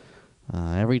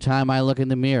 Every time I look in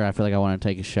the mirror, I feel like I want to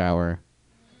take a shower.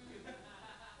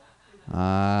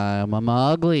 I'm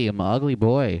ugly. I'm an ugly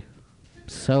boy.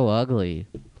 So ugly.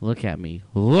 Look at me.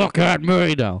 Look at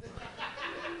me, though.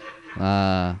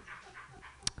 No,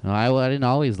 I didn't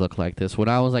always look like this. When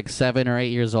I was like 7 or 8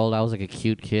 years old, I was like a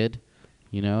cute kid.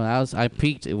 You know, I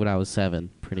peaked when I was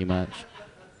 7, pretty much.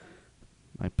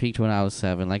 I peaked when I was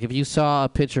 7. Like, if you saw a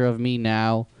picture of me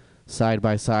now, side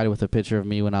by side with a picture of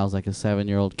me when I was like a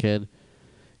 7-year-old kid,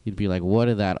 you'd be like, what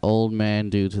did that old man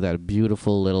do to that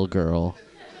beautiful little girl?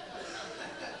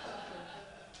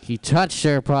 He touched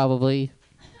her, probably.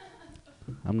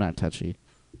 I'm not touchy.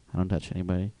 I don't touch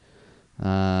anybody.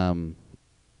 I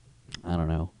don't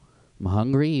know. I'm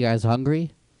hungry. You guys hungry?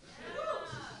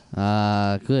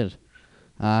 Good.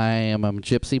 I am a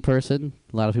gypsy person.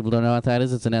 A lot of people don't know what that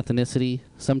is. It's an ethnicity.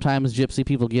 Sometimes gypsy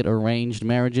people get arranged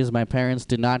marriages. My parents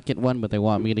did not get one, but they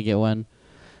want me to get one.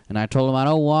 And I told them I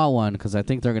don't want one because I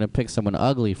think they're going to pick someone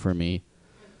ugly for me.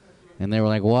 And they were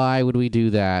like, why would we do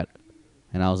that?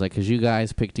 And I was like, because you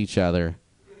guys picked each other.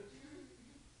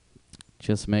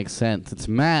 Just makes sense. It's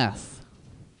math.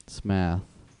 It's math.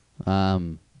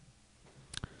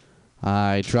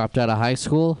 I dropped out of high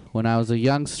school when I was a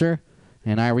youngster,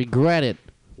 and I regret it.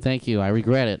 Thank you. I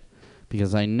regret it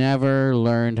because I never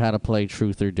learned how to play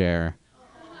Truth or Dare.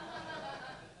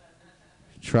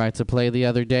 Tried to play the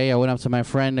other day. I went up to my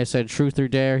friend. I said, Truth or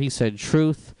Dare? He said,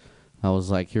 Truth. I was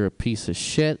like, you're a piece of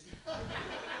shit.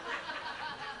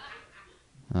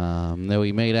 Then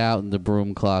we made out in the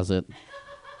broom closet.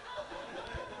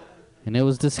 And it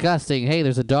was disgusting. Hey,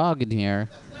 there's a dog in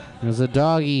here. There's a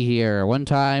doggy here. One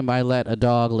time I let a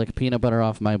dog lick peanut butter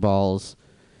off my balls.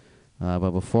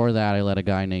 But before that, I let a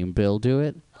guy named Bill do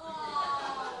it.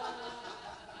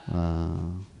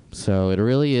 So it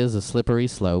really is a slippery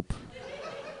slope.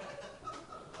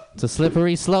 It's a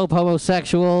slippery slope,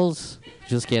 homosexuals.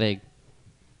 Just kidding.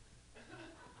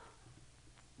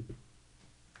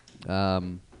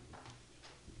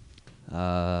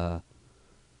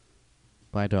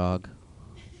 My dog.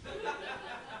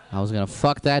 I was gonna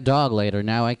fuck that dog later.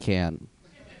 Now I can't.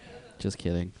 Just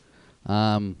kidding.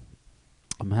 I'm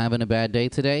having a bad day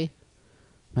today.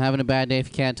 I'm having a bad day. If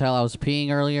you can't tell, I was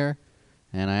peeing earlier,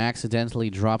 and I accidentally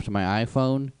dropped my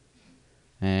iPhone,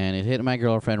 and it hit my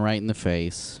girlfriend right in the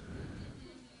face.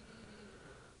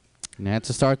 And I had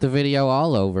to start the video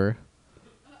all over.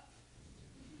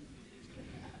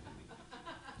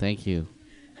 Thank you.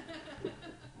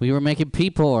 We were making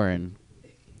pee porn.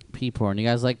 Pee porn. You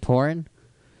guys like porn?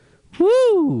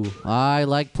 Woo! I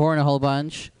like porn a whole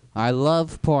bunch. I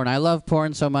love porn. I love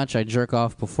porn so much I jerk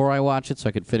off before I watch it so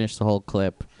I could finish the whole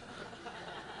clip.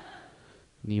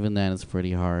 And even then, it's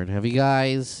pretty hard. Have you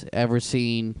guys ever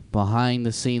seen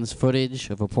behind-the-scenes footage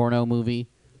of a porno movie?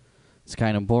 It's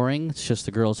kind of boring. It's just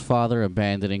the girl's father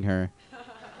abandoning her.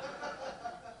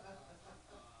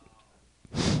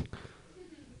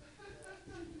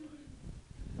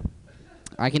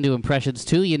 I can do impressions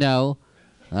too, you know.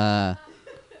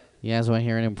 You guys want to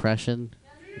hear an impression?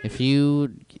 If you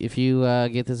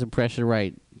get this impression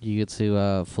right, you get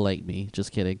to fillet me.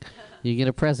 Just kidding. You get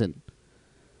a present.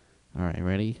 All right,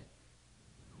 ready?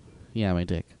 Yeah, my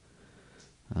dick.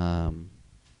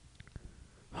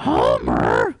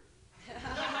 Homer.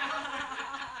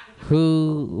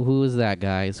 Who is that,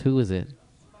 guys? Who is it?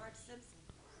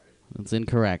 It's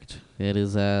incorrect. It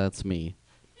is. It's me.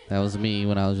 That was me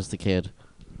when I was just a kid.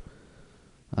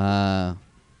 I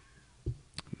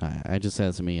just said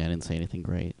it's me. I didn't say anything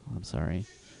great. I'm sorry.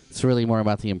 It's really more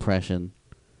about the impression.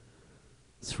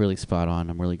 It's really spot on.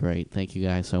 I'm really great. Thank you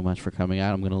guys so much for coming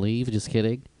out. I'm going to leave. Just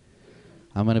kidding.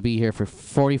 I'm going to be here for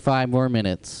 45 more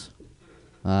minutes.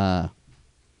 Thank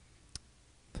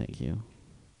you.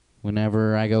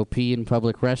 Whenever I go pee in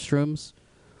public restrooms,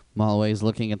 I'm always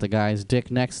looking at the guy's dick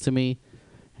next to me.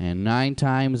 And 9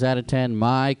 times out of 10,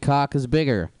 my cock is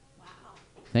bigger. Wow.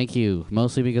 Thank you.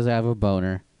 Mostly because I have a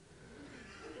boner.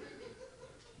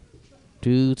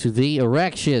 Due to the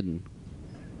erection.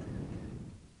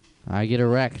 I get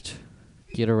erect.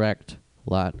 Get erect a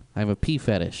lot. I have a pee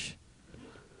fetish.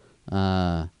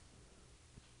 I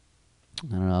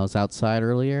don't know. I was outside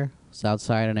earlier. I was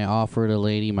outside and I offered a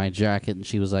lady my jacket and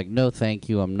she was like, "No, thank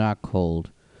you. I'm not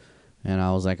cold." And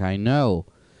I was like, "I know,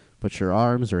 but your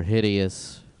arms are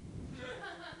hideous."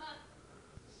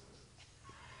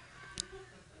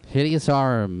 Hideous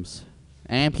arms.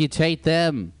 Amputate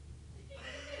them.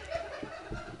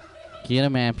 Get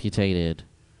them amputated.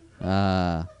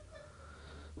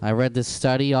 I read this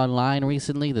study online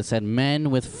recently that said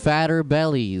men with fatter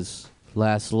bellies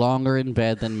last longer in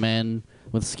bed than men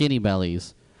with skinny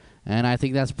bellies. And I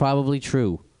think that's probably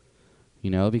true.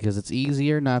 You know, because it's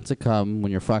easier not to come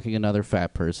when you're fucking another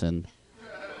fat person.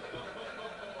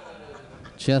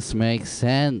 Just makes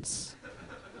sense.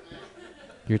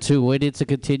 You're too witted to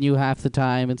continue half the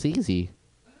time. It's easy.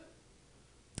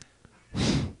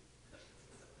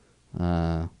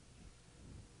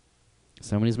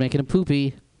 Somebody's making a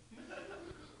poopy.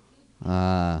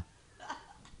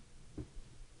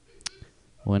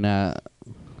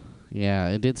 Yeah,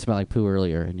 it did smell like poo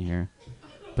earlier in here.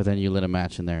 But then you lit a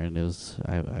match in there, and it was,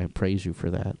 I praise you for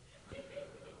that.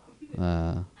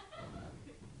 I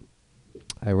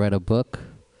read a book.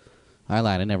 I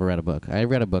lied, I never read a book. I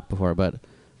read a book before, but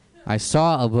I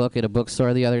saw a book at a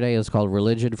bookstore the other day. It was called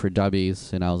Religion for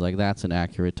Dummies, and I was like, that's an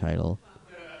accurate title.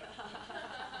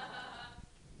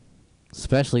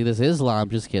 Especially this Islam.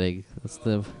 Just kidding. That's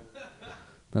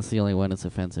the only one that's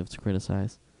offensive to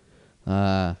criticize.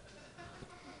 I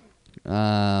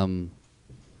don't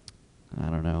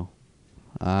know.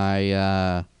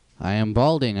 I am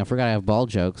balding. I forgot I have bald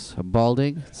jokes. I'm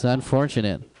balding. It's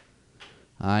unfortunate.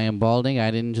 I am balding. I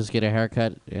didn't just get a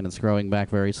haircut, and it's growing back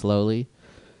very slowly.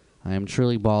 I am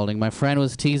truly balding. My friend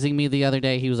was teasing me the other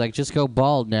day. He was like, "Just go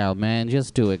bald now, man.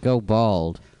 Just do it. Go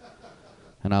bald."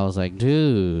 And I was like,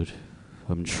 "Dude,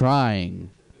 I'm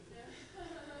trying.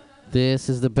 This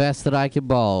is the best that I can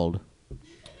bald.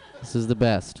 This is the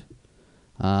best."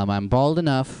 I'm bald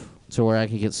enough to where I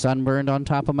can get sunburned on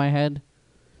top of my head,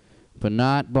 but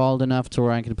not bald enough to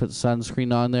where I can put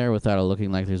sunscreen on there without it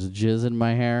looking like there's jizz in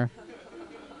my hair.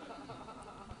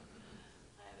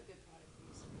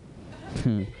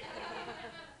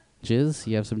 Jizz?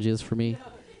 You have some jizz for me?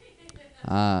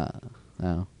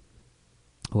 No.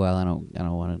 Well, I don't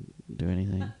want to do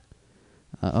anything.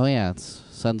 Oh yeah, it's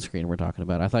sunscreen we're talking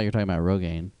about. I thought you were talking about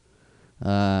Rogaine.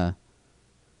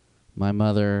 My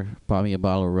mother bought me a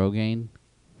bottle of Rogaine.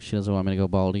 She doesn't want me to go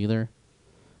bald either.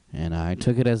 And I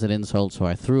took it as an insult, so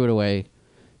I threw it away.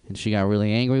 And she got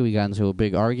really angry. We got into a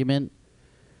big argument.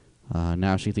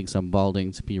 Now she thinks I'm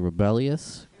balding to be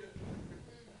rebellious.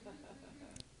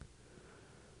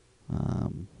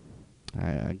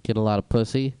 I get a lot of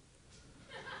pussy.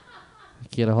 I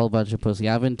get a whole bunch of pussy.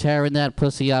 I've been tearing that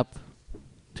pussy up.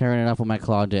 Tearing it up with my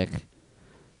claw dick.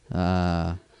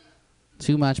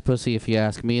 Too much pussy, if you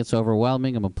ask me. It's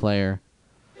overwhelming. I'm a player.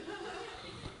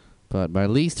 But my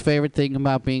least favorite thing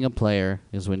about being a player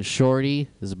is when Shorty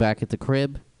is back at the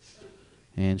crib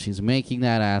and she's making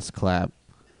that ass clap.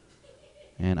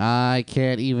 And I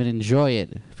can't even enjoy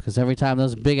it because every time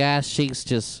those big ass cheeks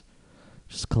just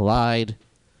collide,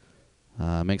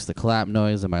 makes the clap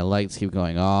noise and my lights keep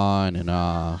going on and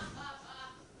off.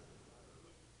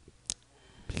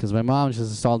 Because my mom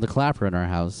just installed the clapper in our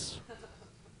house.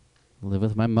 I live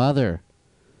with my mother.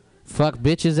 Fuck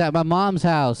bitches at my mom's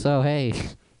house. Oh, hey.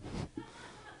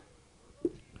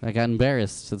 I got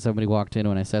embarrassed that somebody walked in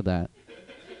when I said that.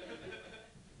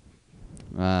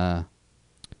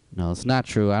 No, it's not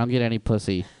true. I don't get any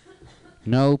pussy.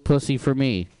 No pussy for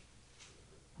me.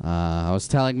 I was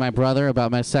telling my brother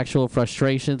about my sexual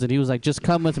frustrations, and he was like, "Just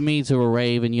come with me to a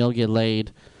rave and you'll get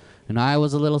laid." And I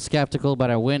was a little skeptical, but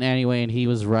I went anyway, and he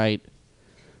was right.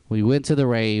 We went to the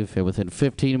rave, and within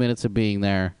 15 minutes of being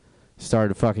there,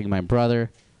 started fucking my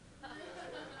brother.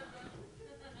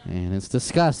 And it's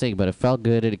disgusting, but it felt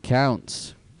good, and it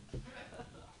counts.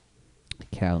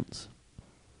 It counts.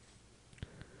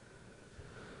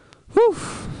 Whew.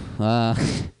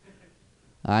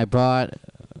 I bought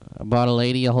a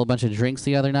lady a whole bunch of drinks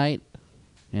the other night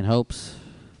in hopes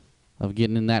of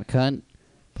getting in that cunt.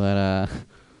 But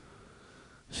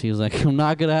she was like, "I'm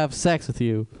not going to have sex with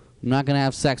you. I'm not going to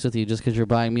have sex with you just because you're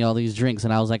buying me all these drinks."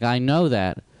 And I was like, "I know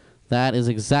that. That is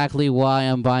exactly why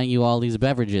I'm buying you all these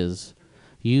beverages.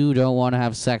 You don't want to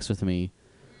have sex with me.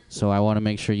 So I want to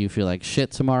make sure you feel like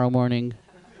shit tomorrow morning.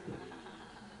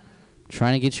 I'm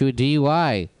trying to get you a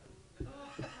DUI.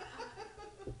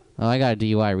 Oh, I got a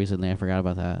DUI recently. I forgot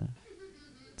about that.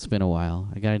 It's been a while.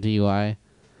 I got a DUI.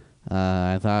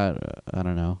 I thought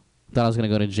I was going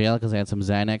to go to jail because I had some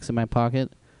Xanax in my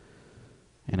pocket.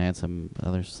 And I had some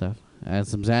other stuff. I had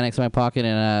some Xanax in my pocket,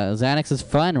 and Xanax is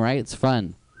fun, right? It's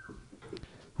fun.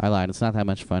 I lied. It's not that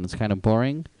much fun. It's kind of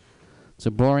boring. It's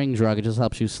a boring drug. It just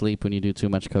helps you sleep when you do too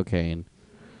much cocaine.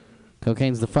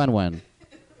 Cocaine's the fun one.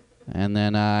 And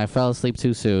then I fell asleep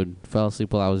too soon. Fell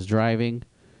asleep while I was driving.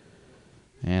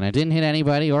 And I didn't hit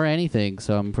anybody or anything,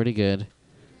 so I'm pretty good.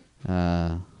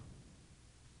 But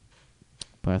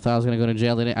I thought I was going to go to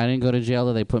jail. I didn't go to jail,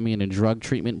 though. They put me in a drug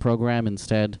treatment program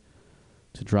instead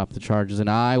to drop the charges. And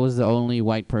I was the only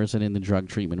white person in the drug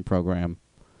treatment program.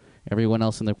 Everyone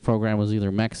else in the program was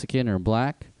either Mexican or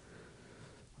black.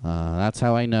 That's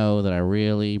how I know that I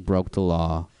really broke the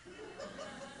law.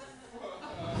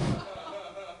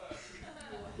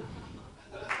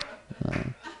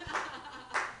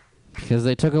 Because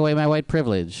they took away my white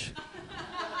privilege.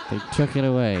 They took it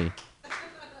away.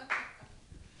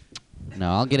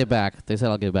 No, I'll get it back. They said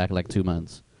I'll get it back in like 2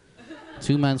 months.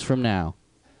 2 months from now.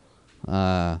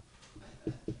 No,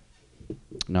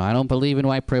 I don't believe in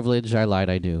white privilege. I lied.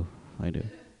 I do.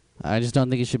 I just don't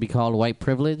think it should be called white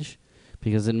privilege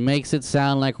because it makes it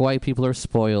sound like white people are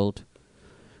spoiled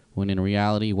when in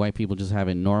reality white people just have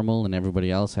it normal and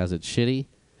everybody else has it shitty.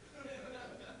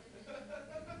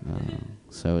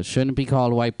 So it shouldn't be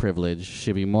called white privilege. It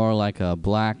should be more like a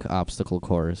black obstacle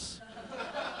course.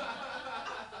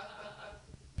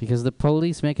 Because the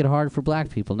police make it hard for black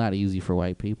people, not easy for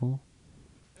white people.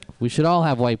 We should all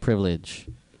have white privilege.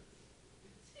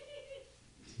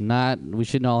 We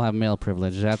shouldn't all have male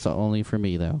privilege. That's only for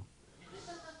me, though.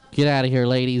 Get out of here,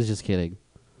 ladies. Just kidding.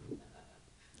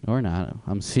 Or not.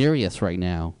 I'm serious right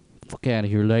now. Fuck out of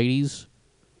here, ladies.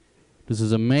 This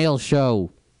is a male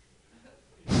show.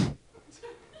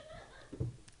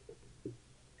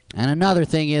 And another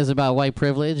thing is about white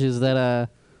privilege is that,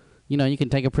 you can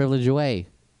take a privilege away.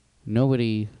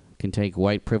 Nobody can take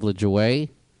white privilege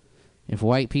away. If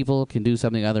white people can do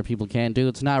something other people can't do,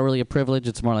 it's not really a privilege.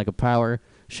 It's more like a power.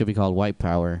 It should be called white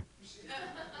power.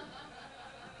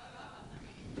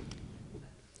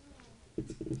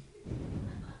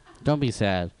 Don't be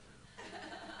sad.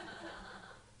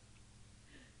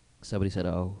 Somebody said,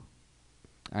 oh.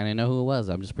 I didn't know who it was.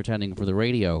 I'm just pretending for the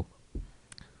radio.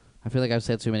 I feel like I've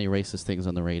said too many racist things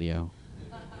on the radio.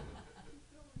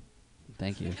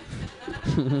 Thank you.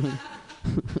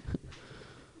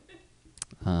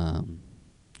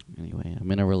 Anyway,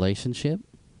 I'm in a relationship.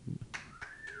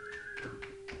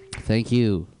 Thank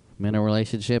you. I'm in a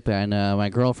relationship, and my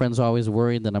girlfriend's always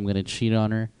worried that I'm going to cheat on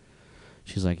her.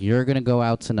 She's like, you're going to go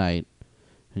out tonight,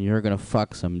 and you're going to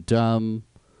fuck some dumb,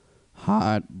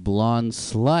 hot, blonde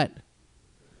slut.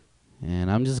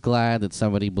 And I'm just glad that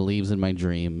somebody believes in my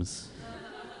dreams.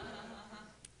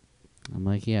 I'm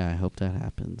like, yeah, I hope that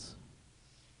happens.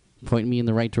 Point me in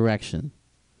the right direction.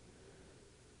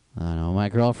 I don't know, my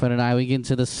girlfriend and I, we get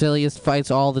into the silliest fights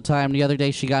all the time. The other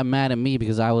day, she got mad at me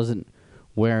because I wasn't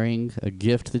wearing a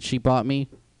gift that she bought me.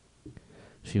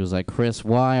 She was like, Chris,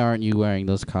 why aren't you wearing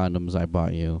those condoms I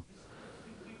bought you?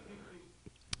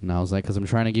 And I was like, because I'm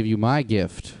trying to give you my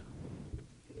gift.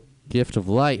 Gift of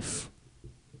life.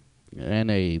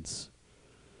 And AIDS.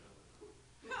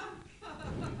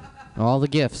 All the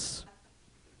gifts.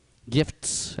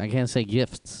 Gifts. I can't say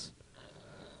gifts.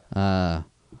 No,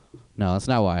 that's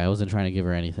not why. I wasn't trying to give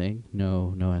her anything.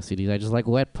 No STDs. I just like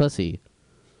wet pussy.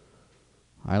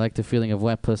 I like the feeling of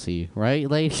wet pussy. Right,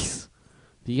 ladies?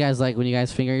 Do you guys like when you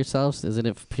guys finger yourselves? Doesn't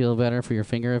it feel better for your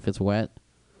finger if it's wet?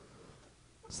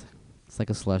 It's like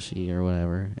a slushie or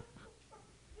whatever.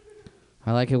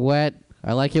 I like it wet.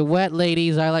 I like it wet,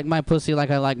 ladies. I like my pussy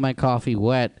like I like my coffee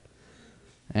wet.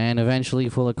 And eventually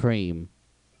full of cream.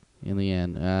 In the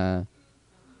end.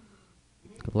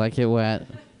 Like it wet.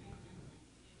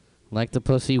 Like the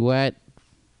pussy wet.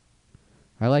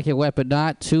 I like it wet, but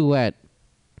not too wet.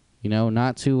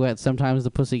 Not too wet. Sometimes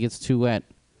the pussy gets too wet.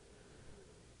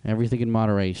 Everything in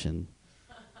moderation.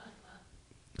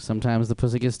 Sometimes the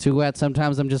pussy gets too wet.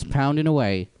 Sometimes I'm just pounding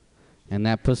away. And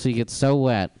that pussy gets so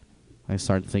wet. I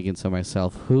start thinking to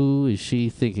myself, who is she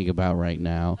thinking about right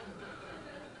now?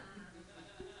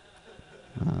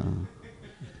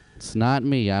 It's not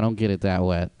me. I don't get it that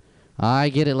wet. I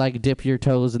get it like dip your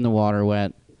toes in the water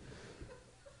wet.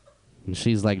 And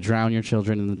she's like drown your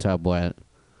children in the tub wet.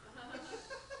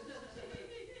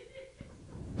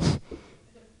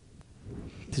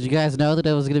 Did you guys know that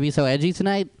it was going to be so edgy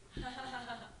tonight?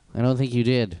 I don't think you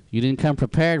did. You didn't come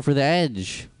prepared for the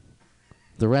edge.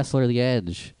 The wrestler, the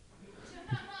edge.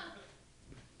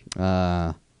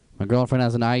 My girlfriend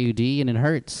has an IUD and it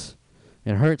hurts.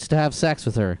 It hurts to have sex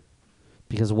with her.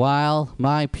 Because while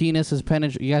my penis is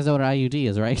penetrating... You guys know what an IUD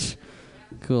is, right?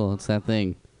 Cool, it's that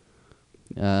thing.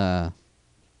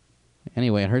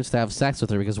 Anyway, it hurts to have sex with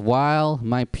her because while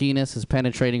my penis is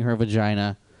penetrating her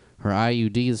vagina, her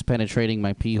IUD is penetrating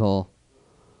my pee hole.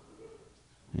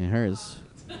 It hurts.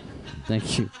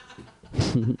 Thank you.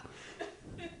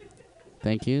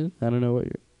 Thank you. I don't know what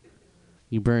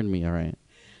you burned me. All right.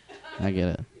 I get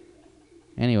it.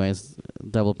 Anyways,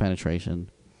 double penetration.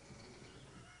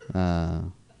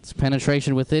 It's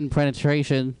penetration within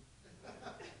penetration.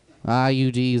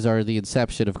 IUDs are the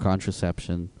inception of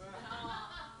contraception.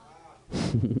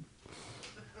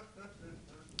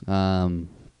 I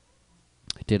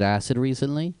did acid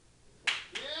recently.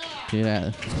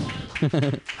 Yeah.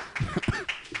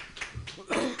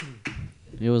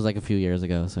 It was like a few years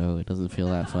ago, so it doesn't feel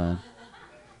that fun.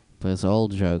 But it's an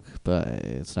old joke, but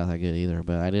it's not that good either.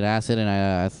 But I did acid, and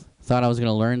I thought I was going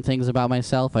to learn things about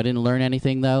myself. I didn't learn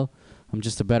anything, though. I'm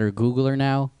just a better Googler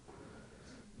now.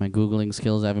 My Googling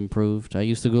skills have improved. I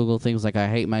used to Google things like I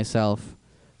hate myself.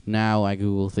 Now I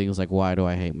Google things like why do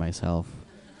I hate myself?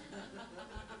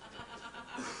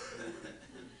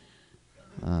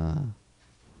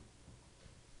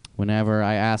 Whenever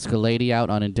I ask a lady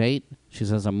out on a date, she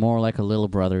says I'm more like a little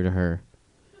brother to her.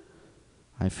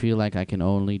 I feel like I can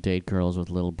only date girls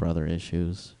with little brother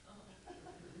issues.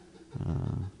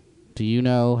 Do you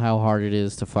know how hard it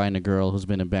is to find a girl who's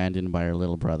been abandoned by her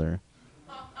little brother?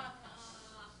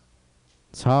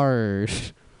 It's hard.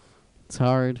 It's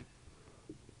hard.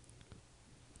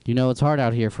 You know, it's hard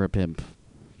out here for a pimp.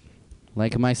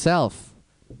 Like myself.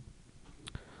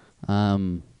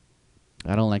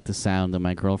 I don't like the sound that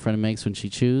my girlfriend makes when she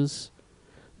chews.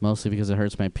 Mostly because it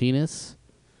hurts my penis.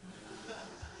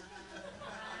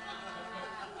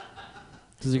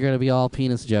 These are going to be all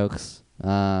penis jokes.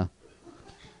 I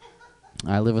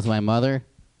live with my mother.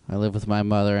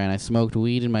 And I smoked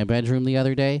weed in my bedroom the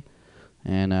other day.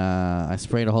 And I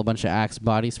sprayed a whole bunch of Axe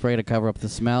body spray to cover up the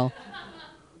smell.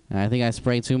 And I think I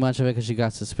sprayed too much of it because she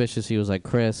got suspicious. She was like,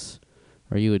 Chris,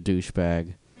 are you a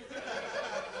douchebag?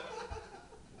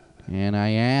 And I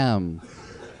am.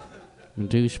 I'm a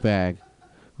douchebag.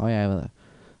 Oh, yeah.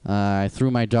 I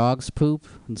threw my dog's poop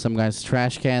in some guy's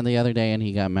trash can the other day, and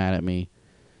he got mad at me.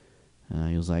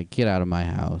 He was like, get out of my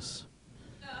house.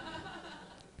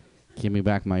 Give me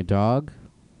back my dog.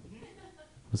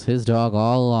 It was his dog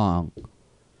all along.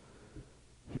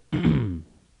 I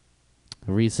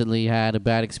recently had a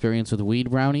bad experience with weed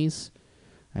brownies.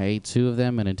 I ate 2 of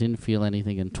them, and I didn't feel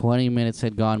anything, and 20 minutes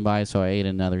had gone by, so I ate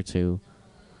another 2.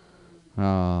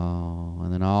 Oh,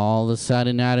 and then all of a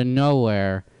sudden, out of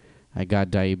nowhere, I got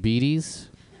diabetes.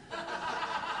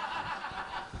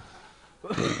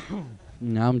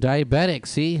 Now I'm diabetic,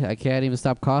 see? I can't even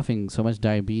stop coughing, so much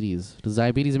diabetes. Does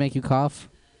diabetes make you cough?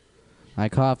 I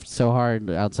coughed so hard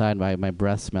outside, my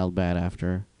breath smelled bad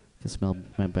after. I could smell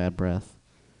my bad breath.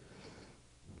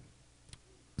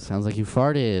 Sounds like you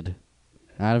farted.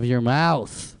 Out of your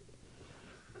mouth.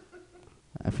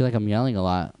 I feel like I'm yelling a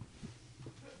lot.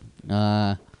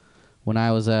 When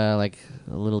I was like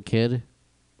a little kid,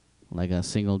 like a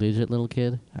single-digit little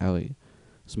kid, it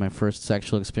was my first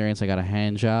sexual experience. I got a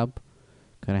hand job.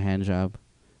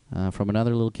 From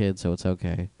another little kid, so it's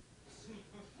okay.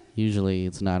 Usually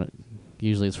it's not.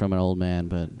 Usually it's from an old man,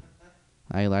 but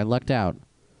I lucked out.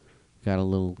 Got a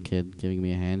little kid giving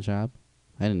me a hand job.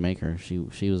 I didn't make her. She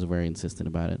was very insistent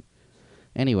about it.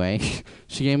 Anyway,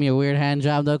 she gave me a weird hand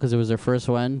job, though, because it was her first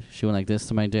one. She went like this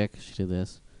to my dick. She did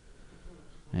this.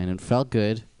 And it felt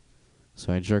good.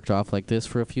 So I jerked off like this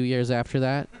for a few years after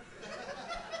that.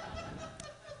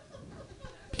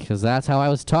 Because that's how I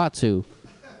was taught to.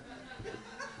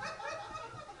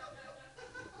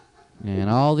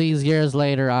 And all these years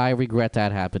later, I regret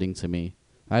that happening to me.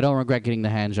 I don't regret getting the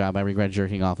hand job. I regret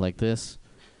jerking off like this.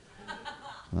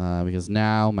 Because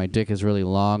now my dick is really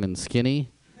long and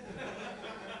skinny.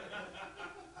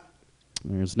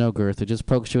 There's no girth. It just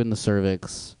pokes you in the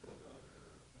cervix.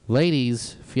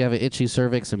 Ladies, if you have an itchy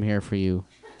cervix, I'm here for you.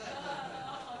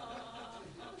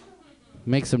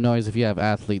 Make some noise if you have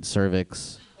athlete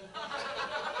cervix.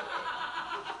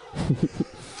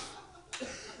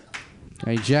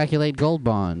 I ejaculate gold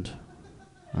bond.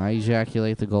 I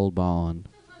ejaculate the gold bond.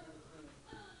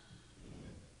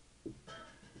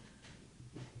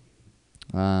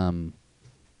 I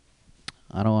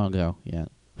don't want to go yet.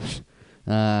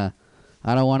 I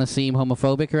don't want to seem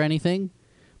homophobic or anything,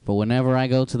 but whenever I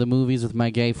go to the movies with my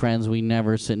gay friends, we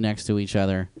never sit next to each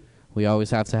other. We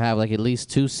always have to have like at least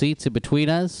 2 seats in between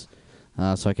us,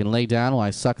 so I can lay down while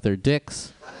I suck their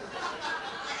dicks.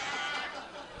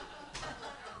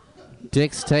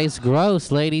 Dicks taste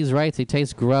gross, ladies, right? They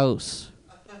taste gross.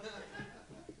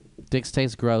 Dicks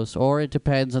taste gross, or it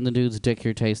depends on the dude's dick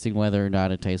you're tasting whether or not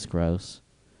it tastes gross.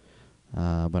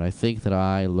 But I think that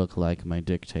I look like my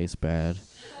dick tastes bad.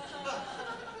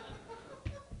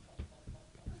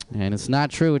 And it's not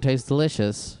true. It tastes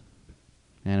delicious.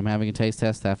 And I'm having a taste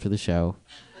test after the show.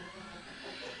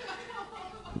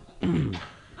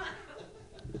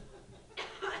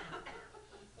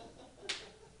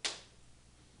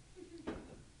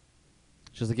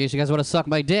 Just in case you guys want to suck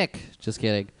my dick. Just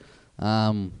kidding.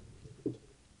 I'm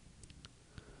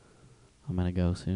going to go soon.